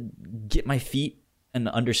kind of get my feet and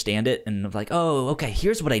understand it, and like, oh, okay,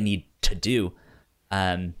 here's what I need to do.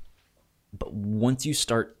 But once you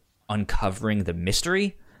start uncovering the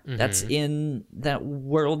mystery that's in that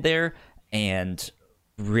world there, and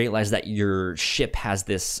realize that your ship has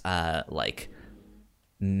this like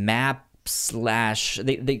map slash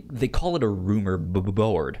they call it a rumor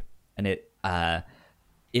board, and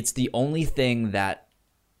it's the only thing that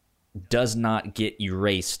does not get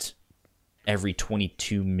erased every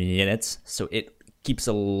 22 minutes, so it keeps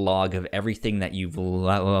a log of everything that you've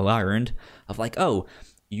learned, of like, oh,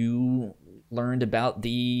 you learned about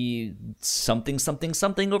the something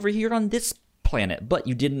over here on this planet, but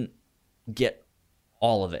you didn't get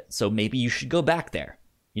all of it, so maybe you should go back there,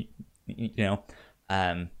 you know.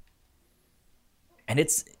 And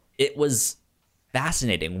it was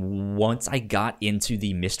fascinating once I got into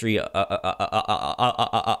the mystery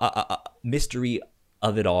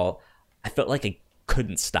of it all. I felt like I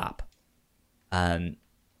couldn't stop. And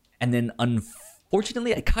then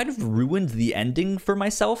unfortunately, I kind of ruined the ending for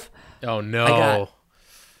myself. Oh no. I got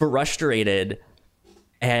frustrated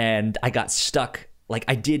and I got stuck. Like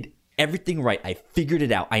I did everything right. I figured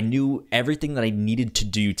it out. I knew everything that I needed to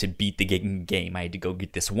do to beat the game. I had to go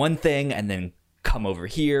get this one thing and then come over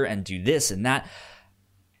here and do this and that.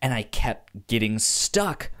 And I kept getting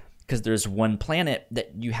stuck because there's one planet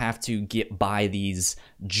that you have to get by these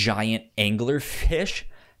giant anglerfish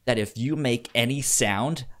that if you make any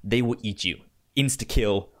sound, they will eat you.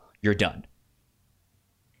 Insta-kill, you're done.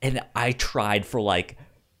 And I tried for like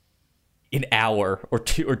an hour or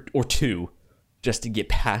two just to get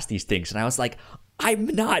past these things. And I was like, I'm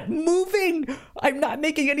not moving. I'm not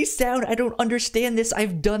making any sound. I don't understand this.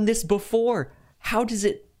 I've done this before. How does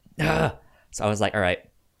it... Ugh. So I was like, all right,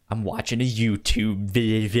 I'm watching a YouTube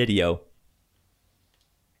video.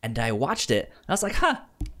 And I watched it. And I was like, that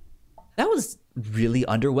was really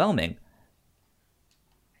underwhelming.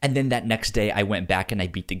 And then that next day, I went back and I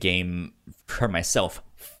beat the game for myself,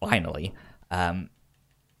 finally. And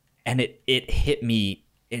it hit me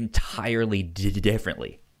entirely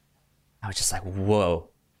differently. I was just like, whoa,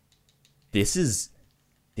 this is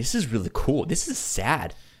really cool. This is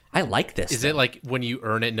sad. I like this. Is it like when you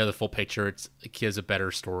earn it and know the full picture, it gives a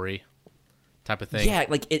better story type of thing? Yeah,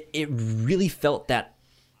 like it really felt that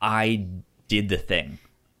I did the thing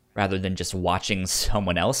rather than just watching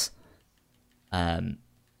someone else. And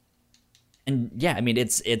yeah, I mean,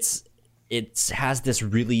 it has this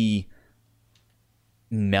really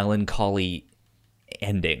melancholy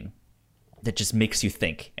ending that just makes you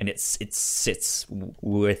think, and it sits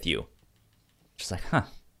with you. Just like,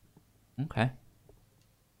 okay.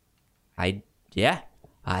 I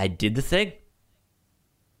did the thing.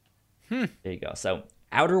 There you go. So,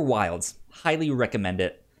 Outer Wilds, highly recommend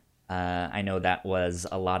it. I know that was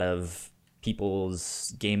a lot of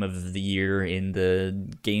people's game of the year in the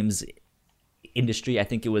games industry. I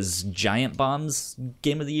think it was Giant Bomb's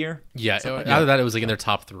Game of the Year. Yeah, out of that, it was like in their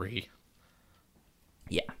top 3.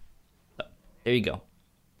 Yeah. So, there you go.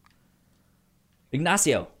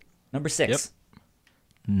 Ignacio, number 6. Yep.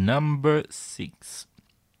 Number 6.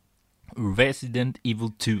 Resident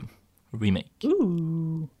Evil 2 Remake.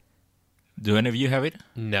 Ooh. Do any of you have it?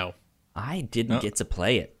 No. I didn't get to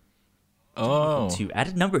play it. Oh. At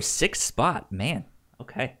a number 6 spot, man.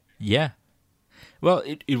 Okay. Yeah. Well,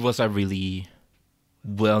 it was a really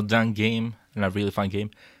well done game and a really fun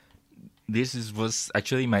game. Was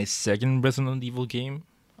actually my second Resident Evil game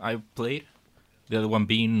I played. The other one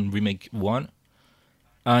being Remake 1.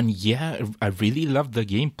 And yeah, I really loved the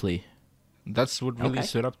gameplay. That's what really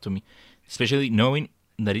stood up to me. Especially knowing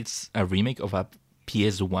that it's a remake of a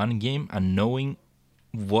PS1 game and knowing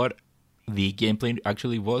what the gameplay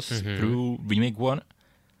actually was through Remake 1.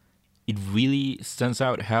 It really stands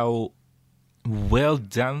out how well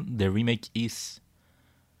done the remake is.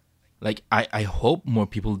 Like, I hope more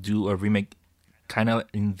people do a remake kind of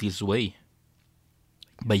in this way.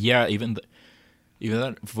 But yeah, even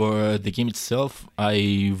that for the game itself,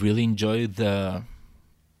 I really enjoy the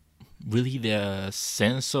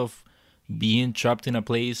sense of being trapped in a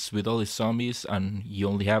place with all the zombies and you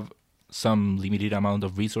only have some limited amount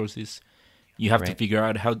of resources. You have to figure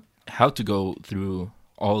out how to go through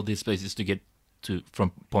all these places to get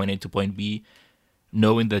from point A to point B,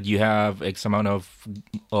 knowing that you have X amount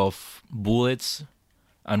of bullets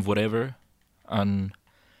and whatever, and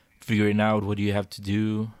figuring out what you have to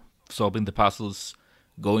do, solving the puzzles,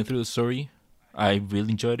 going through the story. I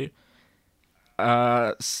really enjoyed it.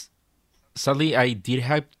 Sadly, I did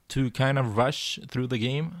have to kind of rush through the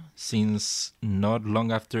game since not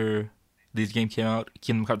long after this game came out,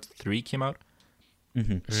 Kingdom Hearts 3 came out.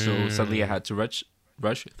 So sadly, I had to rush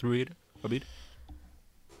through it a bit.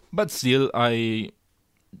 But still, I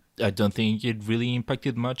don't think it really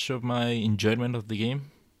impacted much of my enjoyment of the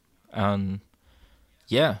game. And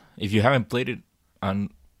yeah, if you haven't played it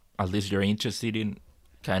and at least you're interested in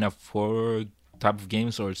kind of horror type of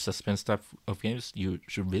games or suspense type of games, you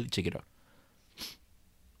should really check it out.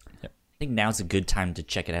 I think now's a good time to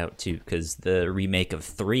check it out too, because the remake of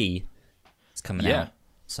 3 is coming out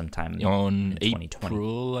sometime on in 2020.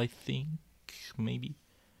 April, I think, maybe.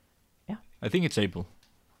 Yeah, I think it's April.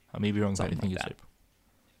 I may be wrong, but I think it's April.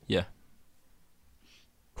 Yeah.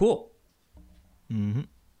 Cool. Mm-hmm.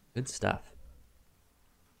 Good stuff.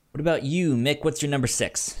 What about you, Mick? What's your number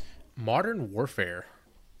 6? Modern Warfare.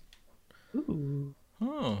 Ooh.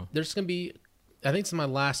 Oh. There's going to be, I think it's my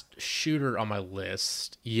last shooter on my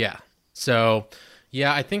list. Yeah. So,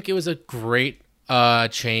 yeah, I think it was a great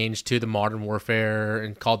change to the Modern Warfare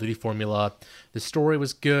and Call of Duty formula. The story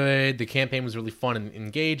was good. The campaign was really fun and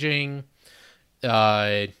engaging.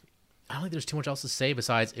 I don't think there's too much else to say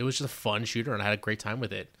besides it was just a fun shooter and I had a great time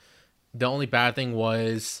with it. The only bad thing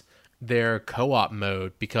was their co-op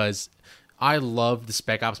mode, because I loved the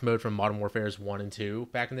Spec Ops mode from Modern Warfare's 1 and 2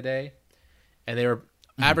 back in the day. And they were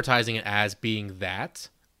advertising it as being that,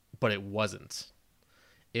 but it wasn't.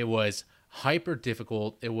 It was hyper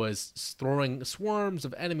difficult. It was throwing swarms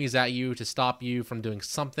of enemies at you to stop you from doing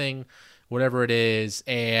something, whatever it is.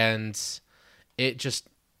 And it just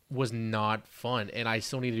was not fun. And I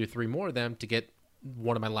still need to do 3 more of them to get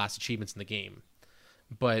one of my last achievements in the game.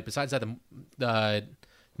 But besides that, the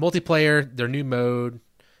multiplayer, their new mode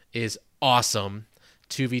is awesome.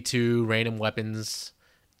 2v2, random weapons.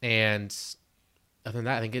 And other than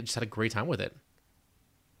that, I think it just had a great time with it.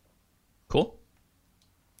 Cool.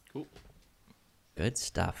 Good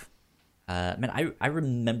stuff. Man, I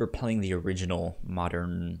remember playing the original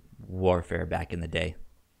Modern Warfare back in the day.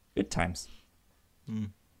 Good times.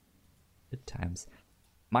 Good times.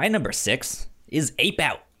 My number 6 is Ape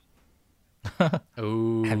Out.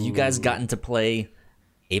 Oh, Have you guys gotten to play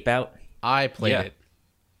Ape Out? I played it.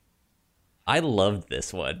 I loved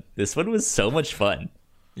this one. This one was so much fun.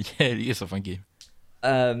 Yeah, it is a fun game.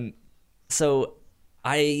 So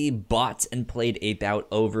I bought and played Ape Out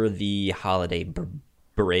over the holiday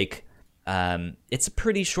break. It's a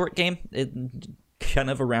pretty short game. It kind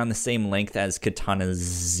of around the same length as Katana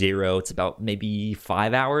Zero. It's about maybe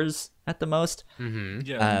 5 hours at the most.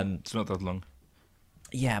 Yeah, it's not that long.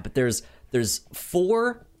 Yeah, but there's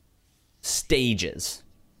 4 stages.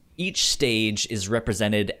 Each stage is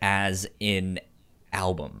represented as an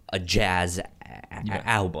album, a jazz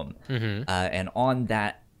album. And on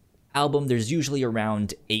that album, there's usually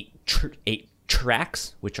around 8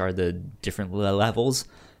 tracks, which are the different levels.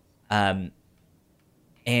 And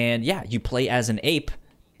yeah, you play as an ape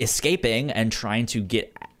escaping and trying to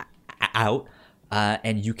get out.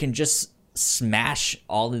 And you can just smash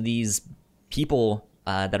all of these people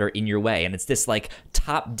that are in your way, and it's this like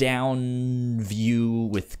top-down view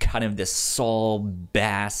with kind of this Saul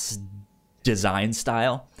Bass design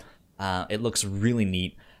style. It looks really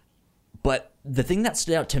neat, but the thing that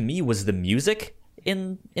stood out to me was the music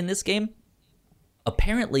in this game.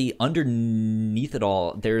 Apparently, underneath it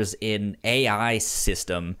all, there's an AI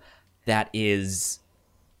system that is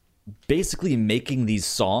basically making these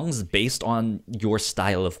songs based on your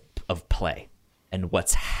style of play and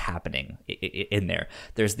what's happening in there.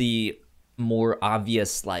 There's the more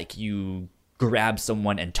obvious, like, you grab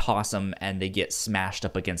someone and toss them and they get smashed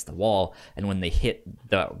up against the wall, and when they hit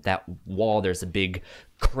that wall, there's a big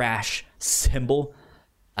crash symbol.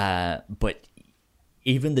 But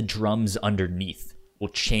even the drums underneath will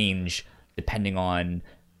change depending on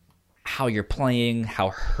how you're playing, how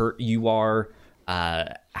hurt you are,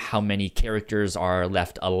 how many characters are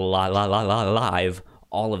left alive,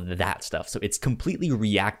 all of that stuff. So it's completely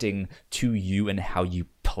reacting to you and how you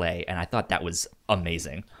play, and I thought that was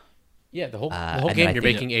amazing. Yeah, the whole and game, I you're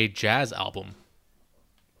think- making a jazz album.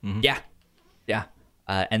 Yeah.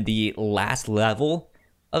 And the last level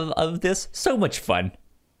of this, so much fun.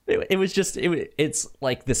 It was just, it's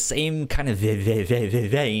like the same kind of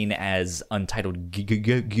vein as Untitled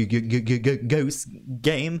Ghost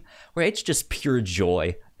game, where it's just pure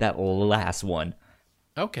joy, that last one.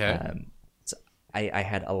 Okay. So I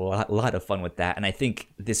had a lot of fun with that, and I think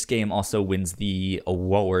this game also wins the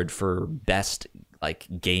award for best like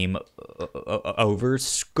game over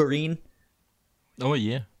screen. Oh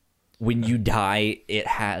yeah. When you die, it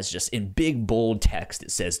has just in big bold text,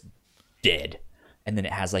 it says dead. And then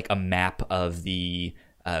it has like a map of the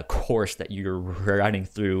course that you're running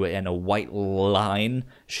through and a white line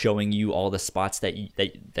showing you all the spots that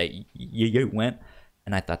you went.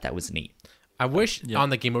 And I thought that was neat. I wish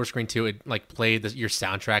on the game over screen too, it like played your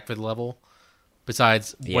soundtrack for the level.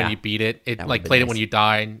 Besides Yeah. when you beat it, it That like would've been played it nice. when you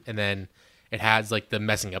die, and then it has like the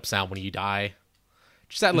messing up sound when you die.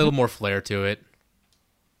 Just that little more flair to it.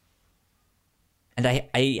 And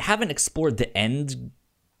I haven't explored the end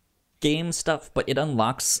game stuff, but it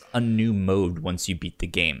unlocks a new mode once you beat the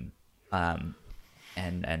game. And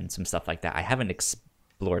some stuff like that. I haven't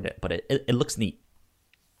explored it, but it looks neat.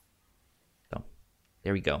 So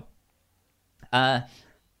there we go. Do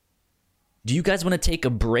you guys want to take a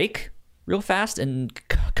break real fast and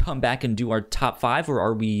come back and do our top 5, or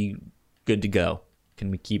are we good to go?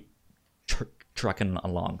 Can we keep trucking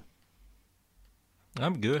along?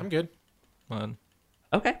 I'm good. I'm good. Man.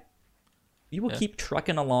 Okay. We will keep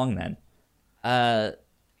trucking along then.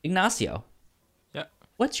 Ignacio, Yeah.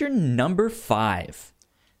 what's your number 5?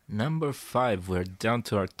 Number 5. We're down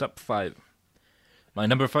to our top 5. My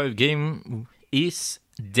number 5 game is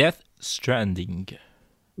Death Stranding.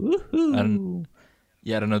 Woohoo!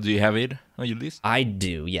 Yeah, I don't know. Do you have it on your list? I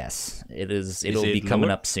do, yes. It'll it be coming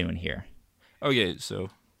lower? up soon here. Okay, so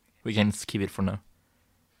we can skip it for now.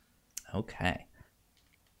 Okay.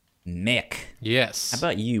 Mick, Yes. how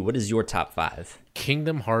about you? What is your top 5?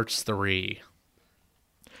 Kingdom Hearts 3?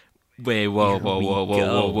 Wait, whoa, Here whoa, we whoa, whoa,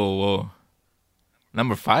 go. whoa, whoa, whoa.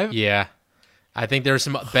 Number 5? Yeah. I think there's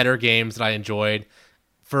some better games that I enjoyed.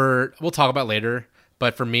 We'll talk about later,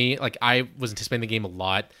 but for me, like I was anticipating the game a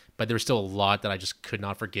lot, but there was still a lot that I just could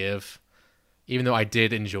not forgive. Even though I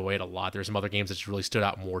did enjoy it a lot, there's some other games that just really stood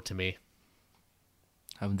out more to me.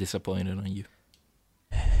 I'm disappointed on you.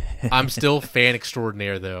 I'm still fan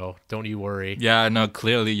extraordinaire though. Don't you worry. Yeah, no,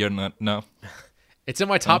 clearly you're not. No. It's in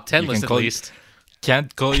my top 10 you list can at call- least.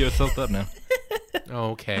 Can't call yourself that now.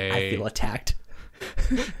 Okay. I feel attacked.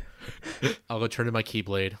 I'll go turn in my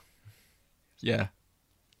Keyblade. Yeah.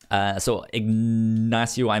 So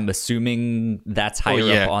Ignacio, I'm assuming that's higher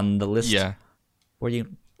yeah. up on the list. Yeah. Were you?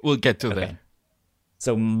 We'll get to Okay. that.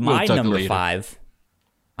 So my talk number later. 5.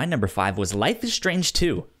 My number 5 was Life is Strange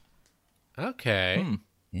 2. Okay.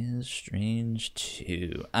 Is Strange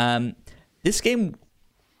 2. This game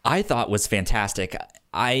I thought was fantastic.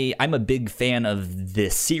 I'm a big fan of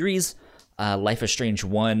this series. Life is Strange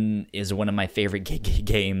 1 is one of my favorite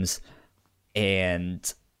games,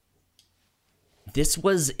 and this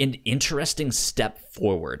was an interesting step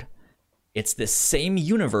forward. It's the same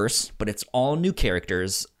universe, but it's all new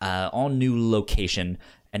characters, all new location,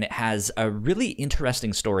 and it has a really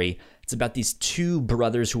interesting story. It's about these two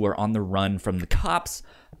brothers who are on the run from the cops.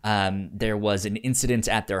 There was an incident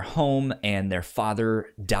at their home, and their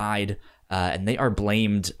father died, and they are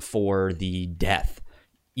blamed for the death,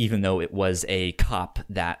 even though it was a cop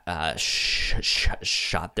that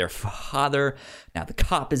shot their father. Now the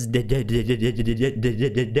cop is dead.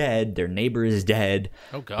 Their neighbor is dead.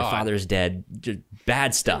 Oh, God. Their father's dead. Just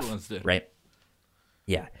bad stuff, Everyone's dead. right?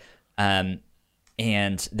 Yeah.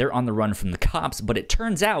 and they're on the run from the cops. But it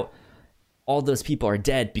turns out all those people are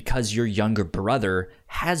dead because your younger brother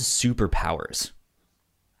has superpowers.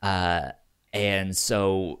 And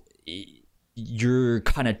so you're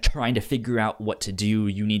kind of trying to figure out what to do.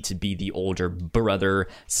 You need to be the older brother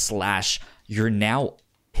 / you're now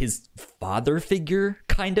his father figure,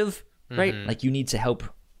 kind of, right? Like you need to help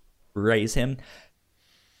raise him.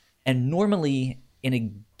 And normally in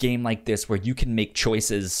a game like this where you can make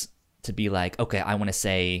choices to be like, okay, I want to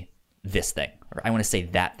say this thing, or I want to say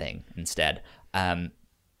that thing instead.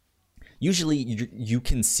 Usually you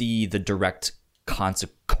can see the direct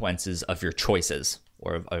consequences of your choices,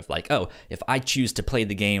 or of like, oh, if I choose to play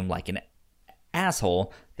the game like an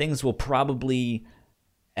asshole, things will probably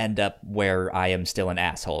end up where I am still an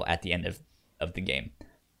asshole at the end of the game.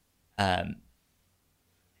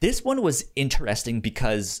 This one was interesting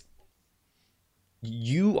because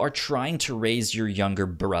you are trying to raise your younger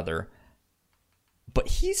brother, but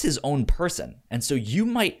he's his own person. And so you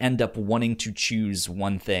might end up wanting to choose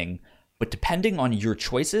one thing, but depending on your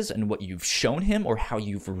choices and what you've shown him or how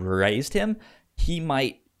you've raised him, he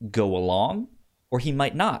might go along or he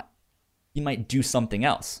might not. He might do something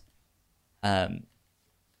else. And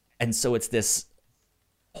so it's this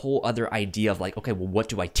whole other idea of like, okay, well, what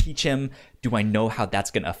do I teach him? Do I know how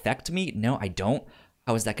that's going to affect me? No, I don't.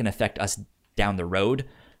 How is that going to affect us down the road?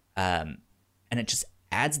 And it just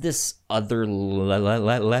adds this other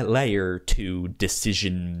layer to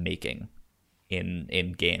decision making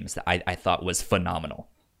in games that I thought was phenomenal.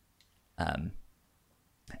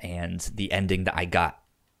 And the ending that I got,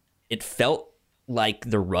 it felt like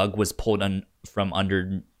the rug was pulled from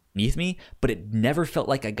underneath me, but it never felt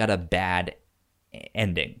like I got a bad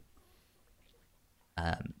ending.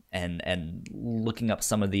 And looking up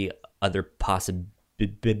some of the other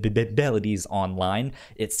possibilities online,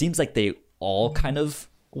 it seems like they all kind of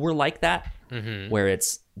were like that, where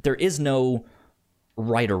there is no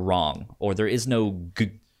right or wrong, or there is no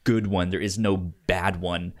good one, there is no bad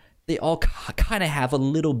one. They all kind of have a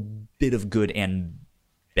little bit of good and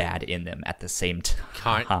bad in them at the same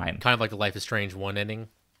time. Kind of like the Life is Strange 1 ending.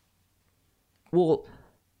 Well,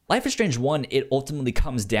 Life is Strange 1, it ultimately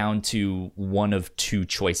comes down to one of two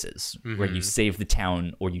choices, where you save the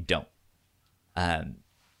town or you don't.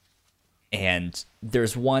 And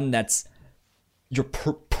there's one that's you're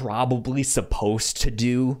probably supposed to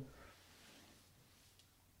do,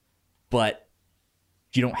 but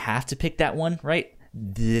you don't have to pick that one, right?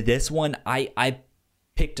 This one, I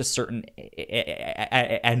picked a certain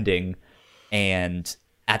ending, and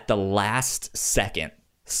at the last second,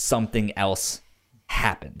 something else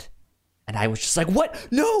happened. And I was just like, what?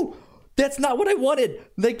 No, that's not what I wanted.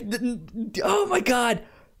 Like, oh my God.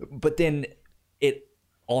 But then it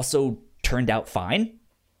also turned out fine.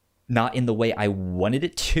 Not in the way I wanted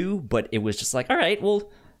it to, but it was just like, all right, well,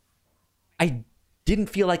 I didn't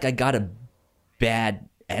feel like I got a bad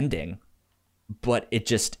ending, but it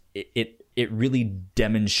just, it really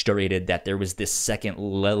demonstrated that there was this second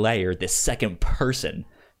layer, this second person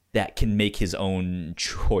that can make his own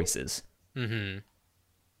choices. So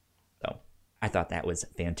I thought that was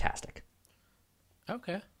fantastic.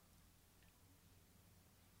 Okay.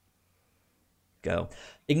 Go.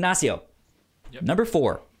 Ignacio. Yep. Number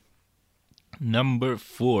 4. Number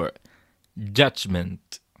 4,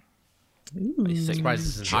 Judgment. I'm surprised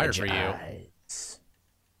this isn't higher for you.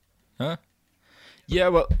 Huh? Yeah,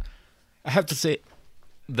 well, I have to say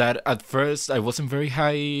that at first I wasn't very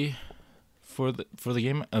high for the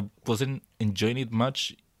game. I wasn't enjoying it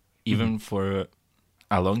much, even for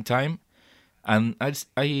a long time. And I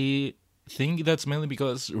think that's mainly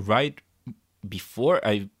because right before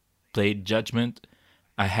I played Judgment,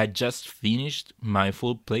 I had just finished my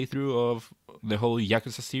full playthrough of the whole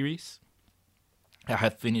Yakuza series. I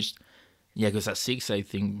had finished Yakuza 6, I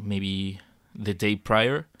think, maybe the day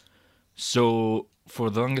prior. So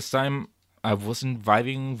for the longest time, I wasn't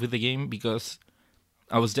vibing with the game because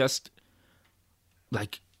I was just,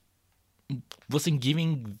 like, wasn't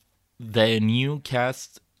giving the new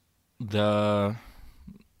cast the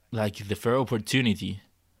fair opportunity.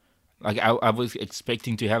 Like, I was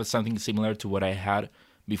expecting to have something similar to what I had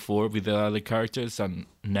before with the other characters, and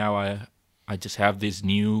now I just have this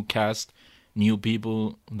new cast, new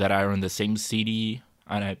people that are in the same city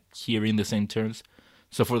and are hearing the same terms.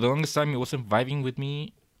 So for the longest time, it wasn't vibing with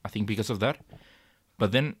me, I think because of that.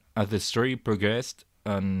 But then as the story progressed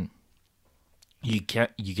and you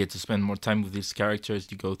get to spend more time with these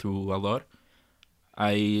characters, you go through a lot,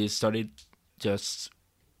 I started just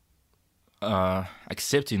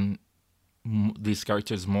accepting these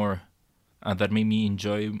characters more, and that made me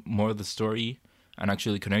enjoy more of the story and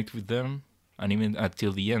actually connect with them, and even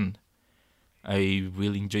until the end. I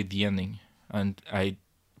really enjoyed the ending, and I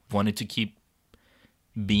wanted to keep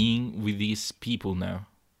being with these people now.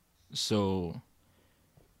 So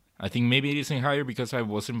I think maybe it isn't higher because I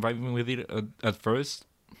wasn't vibing with it at first,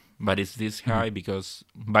 but it's this high because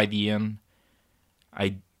by the end,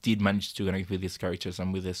 I did manage to connect with these characters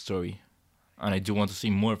and with the story, and I do want to see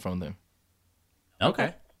more from them.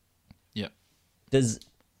 Okay. Yeah. Does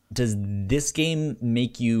this game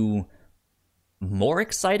make you more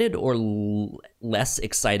excited or less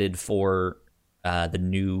excited for the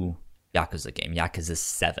new Yakuza game, Yakuza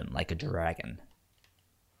 7, Like a Dragon?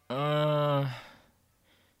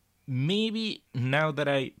 Maybe now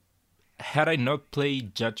that had I not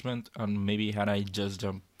played Judgment, and maybe had I just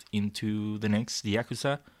jumped into the next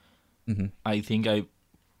Yakuza, I think I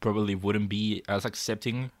probably wouldn't be as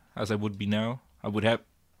accepting as I would be now. I would have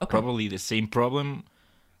probably the same problem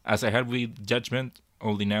as I had with Judgment,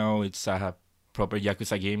 only now it's a proper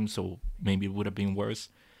Yakuza game, so maybe it would have been worse.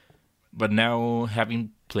 But now,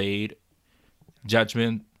 having played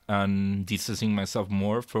Judgment and distancing myself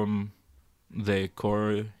more from the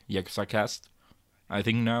core Yakuza cast, I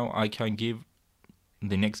think now I can give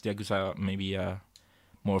the next Yakuza maybe a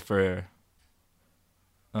more fair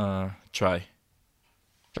try.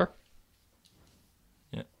 Sure.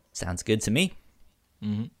 Yeah. Sounds good to me.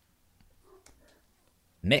 Mm-hmm.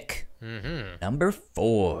 Mick, number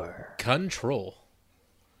 4. Control.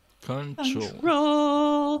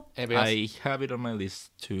 Control. Anybody else? I have it on my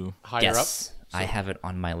list too. Higher Yes, I have it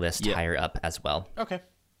on my list higher up as well. up? Okay.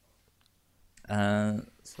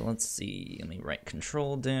 So let's see. Let me write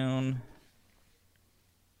Control down.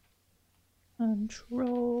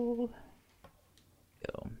 Control.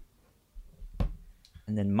 Go.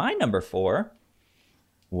 And then my number 4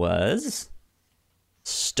 was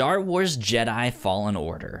Star Wars Jedi Fallen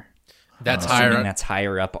Order. That's Assuming higher up. That's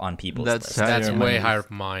higher up on people's That's list. higher That's on my way list. higher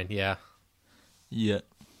than mine, yeah. Yeah.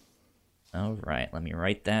 All right, let me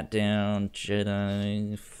write that down.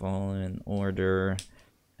 Jedi Fallen Order.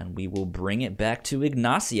 And we will bring it back to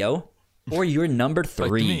Ignacio for your number Back to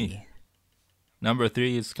 3. me. Number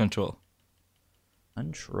 3 is Control.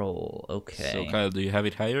 Control, okay. So Kyle, do you have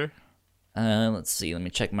it higher? Let's see. Let me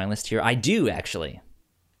check my list here. I do, actually.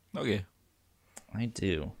 Okay. I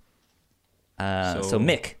do. So- So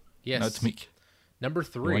Mick, Yes. Not me. Number you're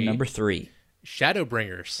 3, number 3.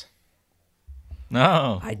 Shadowbringers.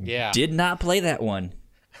 No. I Yeah. did not play that one.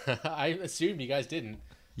 I assumed you guys didn't.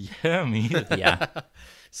 Yeah, me. Yeah.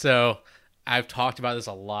 So I've talked about this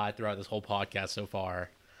a lot throughout this whole podcast so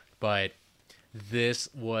far, but this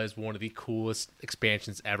was one of the coolest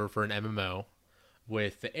expansions ever for an MMO.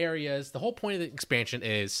 With the areas, the whole point of the expansion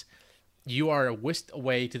is you are whisked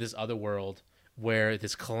away to this other world where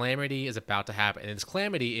this calamity is about to happen. And this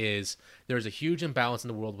calamity is there's a huge imbalance in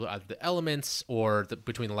the world with either the elements or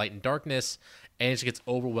between the light and darkness, and it just gets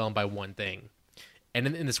overwhelmed by one thing. And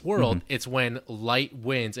in this world, it's when light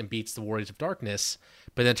wins and beats the warriors of darkness.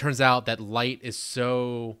 But then it turns out that light is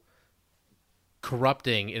so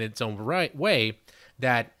corrupting in its own way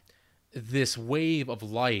that this wave of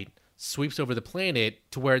light sweeps over the planet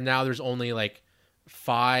to where now there's only like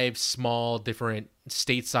 5 small different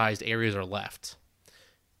state-sized areas are left.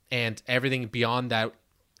 And everything beyond that,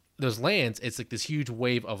 those lands, it's like this huge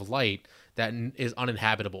wave of light that is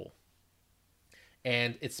uninhabitable.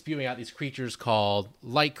 And it's spewing out these creatures called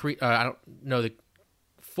light I don't know the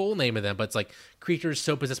full name of them, but it's like creatures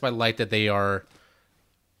so possessed by light that they are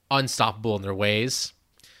unstoppable in their ways.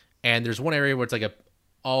 And there's one area where it's like a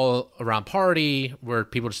all around party where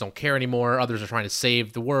people just don't care anymore. Others are trying to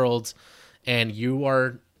save the world, and you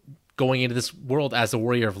are going into this world as a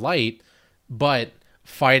warrior of light, but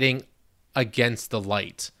fighting against the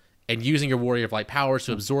light and using your warrior of light powers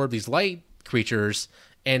to absorb these light creatures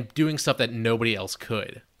and doing stuff that nobody else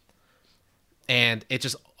could. And it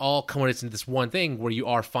just all culminates into this one thing where you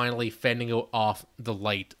are finally fending off the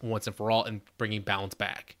light once and for all and bringing balance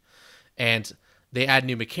back. And they add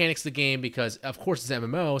new mechanics to the game because, of course, it's an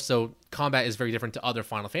MMO, so combat is very different to other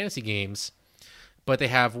Final Fantasy games. But they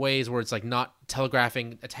have ways where it's like not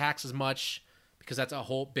telegraphing attacks as much, because that's a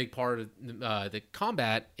whole big part of the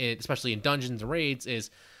combat, especially in dungeons and raids,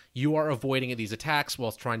 is you are avoiding these attacks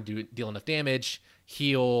while trying to deal enough damage,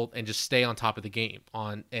 heal, and just stay on top of the game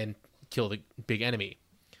and kill the big enemy.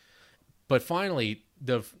 But finally,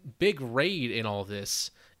 the big raid in all of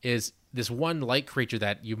this is this one light creature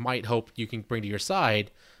that you might hope you can bring to your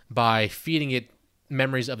side by feeding it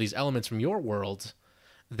memories of these elements from your world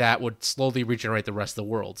that would slowly regenerate the rest of the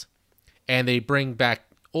world. And they bring back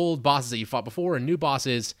old bosses that you fought before and new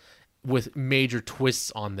bosses with major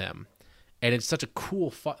twists on them. And it's such a cool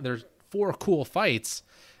fight. There's 4 cool fights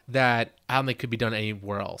that I don't think could be done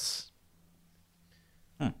anywhere else.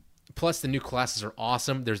 Plus, the new classes are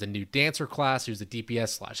awesome. There's a new dancer class who's a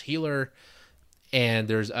DPS/healer. And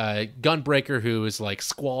there's a Gunbreaker who is like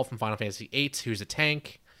Squall from Final Fantasy VIII, who's a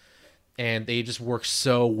tank. And they just work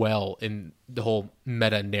so well in the whole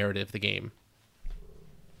meta narrative of the game.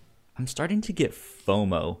 I'm starting to get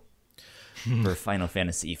FOMO for Final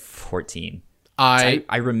Fantasy 14. I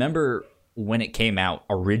remember when it came out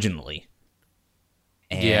originally.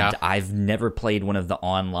 And Yeah. I've never played one of the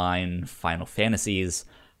online Final Fantasies.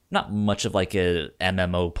 Not much of like a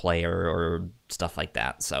MMO player or stuff like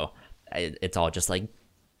that. So it's all just like,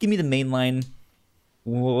 give me the mainline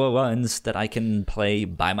ones that I can play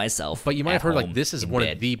by myself. But you might at have heard like home this is in one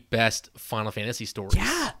bed. of the best Final Fantasy stories.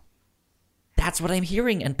 Yeah, that's what I'm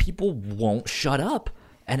hearing, and people won't shut up.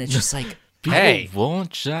 And it's just like, People Hey.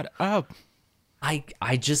 won't shut up. I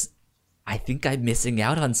think I'm missing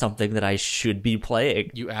out on something that I should be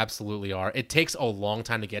playing. You absolutely are. It takes a long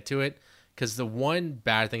time to get to it because the one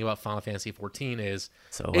bad thing about Final Fantasy 14 is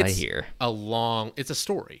So I hear. it's a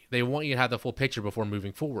story. They want you to have the full picture before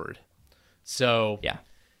moving forward. So Yeah.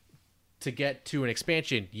 to get to an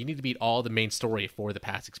expansion, you need to beat all the main story for the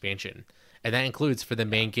past expansion. And that includes for the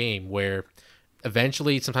main game where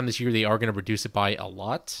eventually sometime this year they are going to reduce it by a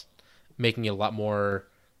lot, making it a lot more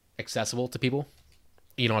accessible to people.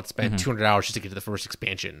 You don't have to spend 200 hours just to get to the first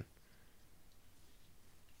expansion.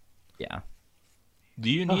 Yeah. Do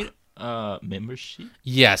you need a membership?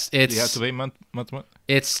 Yes, Do it's you have to pay month?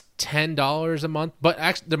 It's $10 a month, but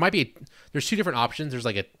actually there's two different options. There's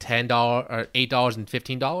like a $10 or $8 and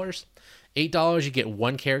 $15. $8 you get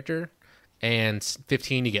one character, and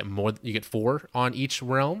 $15 you get 4 on each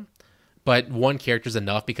realm. But one character is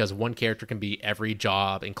enough because one character can be every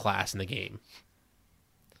job and class in the game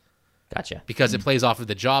Gotcha. because it plays off of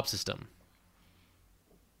the job system.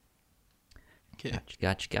 Okay.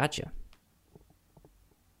 Gotcha.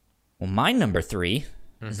 Well, my number 3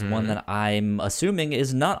 is one that I'm assuming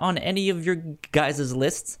is not on any of your guys'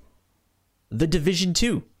 lists. The Division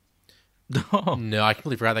 2. No. No, I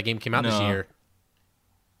completely forgot that game came out this No. year.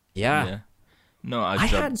 Yeah. No, I I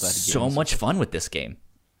dropped had that so game. much fun with this game.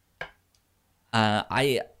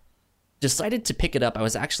 I decided to pick it up. I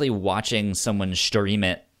was actually watching someone stream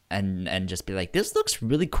it and just be like, this looks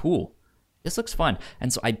really cool. This looks fun.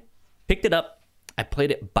 And so I picked it up. I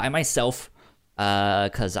played it by myself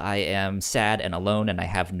because I am sad and alone and I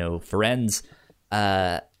have no friends.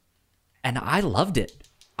 And I loved it.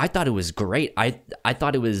 I thought it was great. I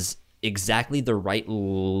thought it was exactly the right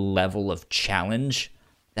level of challenge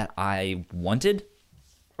that I wanted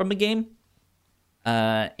from a game.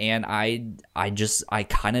 And I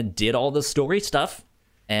kind of did all the story stuff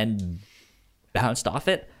and bounced off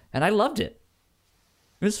it, and I loved it.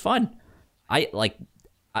 It was fun. I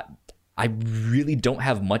really don't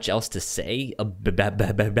have much else to say about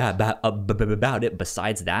it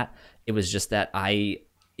besides that. It was just that I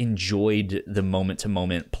enjoyed the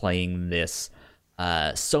moment-to-moment playing this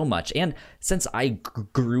so much. And since I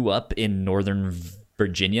grew up in Northern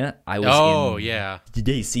Virginia, I was in Yeah.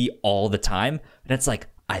 DC all the time, and it's like,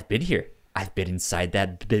 I've been here. I've been inside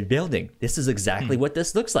that building. This is exactly what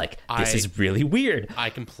this looks like. This is really weird. I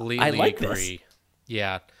completely I like this. agree.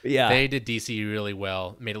 Yeah. Yeah. They did DC really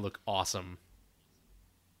well. Made it look awesome.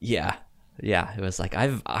 Yeah. It was like,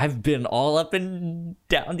 I've been all up and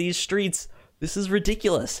down these streets. This is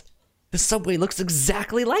ridiculous. The subway looks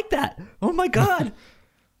exactly like that. Oh my god.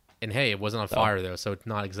 And hey, it wasn't on fire though, so it's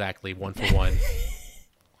not exactly one for one.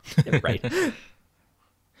 Right.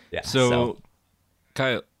 Yeah. So,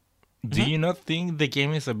 Kyle, do you not think the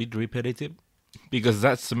game is a bit repetitive? Because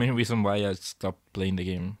that's the main reason why I stopped playing the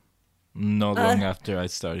game not long after I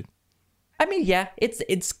started. I mean, yeah,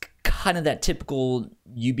 it's kind of that typical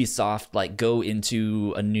Ubisoft, like, go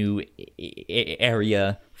into a new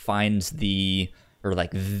area, find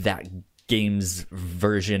that game's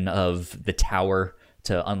version of the tower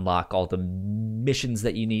to unlock all the missions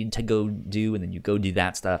that you need to go do, and then you go do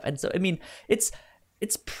that stuff. And so, I mean, it's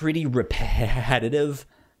pretty repetitive,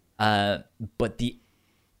 but the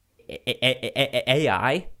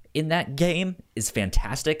AI in that game is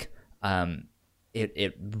fantastic.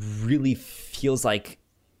 It really feels like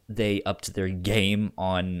they upped their game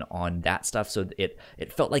on that stuff. So it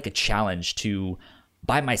felt like a challenge to,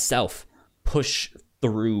 by myself, push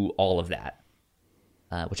through all of that,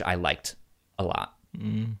 which I liked a lot.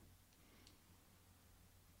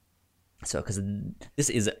 So, because this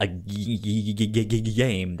is a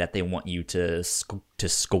game that they want you to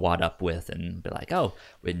squad up with and be like, oh,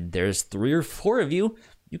 when there's 3 or 4 of you,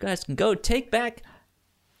 you guys can go take back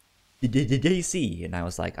DC. And I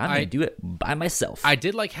was like, I'm going to do it by myself. I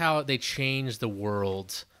did like how they changed the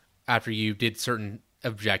world after you did certain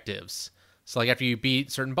objectives. So like after you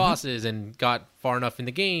beat certain bosses and got far enough in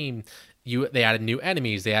the game, they added new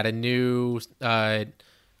enemies, they added new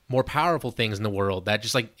more powerful things in the world that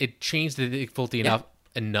just like it changed the difficulty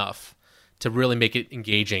enough to really make it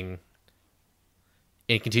engaging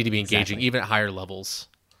and continue to be engaging even at higher levels.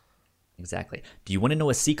 Exactly. Do you want to know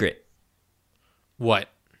a secret? What?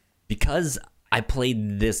 Because I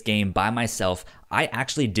played this game by myself, I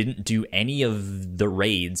actually didn't do any of the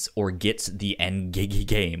raids or get the end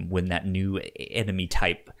game when that new enemy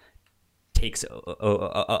type takes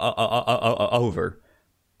over.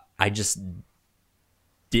 I just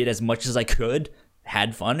did as much as I could,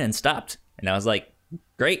 had fun, and stopped. And I was like,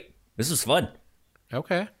 great, this was fun.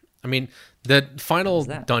 Okay. I mean, the final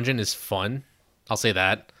dungeon is fun. I'll say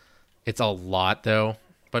that. It's a lot, though.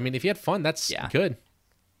 But, I mean, if you had fun, that's good.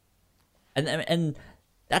 And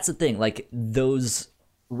that's the thing. Like, those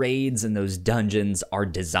raids and those dungeons are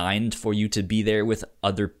designed for you to be there with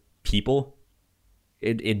other people.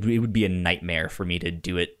 It would be a nightmare for me to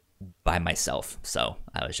do it by myself. So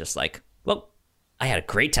I was just like, well, I had a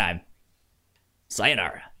great time.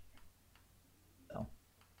 Sayonara. So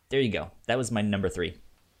there you go. That was my number 3.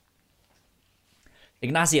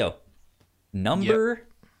 Ignacio, number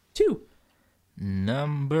 2.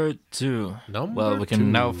 Number 2. Number we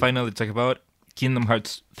can now finally talk about Kingdom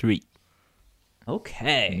Hearts 3.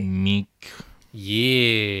 Okay. Meek.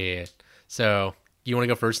 Yeah. So, you want to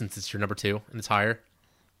go first since it's your number 2 and it's higher?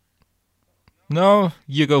 No,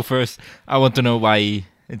 you go first. I want to know why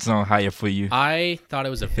it's not higher for you. I thought it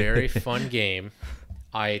was a very fun game.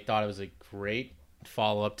 I thought it was a great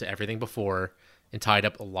follow-up to everything before and tied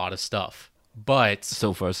up a lot of stuff. But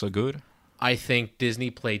so far, so good. I think Disney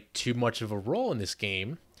played too much of a role in this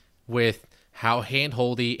game with how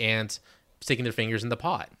hand-holdy and sticking their fingers in the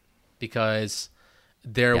pot, because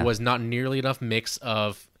there was not nearly enough mix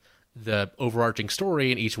of the overarching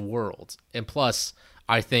story in each world. And plus,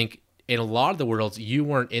 I think in a lot of the worlds, you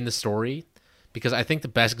weren't in the story, because I think the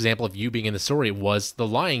best example of you being in the story was The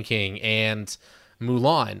Lion King and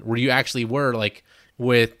Mulan, where you actually were like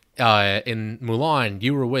with in Mulan,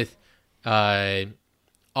 you were with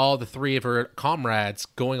all the 3 of her comrades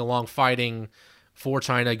going along fighting for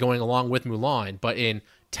China, going along with Mulan. But in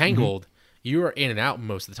Tangled, you are in and out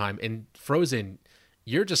most of the time. In Frozen,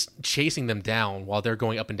 you're just chasing them down while they're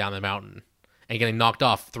going up and down the mountain and getting knocked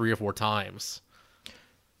off 3 or 4 times.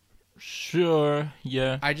 Sure,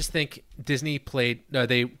 yeah. I just think Disney played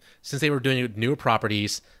since they were doing newer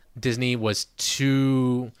properties, Disney was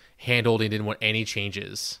too handled and didn't want any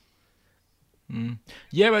changes.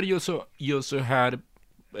 Yeah, but you also had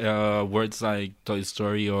words like Toy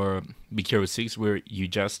Story or Big Hero 6 where you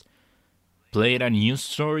just played a new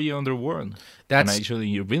story on the world. And actually,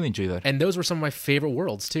 you really enjoy that. And those were some of my favorite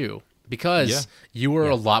worlds too, because you were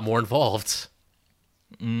a lot more involved.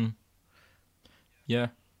 Yeah.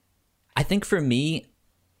 I think for me,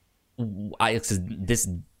 this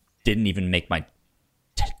didn't even make my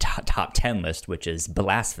top 10 list, which is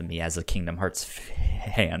blasphemy as a Kingdom Hearts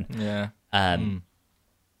fan. Yeah.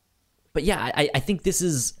 But yeah, I think this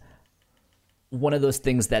is one of those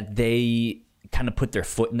things that they kind of put their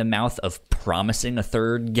foot in the mouth of promising a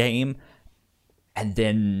third game and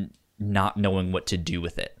then not knowing what to do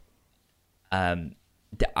with it.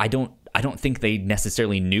 I don't think they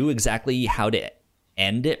necessarily knew exactly how to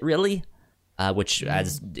end it, really. Which,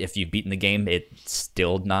 as if you've beaten the game, it's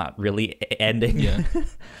still not really ending. Yeah.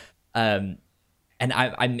 And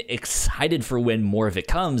I'm excited for when more of it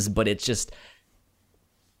comes, but it's just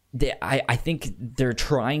I think they're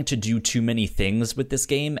trying to do too many things with this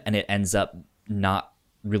game, and it ends up not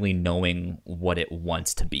really knowing what it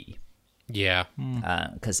wants to be. Yeah.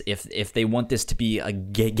 Because if they want this to be a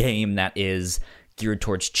game that is geared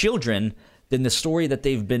towards children, then the story that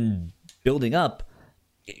they've been building up,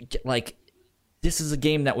 like, this is a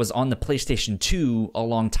game that was on the PlayStation 2 a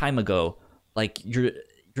long time ago. Like, you're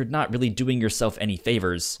not really doing yourself any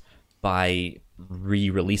favors by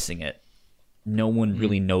re-releasing it. No one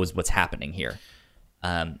really knows what's happening here,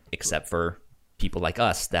 except for people like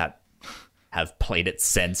us that have played it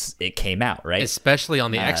since it came out, right? Especially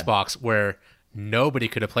on the Xbox, where nobody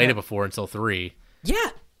could have played it before until 3. Yeah.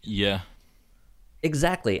 Yeah.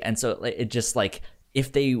 Exactly. And so it just, like,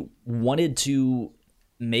 if they wanted to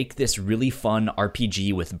make this really fun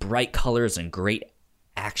RPG with bright colors and great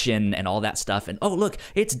action and all that stuff, and oh look,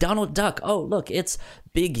 it's Donald Duck, oh look, it's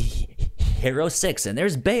Big Hero 6 and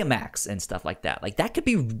there's Baymax and stuff like that, like that could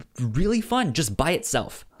be really fun just by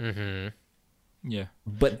itself. Yeah.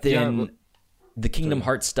 But then the Kingdom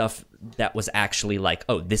Hearts stuff that was actually like,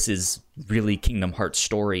 oh, this is really Kingdom Hearts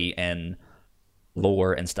story and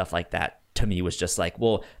lore and stuff like that, to me was just like,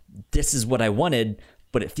 well, this is what I wanted,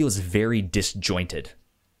 but it feels very disjointed.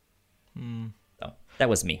 So that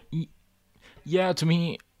was me. Yeah, to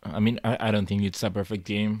me, I mean, I don't think it's a perfect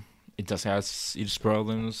game. It does has its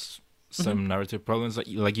problems, some narrative problems,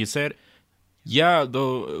 like you said. Yeah,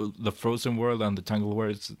 though the Frozen World and the Tangled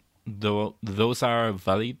Worlds, though those are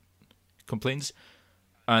valid complaints.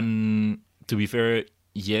 And to be fair,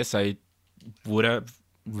 yes, I would have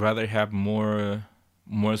rather have more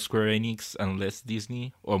Square Enix and less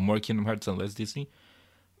Disney, or more Kingdom Hearts and less Disney.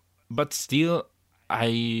 But still,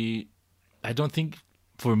 I don't think,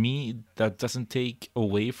 for me, that doesn't take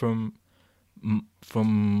away from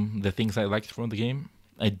the things I liked from the game.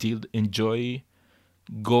 I did enjoy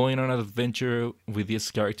going on an adventure with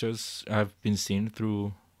these characters I've been seeing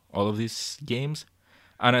through all of these games,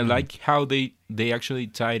 and I like how they actually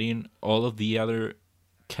tied in all of the other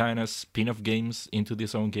kind of spin-off games into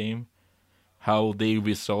this own game, how they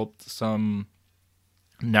resolved some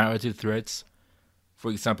narrative threads.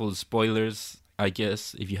 For example, spoilers, I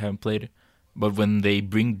guess, if you haven't played it, but when they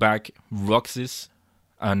bring back Roxas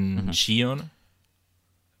and Shion,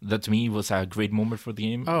 that to me was a great moment for the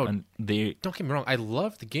game. Oh, and they don't get me wrong. I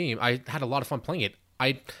loved the game. I had a lot of fun playing it.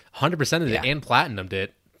 I 100%ed it and platinumed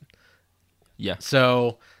it. Yeah.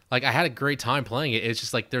 So, like, I had a great time playing it. It's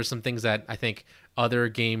just like there's some things that I think other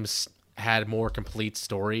games had more complete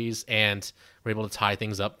stories and were able to tie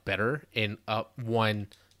things up better in one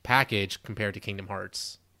package compared to Kingdom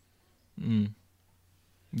Hearts.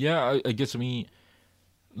 Yeah, I guess to me,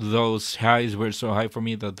 those highs were so high for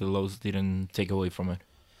me that the lows didn't take away from it.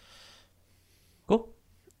 Cool.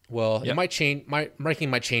 Well, it might change. My ranking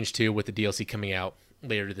might change too with the DLC coming out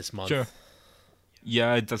later this month. Sure.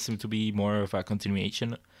 Yeah, it does seem to be more of a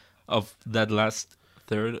continuation of that last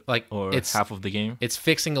third, Like, or it's half of the game. It's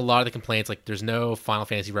fixing a lot of the complaints. Like, there's no Final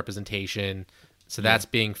Fantasy representation, so that's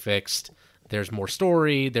being fixed. There's more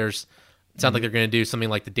story. It sounds like they're going to do something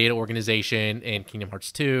like the data organization in Kingdom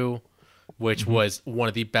Hearts 2, which was one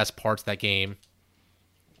of the best parts of that game.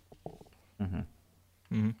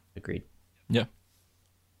 Agreed. Yeah.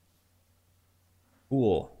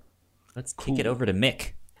 Cool. Let's kick it over to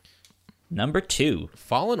Mick. Number 2.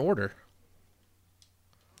 Fallen Order.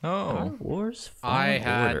 Oh. Wars. I Fallen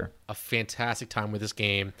had Order. a fantastic time with this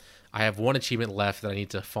game. I have one achievement left that I need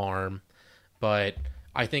to farm, but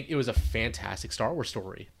I think it was a fantastic Star Wars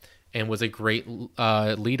story and was a great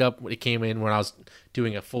lead up. It came in when I was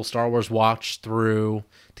doing a full Star Wars watch through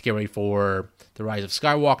to get ready for The Rise of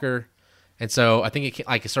Skywalker. And so I think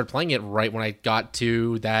I started playing it right when I got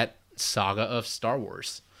to that saga of Star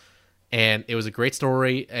Wars. And it was a great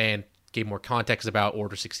story and gave more context about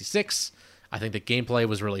Order 66. I think the gameplay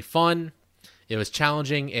was really fun. It was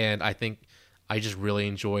challenging, and I think I just really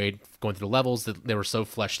enjoyed going through the levels. That they were so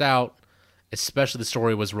fleshed out. Especially the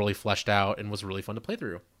story was really fleshed out and was really fun to play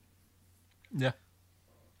through. Yeah.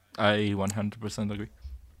 I 100% agree.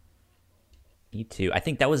 Me too. I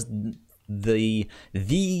think that was the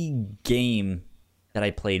game that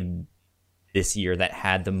I played this year that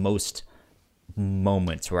had the most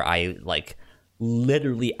moments where I like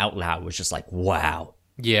literally out loud was just like, wow,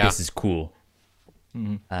 this is cool.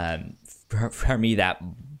 For me, that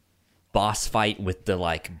boss fight with the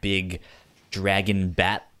like big dragon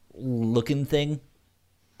bat looking thing,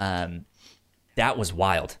 that was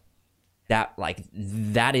wild.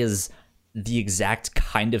 That is the exact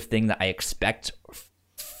kind of thing that I expect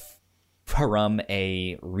from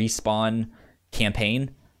a Respawn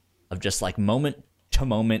campaign, of just like moment to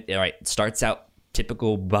moment. All right, starts out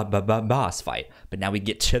typical boss fight, but now we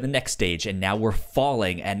get to the next stage and now we're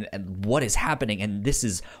falling and what is happening, and this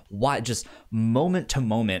is why, just moment to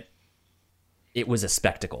moment, it was a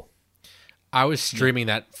spectacle. I was streaming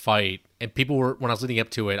that fight, and people were, when I was leading up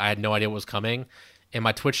to it, I had no idea what was coming, and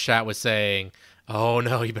my Twitch chat was saying, oh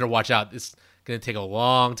no, you better watch out, this is going to take a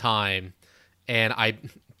long time, and I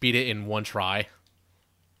beat it in one try.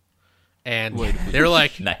 And they were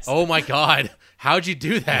like, Nice. Oh my god, how'd you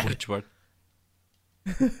do that? Which one?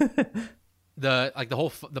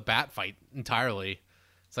 The bat fight entirely.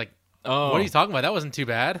 It's like, Oh. what are you talking about? That wasn't too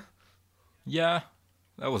bad. Yeah,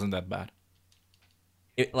 that wasn't that bad.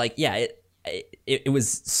 It was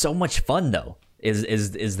so much fun though,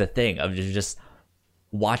 is the thing of just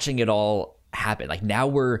watching it all happen. Like, now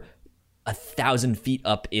we're 1,000 feet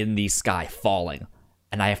up in the sky falling,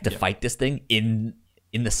 and I have to fight this thing in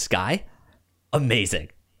the sky. Amazing.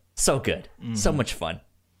 So good. So much fun.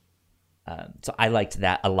 So I liked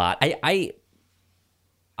that a lot. I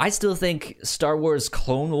still think Star Wars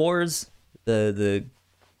Clone Wars, the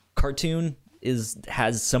cartoon,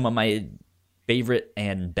 has some of my favorite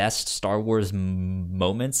and best Star Wars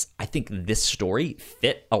moments. I think this story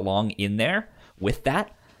fit along in there with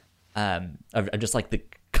that. of just like the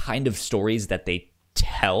kind of stories that they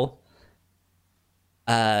tell.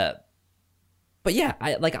 But yeah,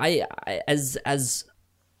 I as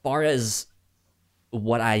far as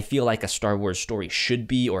what I feel like a Star Wars story should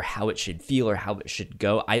be, or how it should feel, or how it should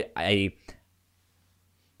go, I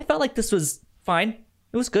felt like this was fine.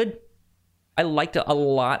 It was good. I liked it a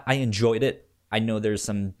lot. I enjoyed it. I know there's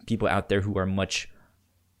some people out there who are much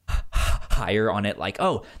higher on it, like,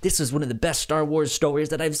 oh, this is one of the best Star Wars stories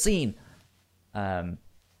that I've seen. But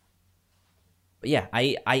yeah,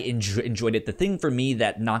 I enjoyed it. The thing for me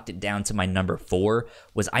that knocked it down to my number 4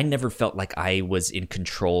 was I never felt like I was in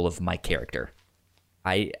control of my character.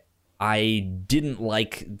 I didn't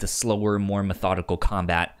like the slower, more methodical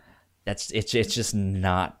combat. It's just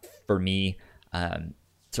not for me.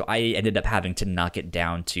 So I ended up having to knock it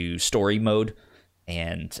down to story mode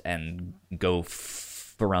and go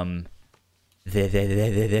from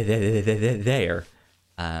there.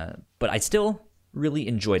 But I still really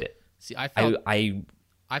enjoyed it. See, I felt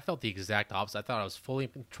the exact opposite. I thought I was fully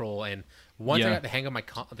in control, and once I got the hang of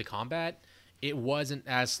the combat, it wasn't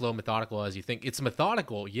as slow methodical as you think. It's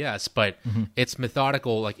methodical, yes, but it's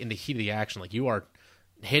methodical like in the heat of the action. Like you are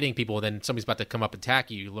hitting people, then somebody's about to come up and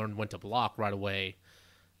attack you. You learn when to block right away.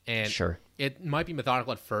 And sure, it might be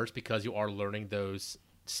methodical at first because you are learning those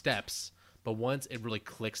steps, but once it really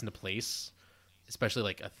clicks into place, especially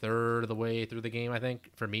like a third of the way through the game, I think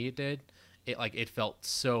for me it did. It felt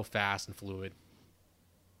so fast and fluid.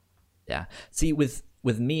 Yeah. See, with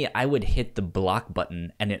me, I would hit the block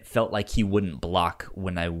button, and it felt like he wouldn't block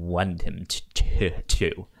when I wanted him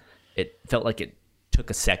to. It felt like it took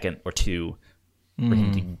a second or two for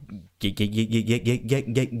him to get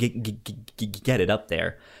it up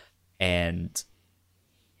there. And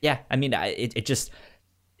yeah, I mean, I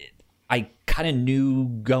kind of knew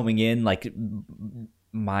going in, like,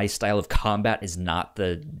 my style of combat is not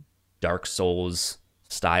the Dark Souls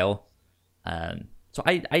style. So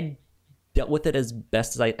I dealt with it as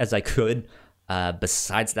best as I could.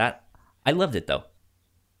 Besides that, I loved it though.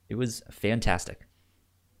 It was fantastic.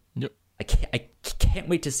 Yep. I can't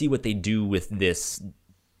wait to see what they do with this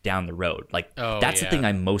down the road. Like that's the thing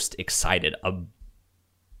I'm most excited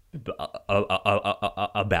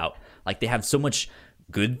about. Like they have so much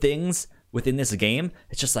good things within this game.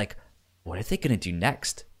 It's just like, what are they gonna do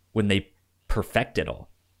next when they perfect it all?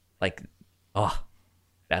 Like, oh,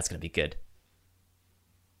 that's gonna be good.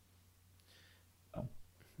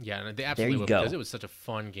 Yeah, and they absolutely will, because it was such a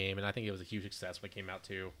fun game, and I think it was a huge success when it came out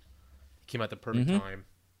too. It came out at the perfect time.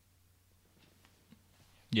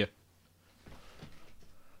 Yeah.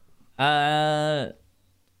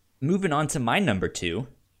 Moving on to my number 2,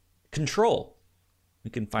 Control.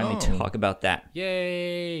 We can finally talk about that.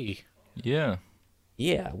 Yay! Yeah.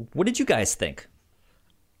 Yeah. What did you guys think?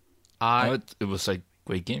 It was a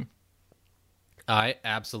great game. I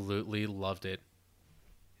absolutely loved it.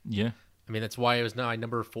 Yeah. I mean, that's why it was my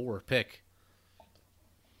number 4 pick.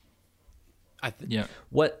 Yeah.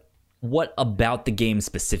 What about the game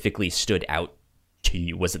specifically stood out to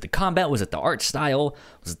you? Was it the combat? Was it the art style?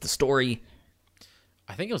 Was it the story?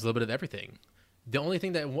 I think it was a little bit of everything. The only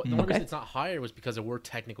thing the only reason it's not higher was because there were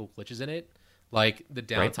technical glitches in it, like the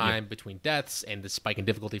downtime between deaths and the spike in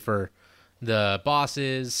difficulty for the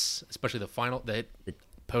bosses, especially the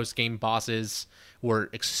post game bosses were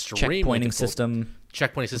extremely checkpointing difficult.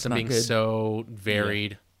 Checkpointing system being good. so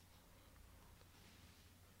varied.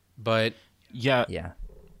 But Yeah.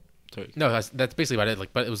 Sorry. no, that's basically about it.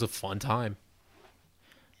 Like, but it was a fun time.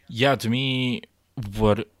 Yeah, to me,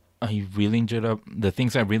 what I really enjoyed the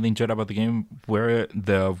things I really enjoyed about the game were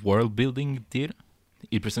the world building did.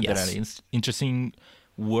 It presented an interesting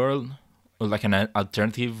world, or like an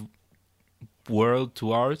alternative world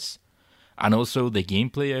to ours, and also the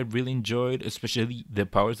gameplay I really enjoyed, especially the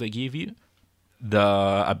powers they give you,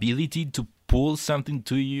 the ability to pull something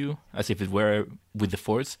to you as if it were with the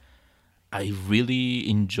Force. I really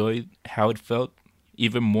enjoyed how it felt,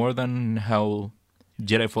 even more than how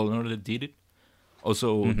Jedi Fallen Order did it.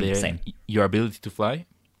 Also, your ability to fly.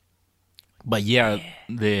 But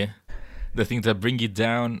the things that bring it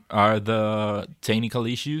down are the technical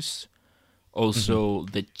issues. Also,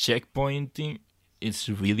 the checkpointing is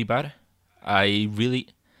really bad. I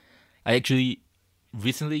actually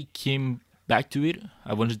recently came back to it.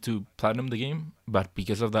 I wanted to platinum the game, but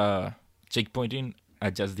because of the checkpointing, I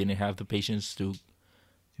just didn't have the patience to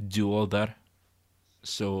do all that.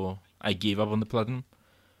 So I gave up on the platinum.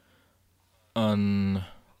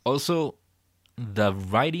 Also, the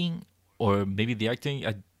writing or maybe the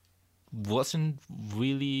acting wasn't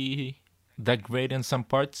really that great in some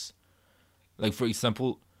parts. Like, for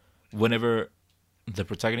example, whenever the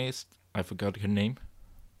protagonist, I forgot her name.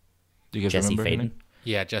 Do you guys Jesse remember her name? Faden.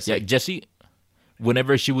 Yeah, Jesse. Yeah, Jessie.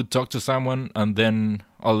 Whenever she would talk to someone and then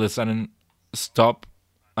all of a sudden stop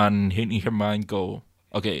and in her mind go,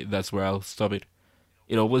 okay, that's where I'll stop it.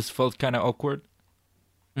 It always felt kind of awkward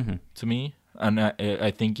to me, and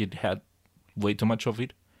I think it had way too much of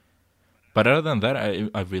it. But other than that,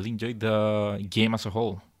 I really enjoyed the game as a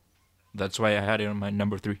whole. That's why I had it on my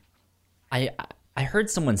number 3. I heard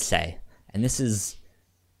someone say, and this is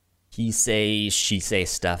he say, she say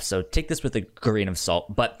stuff, so take this with a grain of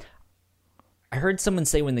salt, but I heard someone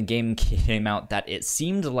say when the game came out that it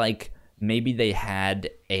seemed like maybe they had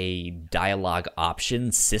a dialogue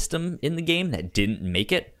option system in the game that didn't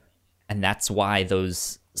make it, and that's why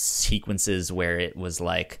those sequences where it was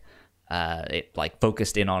like it like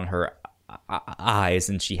focused in on her eyes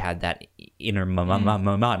and she had that inner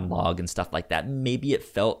monologue and stuff like that, maybe it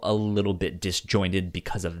felt a little bit disjointed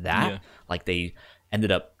because of that. Like they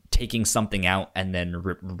ended up taking something out and then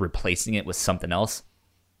replacing it with something else.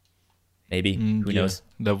 Maybe. Who knows?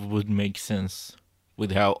 That would make sense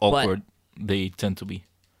with how awkward they tend to be.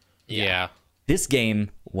 Yeah. This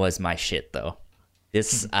game was my shit, though.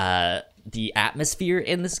 This the atmosphere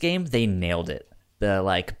in this game, they nailed it. The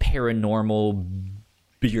like paranormal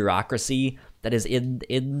bureaucracy that is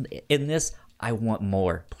in this, I want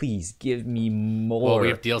more. Please give me more. Well, we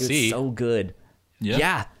have DLC. It's so good.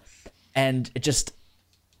 Yeah. And it just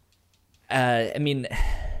I mean,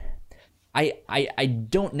 I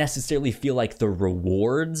don't necessarily feel like the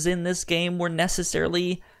rewards in this game were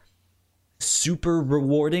necessarily super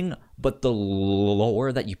rewarding, but the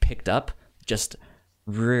lore that you picked up, just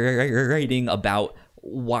writing about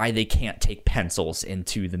why they can't take pencils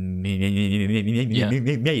into the meetings,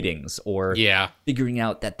 or figuring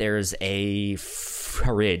out that there's a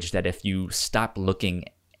fridge that if you stop looking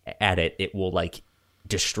at it, it will like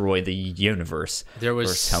destroy the universe. There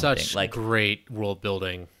was such like great world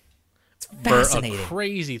building. Fascinating. For a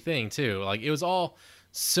crazy thing too. Like it was all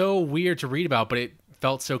so weird to read about, but it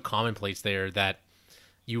felt so commonplace there that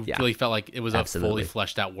you really felt like it was a fully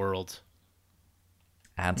fleshed out world.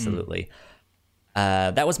 Absolutely.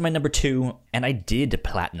 That was my number 2, and I did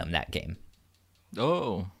platinum that game.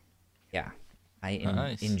 Oh. Yeah.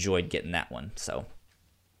 I enjoyed getting that one, so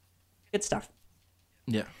good stuff.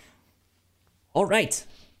 Yeah. All right.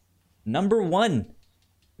 Number 1.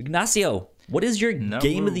 Ignacio, what is your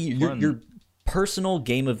game of the year, your personal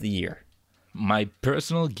game of the year? My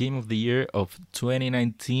personal game of the year of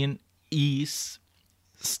 2019 is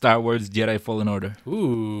Star Wars Jedi Fallen Order.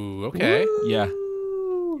 Ooh, okay.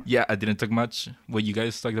 Woo! Yeah, I didn't talk much when you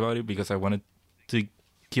guys talked about it because I wanted to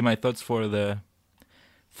keep my thoughts for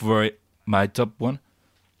my top 1.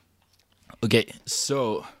 Okay,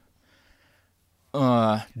 so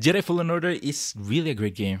Jedi Fallen Order is really a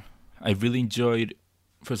great game. I really enjoyed.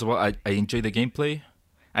 First of all, I enjoyed the gameplay.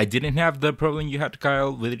 I didn't have the problem you had,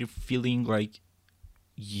 Kyle, with it feeling like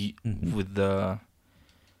with the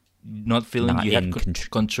not feeling you had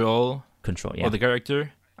control of the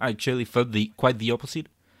character. I actually felt quite the opposite.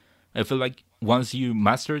 I feel like once you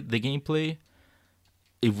mastered the gameplay,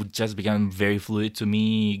 it would just become very fluid to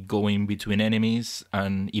me, going between enemies,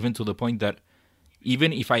 and even to the point that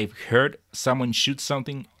even if I heard someone shoot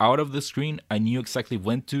something out of the screen, I knew exactly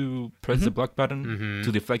when to press the block button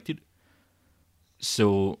to deflect it.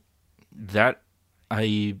 So that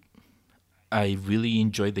I really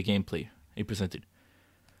enjoyed the gameplay it presented.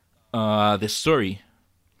 The story,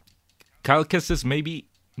 Cal Kestis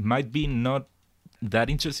might be not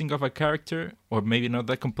that interesting of a character, or maybe not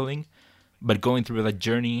that compelling, but going through that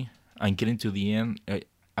journey and getting to the end, I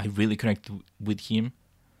really connect with him.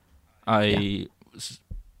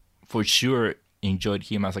 For sure enjoyed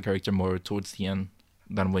him as a character more towards the end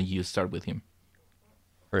than when you start with him.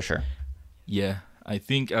 For sure. Yeah, I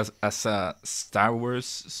think as a Star Wars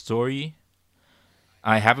story,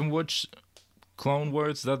 I haven't watched Clone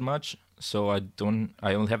Wars that much, so I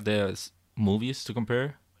only have the movies to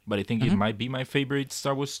compare, but I think it might be my favorite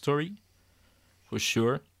Star Wars story, for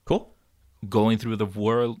sure. Cool. Going through the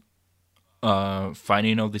world,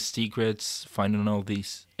 finding all the secrets, finding all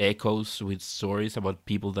these echoes with stories about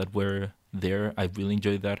people that were there. I really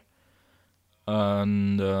enjoyed that.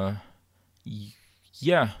 And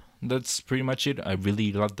yeah, that's pretty much it. I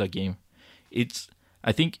really loved that game.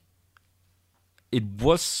 I think it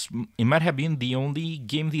might have been the only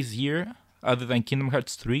game this year, other than Kingdom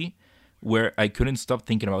Hearts 3, where I couldn't stop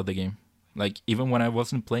thinking about the game. Like, even when I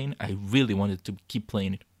wasn't playing, I really wanted to keep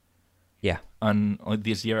playing it. Yeah. And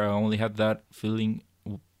this year, I only had that feeling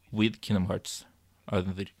with Kingdom Hearts,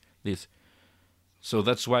 other than this. So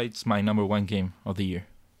that's why it's my number 1 game of the year.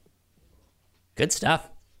 Good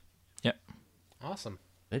stuff. Yeah. Awesome.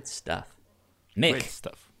 Good stuff. Mick. Great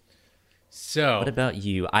stuff. So, What about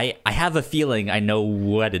you? I have a feeling I know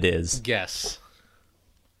what it is. guess.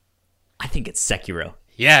 I think it's Sekiro.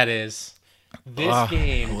 Yeah, it is. This I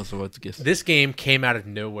game. was about to guess. This game came out of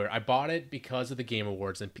nowhere. I bought it because of the Game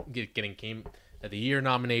Awards and getting Game of the Year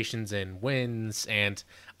nominations and wins, and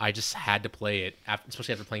I just had to play it,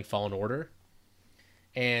 especially after playing Fallen Order.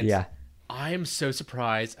 And I am so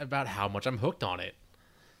surprised about how much I'm hooked on it.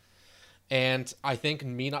 And I think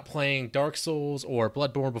me not playing Dark Souls or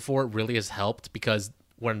Bloodborne before really has helped, because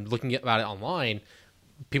when looking about it online,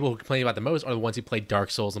 people who complain about it the most are the ones who played Dark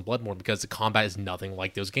Souls and Bloodborne, because the combat is nothing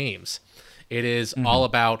like those games. It is all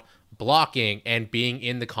about blocking and being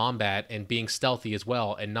in the combat and being stealthy as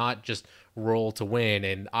well, and not just roll to win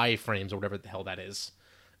and iframes or whatever the hell that is.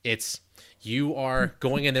 It's you are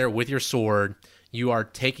going in there with your sword, you are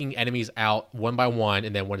taking enemies out one by one,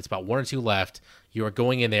 and then when it's about one or two left, you are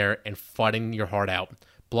going in there and fighting your heart out,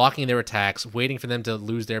 blocking their attacks, waiting for them to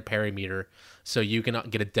lose their parry meter so you can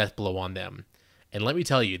get a death blow on them. And let me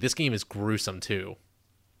tell you, this game is gruesome too.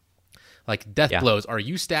 Like, death blows are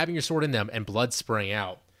you stabbing your sword in them and blood spraying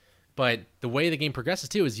out. But the way the game progresses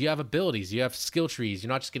too is you have abilities, you have skill trees. You're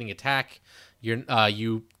not just getting attack.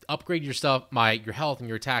 You upgrade your stuff, your health and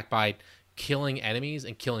your attack by killing enemies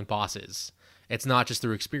and killing bosses. It's not just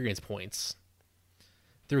through experience points.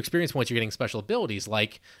 Through experience points, you're getting special abilities,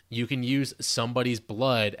 like you can use somebody's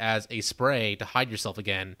blood as a spray to hide yourself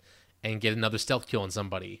again and get another stealth kill on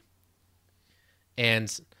somebody.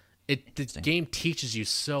 And the game teaches you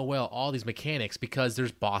so well all these mechanics, because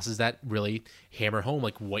there's bosses that really hammer home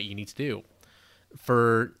like what you need to do.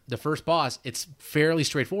 For the first boss, it's fairly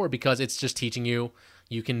straightforward because it's just teaching you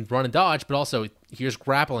can run and dodge, but also here's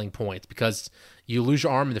grappling points, because you lose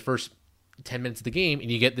your arm in the first 10 minutes of the game and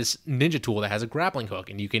you get this ninja tool that has a grappling hook,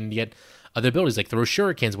 and you can get other abilities like throw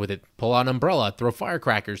shurikens with it, pull out an umbrella, throw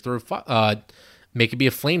firecrackers, make it be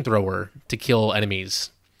a flamethrower to kill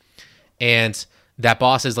enemies. And that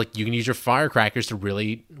boss is like, you can use your firecrackers to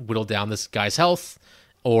really whittle down this guy's health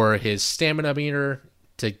or his stamina meter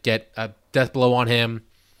to get a death blow on him.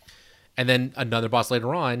 And then another boss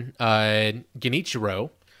later on, Genichiro,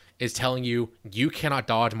 is telling you cannot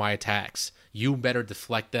dodge my attacks. You better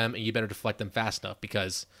deflect them, and you better deflect them fast enough,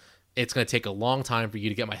 because it's going to take a long time for you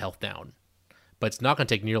to get my health down. But it's not going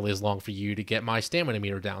to take nearly as long for you to get my stamina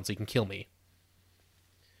meter down so you can kill me.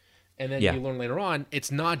 And then you learn later on,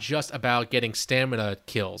 it's not just about getting stamina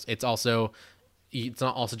kills. It's not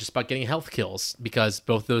also just about getting health kills, because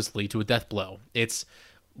both those lead to a death blow. It's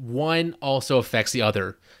one also affects the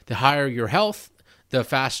other. The higher your health, the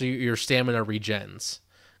faster your stamina regens.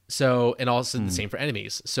 So, and also the same for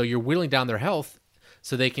enemies. So you're whittling down their health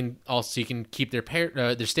so you can keep their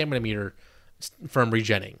stamina meter from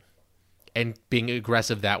regenning and being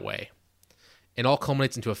aggressive that way. It all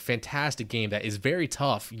culminates into a fantastic game that is very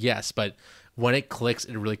tough, yes, but when it clicks,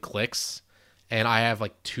 it really clicks. And I have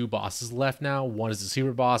like 2 bosses left now. One is the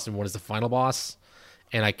super boss and one is the final boss.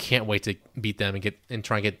 And I can't wait to beat them and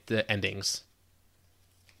try and get the endings.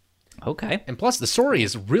 Okay. And plus, the story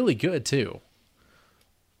is really good too.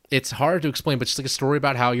 It's hard to explain, but it's like a story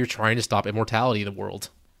about how you're trying to stop immortality in the world.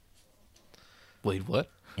 Wait, what?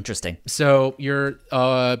 Interesting. So you're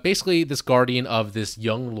basically this guardian of this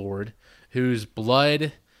young lord whose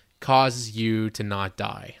blood causes you to not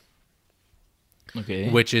die. Okay.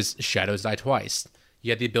 Which is Shadows Die Twice.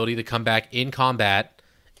 You have the ability to come back in combat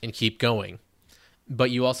and keep going.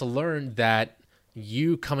 But you also learn that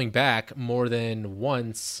you coming back more than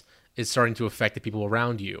once is starting to affect the people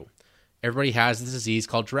around you. Everybody has this disease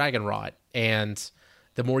called dragon rot, and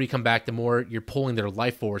the more you come back, the more you're pulling their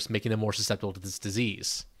life force, making them more susceptible to this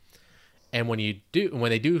disease. And when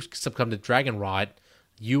they do succumb to dragon rot,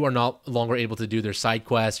 you are not longer able to do their side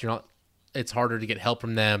quests. It's harder to get help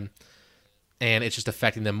from them, and it's just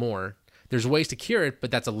affecting them more. There's ways to cure it,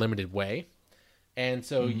 but that's a limited way. And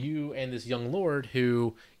so you and this young lord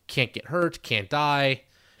who can't get hurt, can't die,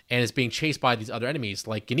 and is being chased by these other enemies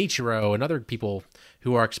like Genichiro and other people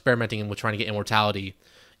who are experimenting with trying to get immortality.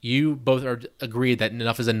 You both are agreed that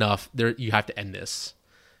enough is enough. You have to end this.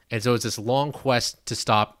 And so it's this long quest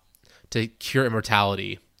to cure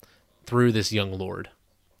immortality through this young lord.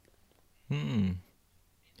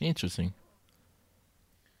 Interesting.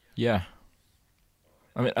 Yeah.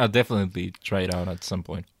 I mean, I'll definitely try it out at some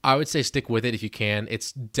point. I would say stick with it if you can.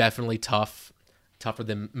 It's definitely tough. Tougher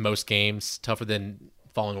than most games. Tougher than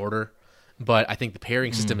Fallen Order. But I think the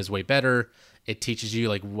parrying system is way better. It teaches you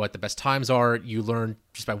like what the best times are. You learn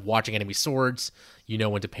just by watching enemy swords. You know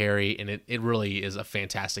when to parry. And it really is a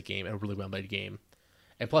fantastic game. A really well-made game.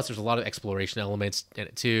 And plus, there's a lot of exploration elements in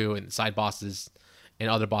it too. And side bosses and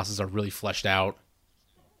other bosses are really fleshed out.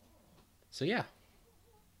 So yeah.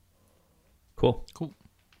 Cool. Cool.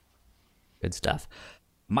 Good stuff.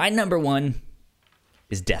 My number one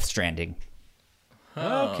is Death Stranding.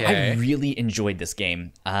 Okay. I really enjoyed this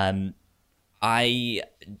game. I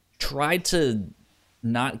tried to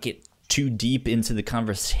not get too deep into the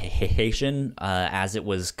conversation as it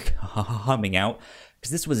was coming out,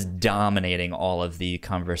 because this was dominating all of the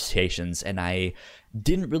conversations, and I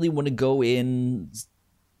didn't really want to go in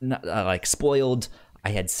like spoiled. I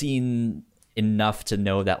had seen enough to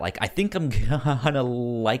know that like I think I'm gonna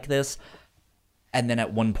like this. And then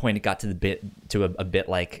at one point it got to a bit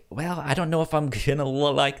like, well, I don't know if I'm gonna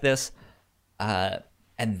like this. And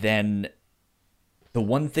then the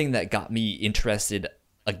one thing that got me interested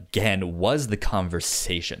again was the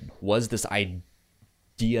conversation, was this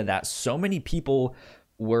idea that so many people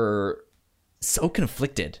were so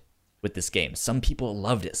conflicted with this game. Some people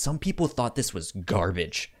loved it. Some people thought this was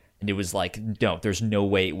garbage. And it was like, no, there's no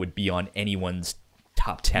way it would be on anyone's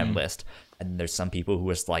top 10 list. And there's some people who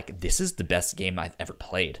was like, this is the best game I've ever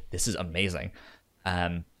played. This is amazing.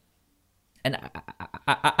 And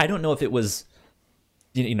I don't know if it was,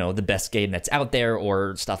 the best game that's out there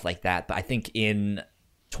or stuff like that. But I think in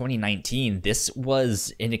 2019, this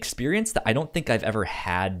was an experience that I don't think I've ever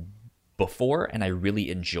had before. And I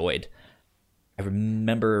really enjoyed. I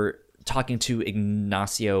remember talking to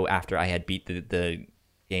Ignacio after I had beat the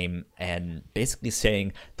game and basically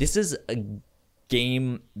saying, this is a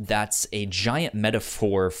game that's a giant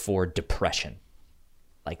metaphor for depression.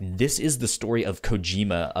 Like, this is the story of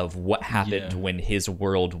Kojima, of what happened when his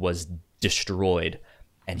world was destroyed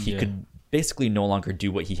and he could basically no longer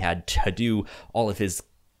do what he had to do. All of his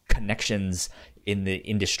connections in the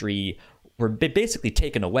industry were basically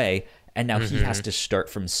taken away, and now he has to start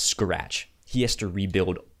from scratch. He has to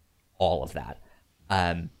rebuild all of that.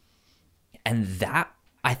 And that,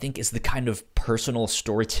 I think, is the kind of personal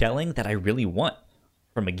storytelling that I really want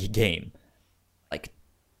from a game. Like,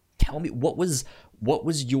 tell me, what was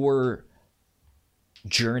your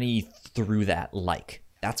journey through that like?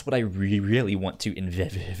 That's what I really want to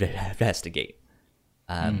investigate.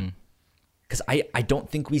 Because I don't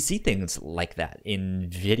think we see things like that in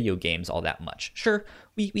video games all that much. Sure,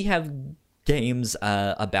 we have games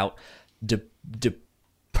about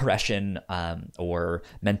depression or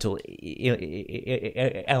mental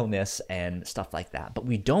illness and stuff like that, but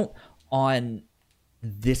we don't on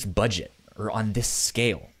this budget or on this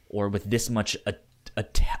scale or with this much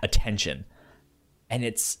attention. And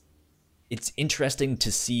it's interesting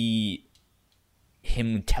to see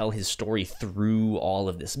him tell his story through all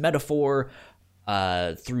of this metaphor,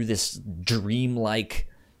 through this dreamlike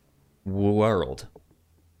world,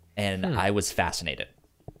 and I was fascinated.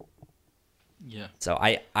 Yeah. So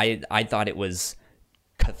I thought it was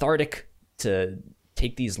cathartic to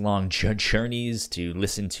take these long journeys, to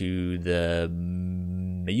listen to the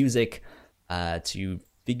music, to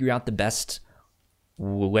figure out the best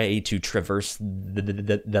way to traverse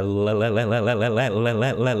the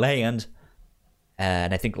land.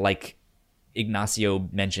 And I think, like Ignacio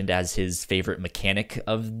mentioned as his favorite mechanic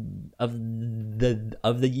of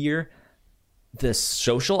the year, the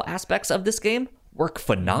social aspects of this game work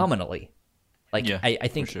phenomenally. Like, I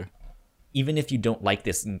think for sure. Even if you don't like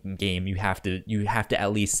this game, you have to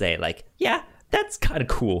at least say, like, yeah, that's kind of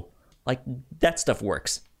cool. Like, that stuff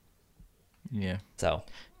works. Yeah. So,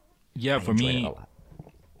 yeah, for me,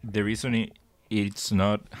 the reason it's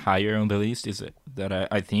not higher on the list is that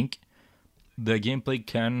I think the gameplay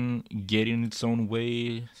can get in its own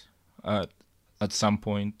way at some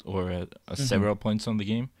point or at several points on the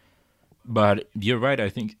game. But you're right. I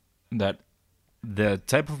think that the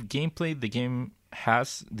type of gameplay the game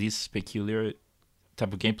has, this peculiar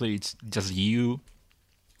type of gameplay, it's just you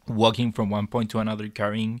walking from one point to another,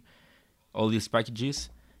 carrying all these packages.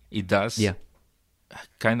 It does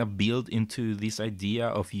kind of build into this idea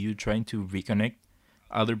of you trying to reconnect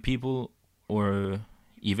other people or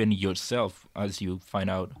even yourself, as you find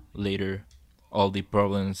out later all the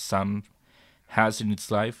problems Sam has in its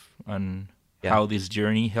life and how this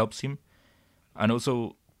journey helps him. And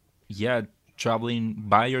also, traveling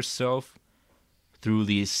by yourself through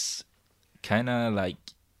this kind of like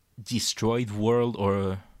destroyed world,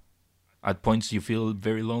 or at points you feel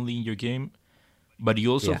very lonely in your game, but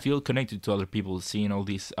you also feel connected to other people, seeing all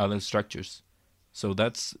these other structures. So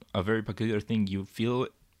that's a very peculiar thing. You feel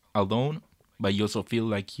alone, but you also feel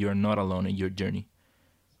like you're not alone in your journey.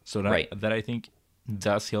 So that I think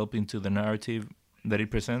does help into the narrative that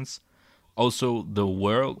it presents. Also, the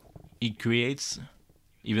world it creates,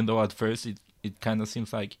 even though at first it kind of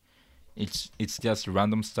seems like it's just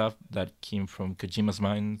random stuff that came from Kojima's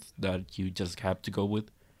mind that you just have to go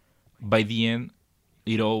with. By the end,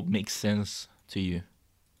 it all makes sense to you.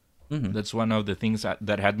 That's one of the things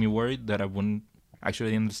that had me worried, that I wouldn't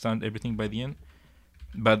actually understand everything by the end.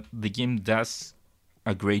 But the game does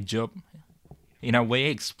a great job, in a way,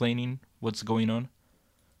 explaining what's going on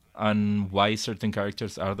and why certain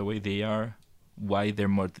characters are the way they are, why their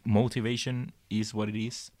motivation is what it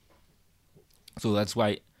is. So that's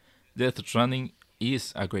why Death Stranding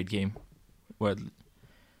is a great game, or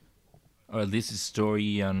at least its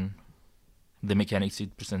story and the mechanics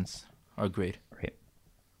it presents are great. Right.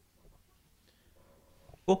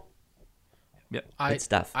 Cool. Yeah. Good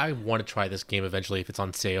stuff. I want to try this game eventually if it's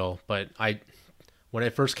on sale, but when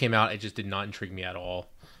it first came out, it just did not intrigue me at all.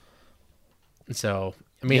 So,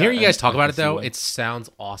 I mean, hearing you guys talk about it, though, it sounds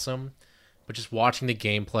awesome. But just watching the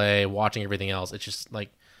gameplay, watching everything else, it's just like,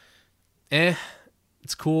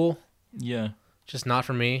 it's cool. Yeah. Just not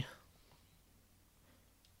for me.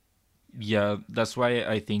 Yeah, that's why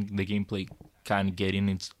I think the gameplay can get in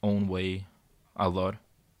its own way a lot.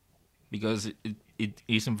 Because it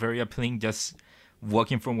isn't very appealing just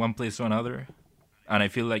walking from one place to another. And I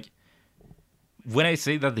feel like when I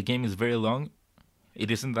say that the game is very long,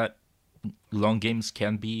 it isn't that long games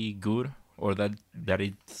can be good or that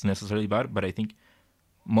it's necessarily bad, but I think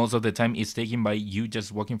most of the time it's taken by you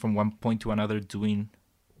just walking from one point to another, doing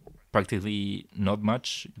practically not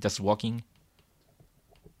much, just walking.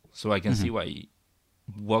 So I can see why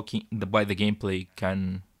why the gameplay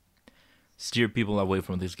can steer people away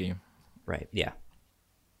from this game. Right. Yeah.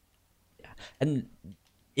 And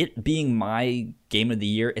it being my game of the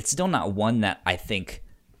year, it's still not one that I think,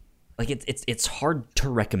 like, it's hard to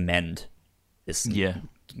recommend this game.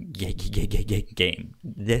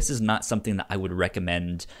 This is not something that I would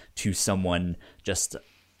recommend to someone just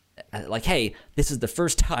like, hey, this is the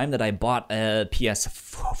first time that I bought a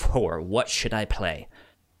PS4. What should I play?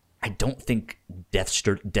 I don't think Death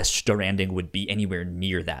Stranding would be anywhere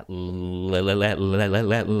near that list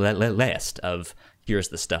of here's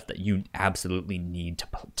the stuff that you absolutely need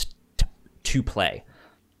to play.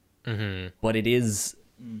 Mm-hmm. But it is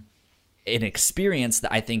an experience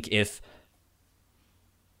that I think if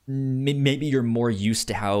maybe you're more used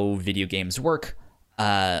to how video games work,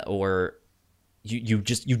 or you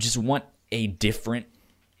just want a different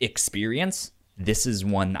experience, this is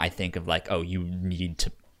one I think of like, oh, you need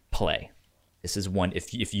to play. This is one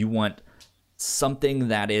if you want something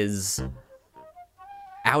that is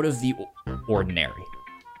out of the ordinary.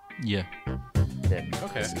 Yeah. Then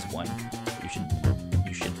this is one you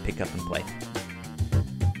should pick up and play.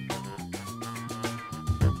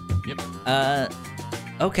 Yep.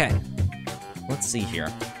 Okay. Let's see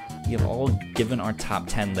here. We have all given our top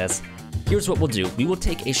 10 lists. Here's what we'll do. We will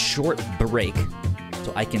take a short break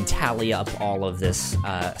so I can tally up all of this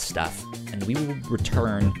stuff. And we will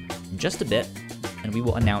return in just a bit, and we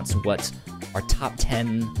will announce what our top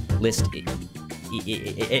 10 list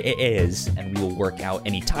is, and we will work out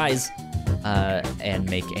any ties and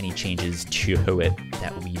make any changes to it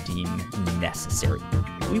that we deem necessary.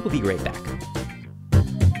 We will be right back.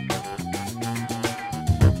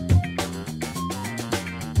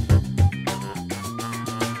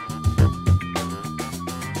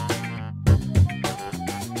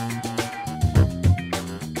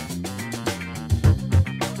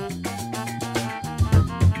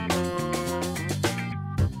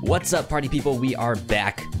 What's up, party people? We are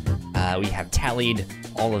back. We have tallied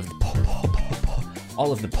all of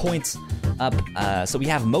the points up. So we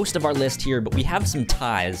have most of our list here, but we have some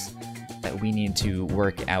ties that we need to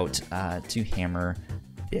work out to hammer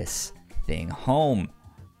this thing home.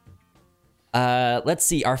 Let's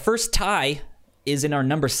see. Our first tie is in our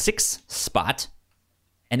number 6 spot,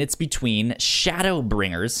 and it's between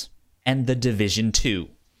Shadowbringers and The Division 2.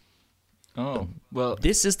 Oh, well,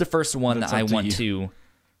 this is the first one that I want to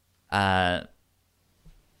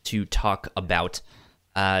talk about.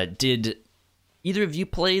 Did either of you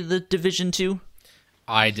play The Division 2?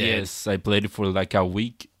 I did. Yes, I played it for like a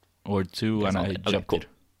week or two, and I jumped it.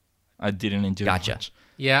 I didn't enjoy it much.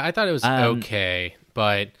 Yeah, I thought it was okay,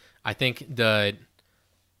 but I think the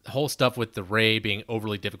whole stuff with the Ray being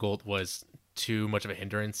overly difficult was too much of a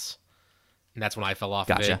hindrance, and that's when I fell off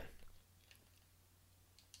of it.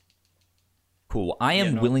 Cool. I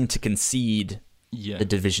am willing to concede The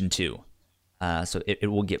Division 2, so it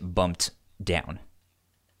will get bumped down.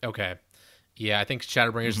 Okay. Yeah, I think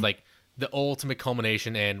Shadowbringers is like the ultimate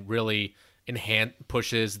culmination and really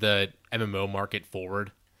pushes the MMO market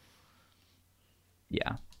forward.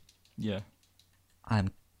 Yeah. Yeah.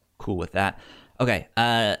 I'm cool with that. Okay,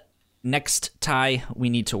 next tie we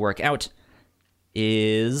need to work out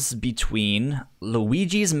is between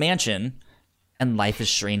Luigi's Mansion and Life is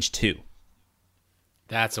Strange 2.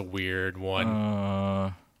 That's a weird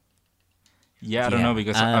one. Yeah, I don't know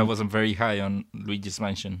because I um, wasn't very high on Luigi's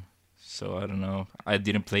Mansion, so I don't know. I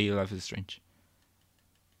didn't play Life is Strange.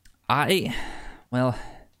 Well,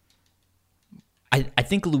 I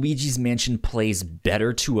think Luigi's Mansion plays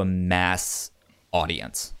better to a mass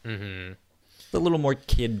audience. Mm-hmm. It's a little more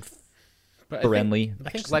kid But friendly. I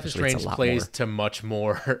think Actually, Life is it's a Strange lot plays more. to much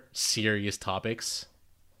more serious topics.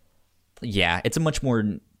 Yeah, it's a much more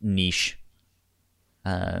niche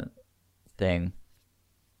thing.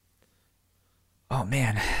 Oh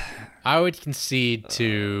man, I would concede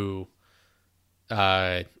to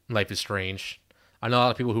Life is Strange. I know a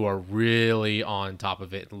lot of people who are really on top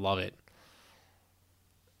of it and love it.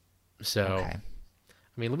 So, okay. I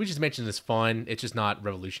mean, Luigi's Mansion is fun. It's just not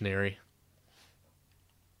revolutionary.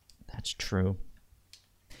 That's true.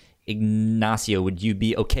 Ignacio, would you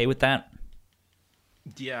be okay with that?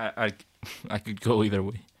 Yeah, I could go either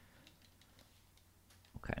way.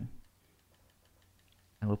 Okay.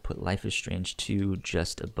 I will put Life is Strange 2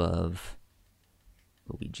 just above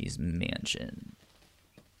Luigi's Mansion.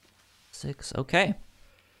 6. Okay.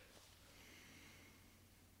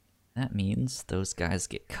 That means those guys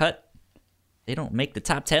get cut. They don't make the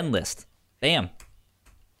top 10 list. Bam.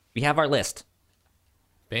 We have our list.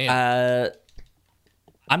 Bam.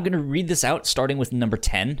 I'm going to read this out starting with number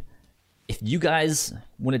 10. If you guys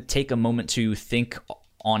want to take a moment to think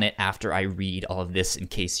on it after I read all of this in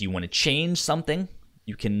case you want to change something,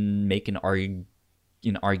 you can make an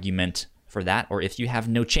argument for that. Or if you have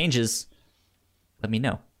no changes, let me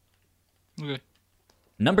know. Okay.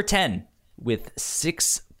 Number 10 with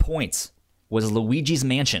 6 points was Luigi's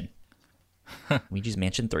Mansion. Luigi's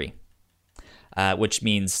Mansion 3. Which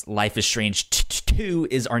means Life is Strange 2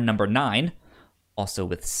 is our number 9, also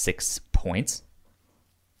with 6 points.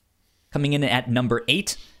 Coming in at number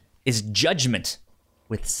 8 is Judgment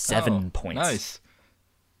with 7 points.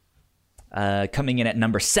 Nice. Coming in at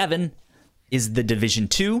number 7 is The Division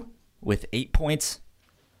 2 with 8 points,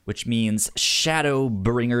 which means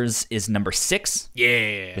Shadowbringers is number 6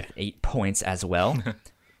 Yeah. with 8 points as well.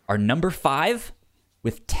 Our number 5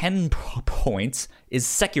 with 10 points is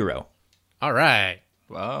Sekiro. All right.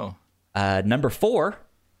 Wow. Number 4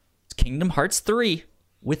 is Kingdom Hearts 3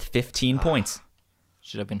 with 15 points.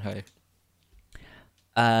 Should have been higher.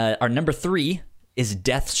 Our number 3 is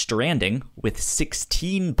Death Stranding with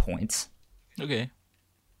 16 points. Okay.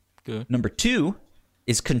 Good. Number 2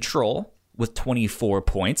 is Control with 24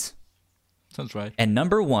 points. Sounds right. And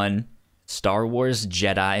number 1, Star Wars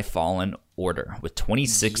Jedi Fallen Order with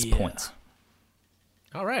 26 Yeah. points.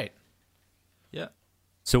 All right. Yeah.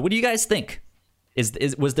 So what do you guys think?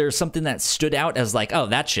 Was there something that stood out as like, oh,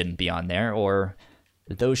 that shouldn't be on there, or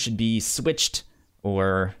those should be switched,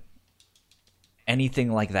 or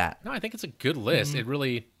anything like that? No, I think it's a good list. It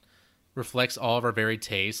really reflects all of our varied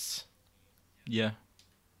tastes. Yeah.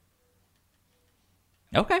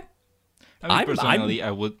 Okay. I mean, personally,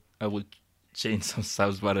 I would change some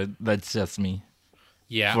stuff, but that's just me.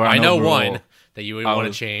 Yeah, For I an know overall, one that you would I want to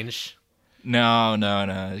was- change. No.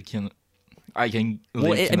 I can.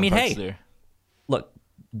 Well, leave I mean, Kingdom Hearts hey. there. Look,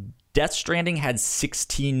 Death Stranding had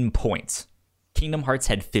 16 points. Kingdom Hearts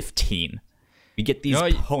had 15. We get these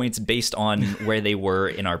No, points based on where they were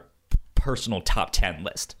in our personal top 10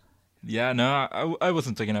 list. Yeah, no, I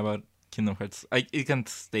wasn't talking about Kingdom Hearts. It can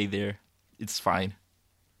stay there. It's fine.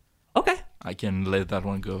 Okay. I can let that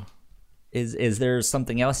one go. Is there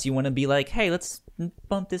something else you want to be like, hey, let's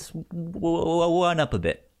bump this one up a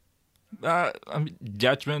bit? I mean,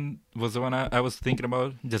 Judgment was the one I was thinking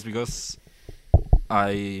about, just because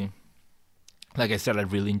like I said, I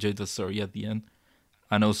really enjoyed the story at the end,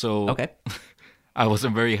 and also Okay. I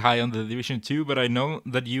wasn't very high on the Division 2, but I know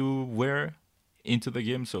that you were into the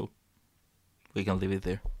game, so we can leave it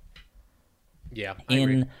there. Yeah, I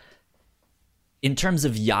agree. In terms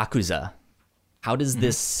of Yakuza, how does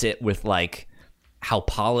this sit with like how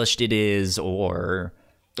polished it is, or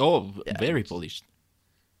Oh, very polished.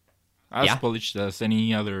 As Yeah? polished as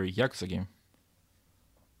any other Yakuza game.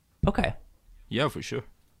 okay, Yeah, for sure.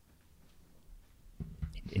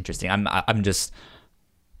 interesting. I'm just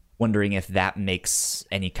wondering if that makes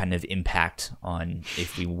any kind of impact on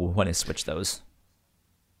if we want to switch those.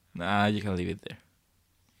 Nah, you can leave it there.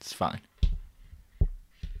 It's fine.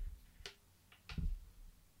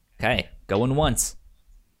 Okay, going once,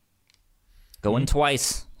 going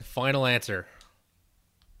twice, Final answer.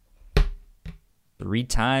 3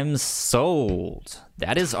 times sold.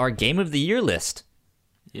 That is our Game of the Year list.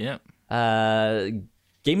 Yeah.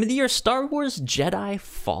 Game of the Year, Star Wars Jedi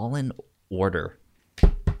Fallen Order.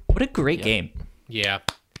 What a great game. Yeah.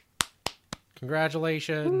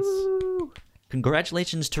 Congratulations.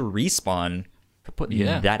 Congratulations to Respawn for putting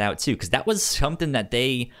Yeah. that out too, because that was something that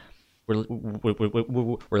they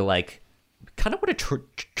we're like, kind of want to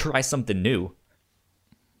try something new.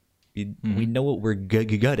 We know what we're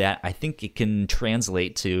good at. I think it can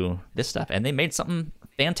translate to this stuff, and they made something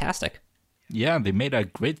fantastic. Yeah, they made a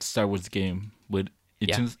great Star Wars game, but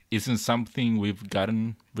isn't something we've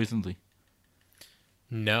gotten recently.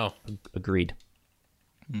 No. Agreed.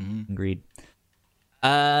 Agreed.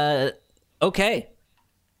 Okay.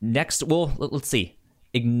 Next, well, let's see.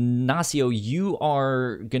 Ignacio, you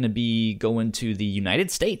are going to be going to the United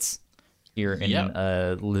States here in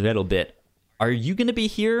a little bit. Are you going to be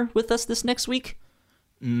here with us this next week?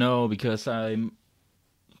 No, because the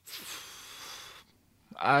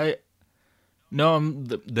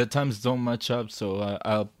times don't match up, so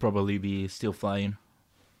I'll probably be still flying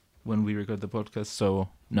when we record the podcast. So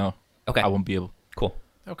no, okay, I won't be able. Cool.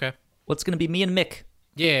 Okay. Well, it's going to be me and Mick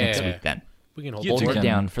Yeah. next week then. We can hold You Hold two it can.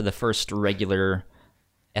 down for the first regular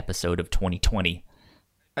episode of 2020.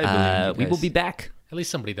 I believe We will be back At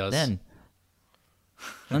least somebody does. then.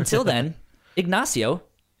 Until then, Ignacio,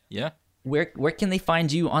 Yeah. where can they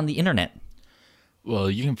find you on the internet? Well,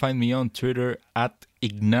 you can find me on Twitter at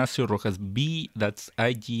Ignacio Rojas B. That's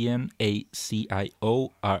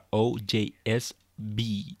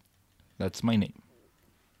IGNACIOROJSB. That's my name.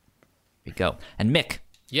 There you go. And Mick,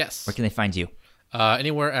 Yes. where can they find you?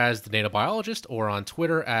 Anywhere as the Nanobiologist or on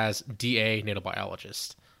Twitter as DA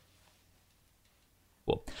Nanobiologist.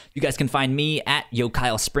 Cool. You guys can find me at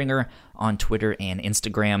Kyle Springer on Twitter and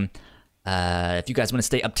Instagram. If you guys want to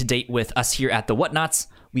stay up to date with us here at The Whatnots,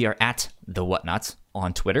 we are at The Whatnots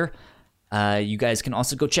on Twitter. You guys can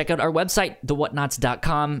also go check out our website,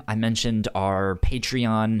 thewhatnots.com. I mentioned our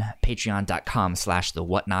Patreon,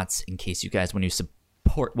 patreon.com/thewhatnots, in case you guys want to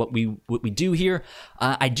support what we do here.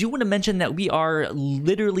 I do want to mention that we are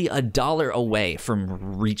literally $1 away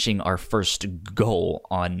from reaching our first goal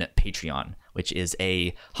on Patreon, which is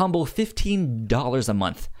a humble $15 a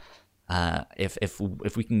month. If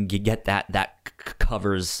we can get that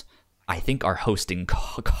covers, I think, our hosting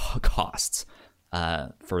costs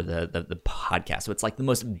for the podcast. So it's like the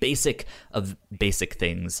most basic of basic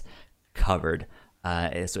things covered.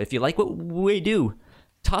 So if you like what we do,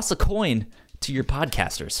 toss a coin to your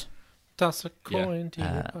podcasters. Toss a coin to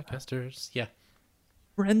your podcasters. Yeah.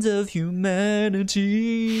 Friends of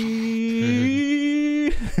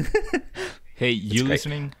humanity. Hey, you great.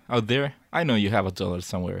 listening out there? I know you have $1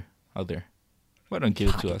 somewhere out there. Why don't give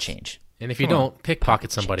it to Pocket us? change. And if you Come on. don't,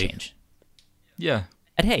 pickpocket somebody. Change. Yeah.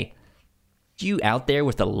 And hey, you out there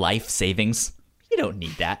with the life savings, you don't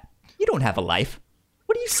need that. You don't have a life.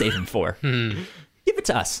 What are you saving for? Give it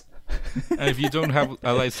to us. And if you don't have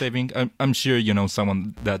a life saving, I'm sure you know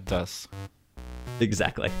someone that does.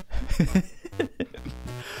 Exactly.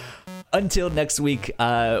 Until next week,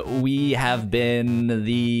 we have been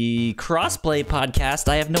the Crossplay Podcast.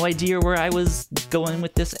 I have no idea where I was going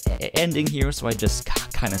with this ending here, so I just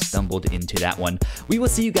kind of stumbled into that one. We will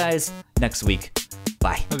see you guys next week.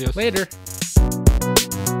 Bye. Adios. Later.